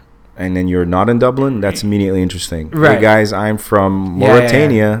Dublin, and then you're not in Dublin, that's immediately interesting. Right. Hey guys, I'm from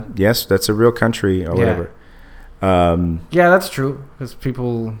Mauritania. Yes, that's a real country or whatever. That's true. Because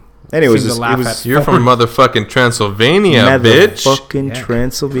people... Anyways, you're from motherfucking Transylvania, bitch. Motherfucking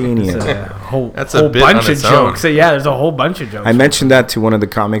Transylvania. That's a bit bunch of jokes. There's a whole bunch of jokes. I mentioned that to one of the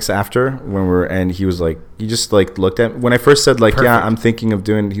comics after and he was like, he just like looked at when I first said like, Perfect. I'm thinking of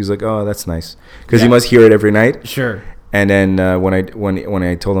doing it. He was like, oh, that's nice, because he must hear it every night. Sure. And then when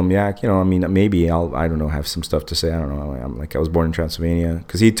I told him, maybe I don't know, have some stuff to say. I don't know. I'm like, I was born in Transylvania,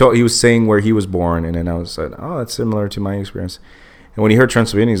 because he was saying where he was born, and then I was like, oh, that's similar to my experience. And when he heard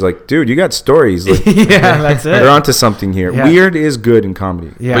Transylvania, he's like, dude, you got stories. Like, that's it. They're onto something here. Yeah. Weird is good in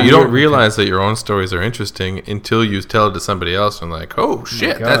comedy. Yeah. But you don't realize that your own stories are interesting until you tell it to somebody else and like, oh,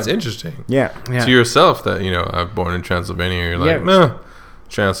 shit, that's interesting. Yeah. To yourself that, I'm born in Transylvania. You're like, no,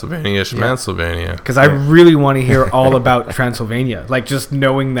 Transylvania, Schmansylvania. Because I really want to hear all about Transylvania. Like, just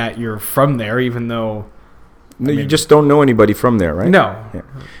knowing that you're from there, even though... No, you just don't know anybody from there, right? No. Yeah.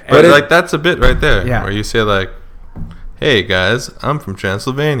 But like that's a bit right there where you say like, hey guys, I'm from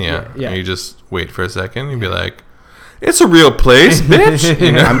Transylvania. Yeah. And you just wait for a second and you'd be like, it's a real place, bitch.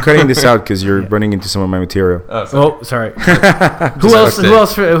 You know? I'm cutting this out because you're running into some of my material. Oh, sorry. Who else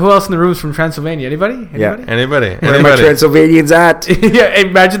in the room is from Transylvania? Anybody? Yeah. Anybody? Where are my Transylvanians at? Yeah.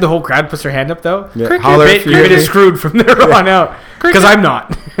 Imagine the whole crowd puts their hand up though. Yeah. You're gonna screwed from there on out because I'm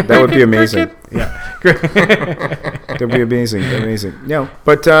not. That would be amazing. Yeah. That'd be amazing. Yeah.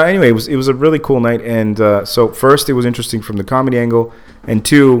 But anyway, it was a really cool night. And so first, it was interesting from the comedy angle, and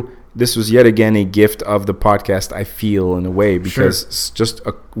two, this was yet again a gift of the podcast, I feel, in a way, because it's just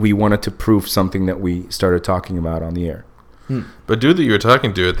we wanted to prove something that we started talking about on the air. But dude that you were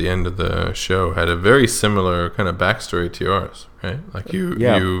talking to at the end of the show had a very similar kind of backstory to yours, right? Like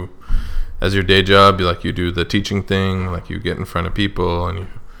you as your day job, you do the teaching thing, like you get in front of people and you.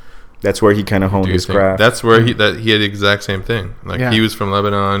 That's where he kind of honed his craft. That's where he had the exact same thing. Like he was from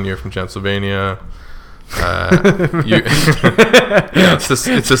Lebanon, you're from Transylvania. It's the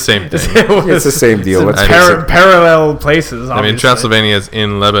same thing. It's the same deal. Parallel places. Obviously. I mean, Transylvania is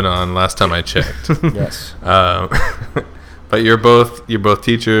in Lebanon. Last time I checked. Yes. But you're both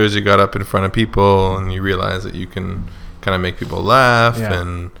teachers. You got up in front of people, and you realize that you can kind of make people laugh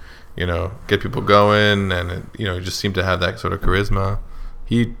and get people going, and you just seem to have that sort of charisma.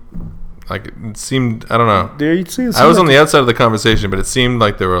 It seemed, I don't know. I was on the outside of the conversation, but it seemed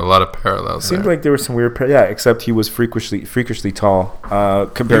like there were a lot of parallels. It seemed like there were some weird, except he was freakishly tall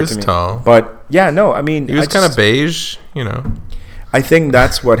compared to me. He was tall, but I mean, he was kind of beige, I think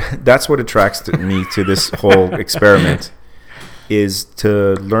that's what attracts me to this whole experiment, is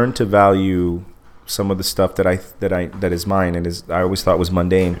to learn to value some of the stuff that is mine and I always thought was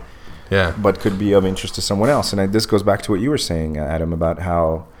mundane. Yeah. But could be of interest to someone else. And this goes back to what you were saying, Adam, about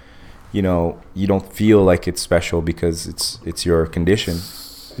how, you don't feel like it's special because it's your condition,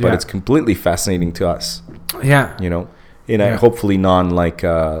 but it's completely fascinating to us. Yeah. In a hopefully non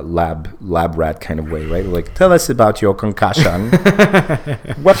lab rat kind of way, right? Like, tell us about your concussion.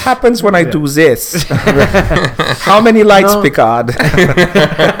 What happens when I do this? How many lights, Picard? 4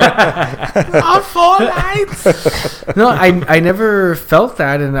 lights. No, I never felt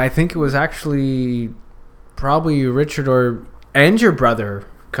that, and I think it was actually probably Richard and your brother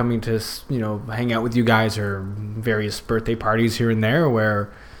coming to hang out with you guys or various birthday parties here and there,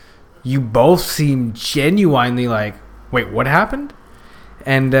 where you both seem genuinely like, wait, what happened?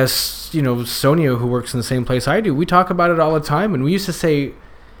 And as Sonia, who works in the same place I do, we talk about it all the time. And we used to say,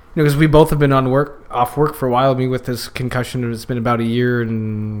 because we both have been off work for a while. Me with this concussion, it's been about a year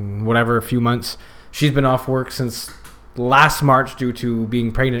and a few months. She's been off work since last March due to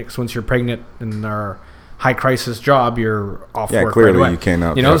being pregnant. Because once you're pregnant in our high crisis job, you're off work. Yeah, clearly right away. You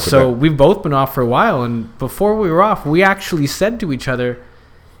cannot. So we've both been off for a while. And before we were off, we actually said to each other, "Do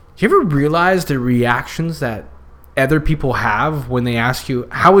you ever realize the reactions that other people have when they ask you,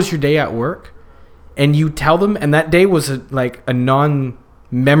 how was your day at work?" And you tell them, and that day was a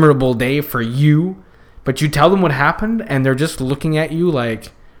non-memorable day for you, but you tell them what happened, and they're just looking at you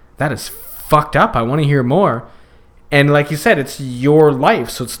like, that is fucked up. I want to hear more. And like you said, it's your life,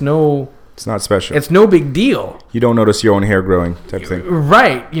 so it's not special. It's no big deal. You don't notice your own hair growing type thing.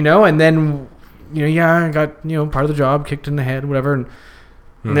 Right, and then, I got, part of the job kicked in the head, whatever,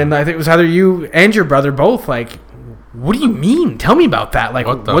 and then I think it was either you and your brother both like, what do you mean? Tell me about that. Like,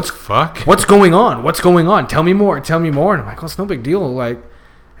 what the fuck? What's going on? What's going on? Tell me more. And I'm like, well, it's no big deal. Like,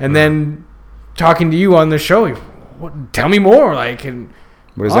 and then talking to you on the show, tell me more. Like, and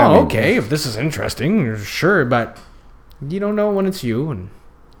what does that mean? Okay, if this is interesting, sure, but you don't know when it's you, and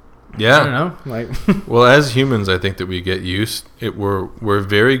yeah, I don't know. Like, well, as humans, I think that we get used. We're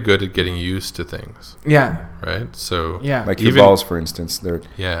very good at getting used to things. Yeah. Right. So yeah, like your balls, for instance, they were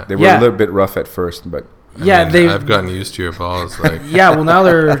a little bit rough at first, but. I've gotten used to your balls. Like, well, now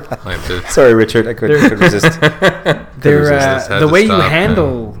they're like Sorry, Richard, I couldn't resist. They're the way you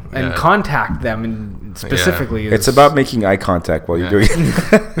handle and contact them, and specifically, it's about making eye contact while you're doing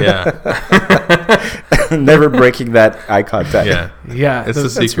it. Yeah, never breaking that eye contact. Yeah, it's the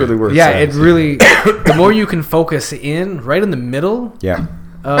secret. Really works. Yeah, it really. The more you can focus in, right in the middle. Yeah.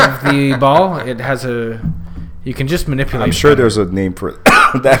 Of the ball, it has you can just manipulate. I'm sure there's a name for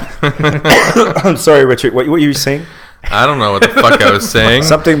that. I'm sorry, Richard. What were you saying? I don't know what the fuck I was saying.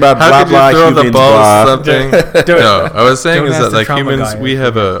 Something about blah blah. How could you throw the ball? Something. No, I was saying is that like humans, we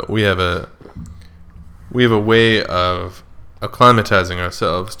have a way of acclimatizing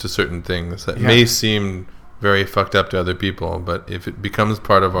ourselves to certain things that may seem very fucked up to other people, but if it becomes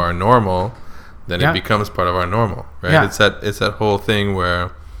part of our normal, then it becomes part of our normal, right? It's that whole thing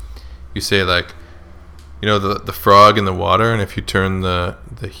where you say like, the frog in the water, and if you turn the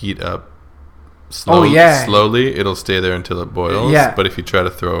heat up slowly, it'll stay there until it boils. Yeah. But if you try to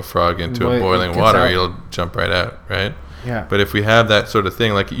throw a frog into a boiling water, it'll jump right out, right? Yeah. But if we have that sort of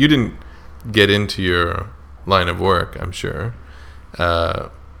thing, like you didn't get into your line of work, I'm sure,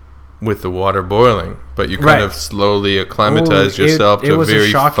 with the water boiling, but you kind of slowly acclimatized yourself to a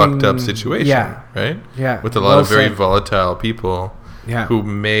very fucked up situation, right? Yeah. With a lot of very volatile people who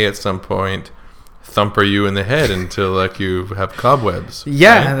may at some point thumper you in the head until like you have cobwebs.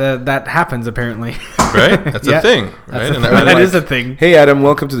 Yeah, right? That happens apparently. Right? That's a thing. Right? That is a thing. Hey Adam,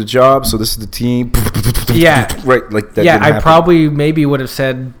 welcome to the job. So this is the team. Yeah. Right, like that. Yeah, I probably maybe would have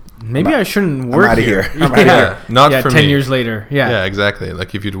said, maybe I shouldn't work I'm out of here. I'm out of here. Not for 10 me. years later. Yeah. Yeah, exactly.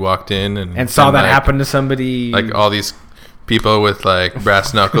 Like if you'd walked in and saw that happen to somebody. Like all these people with like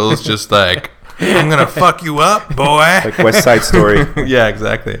brass knuckles just like, I'm going to fuck you up, boy. Like West Side Story. Yeah,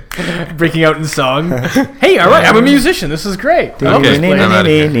 exactly. Breaking out in song. Hey, all right, I'm a musician. This is great. Okay, I'm out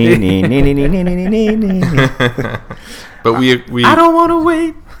of here. But we I don't want to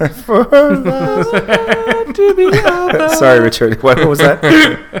wait for love to be over. Sorry, Richard. What was that?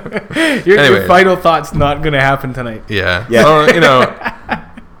 Your final thought's not going to happen tonight. Yeah. Well,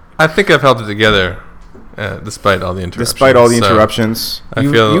 I think I've held it together. Despite all the interruptions. I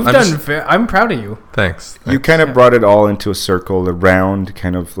feel I'm proud of you. Thanks. You kind of brought it all into a circle, a round,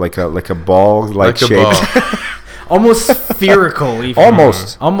 kind of like a ball-like shape. Almost spherical, even.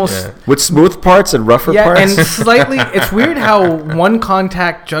 Almost. Yeah. With smooth parts and rougher parts. And slightly. It's weird how one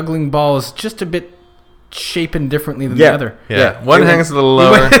contact juggling ball is just a bit shapen differently than the other. Yeah. One hangs a little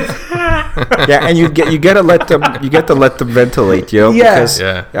lower. Yeah, and you get to let them ventilate, Yeah. Because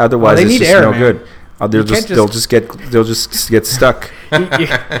otherwise they it's need just air, no man. good. They'll just get stuck.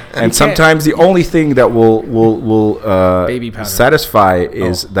 And sometimes the only thing that will satisfy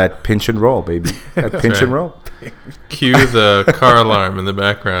is that pinch and roll, baby. That pinch and roll. Cue the car alarm in the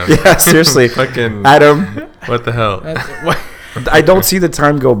background. Yeah, seriously. Fucking Adam. What the hell? I don't see the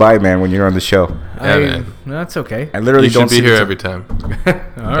time go by, man, when you're on the show. Man. That's okay. I literally you don't should be here every time.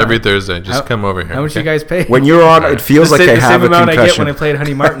 Every Thursday. Just come over here. How much you guys pay? When you're on, it feels like I have a concussion. The same amount I get when I play at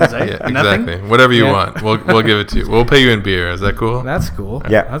Honey Martin's, eh? Yeah, exactly. Whatever you want. We'll give it to you. We'll pay you in beer. Is that cool? That's cool.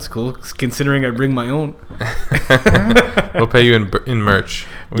 Yeah. That's cool, considering I bring my own. We'll pay you in merch.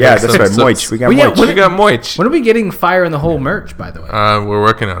 That's right. Moich. We got Moich. We got Moich. When are we getting Fire in the Hole merch, by the way? We're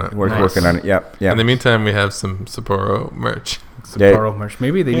working on it. We're working on it. Yeah. In the meantime, we have some Sapporo merch. Sapporo merch.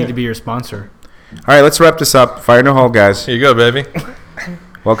 Maybe they need to be your sponsor. All right, let's wrap this up. Fire in the Hole, guys. Here you go, baby.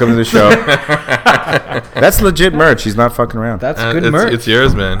 Welcome to the show. That's legit merch. He's not fucking around. That's good merch. It's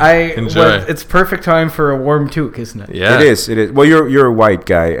yours, man. Enjoy. It's perfect time for a warm toque, isn't it? Yeah. It is. Well, you're a white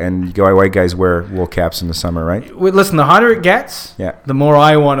guy, and white guys wear wool caps in the summer, right? Listen, the hotter it gets, the more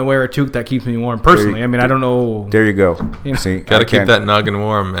I want to wear a toque that keeps me warm. Personally, I mean, I don't know. There you go. See, gotta keep that noggin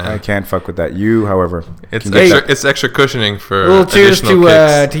warm, man. I can't fuck with that. You, however, it's extra cushioning for. Well, cheers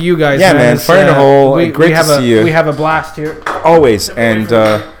to you guys. Yeah, man. Fire in the Hole. Great to see you. We have a blast here. Always, and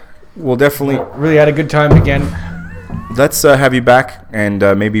we'll definitely really had a good time again. Let's have you back and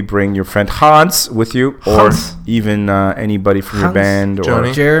maybe bring your friend Hans with you, or even anybody from your band,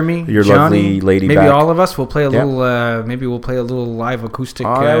 or Jeremy, your lovely lady. Maybe back. all of us will play a little. Maybe we'll play a little live acoustic.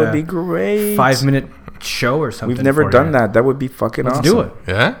 That would be great. 5-minute show or something. We've never done that. That would be fucking awesome. Let's do it.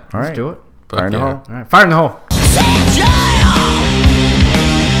 Yeah, let's do it. Fire in the Hole. All right, Fire in the Hole.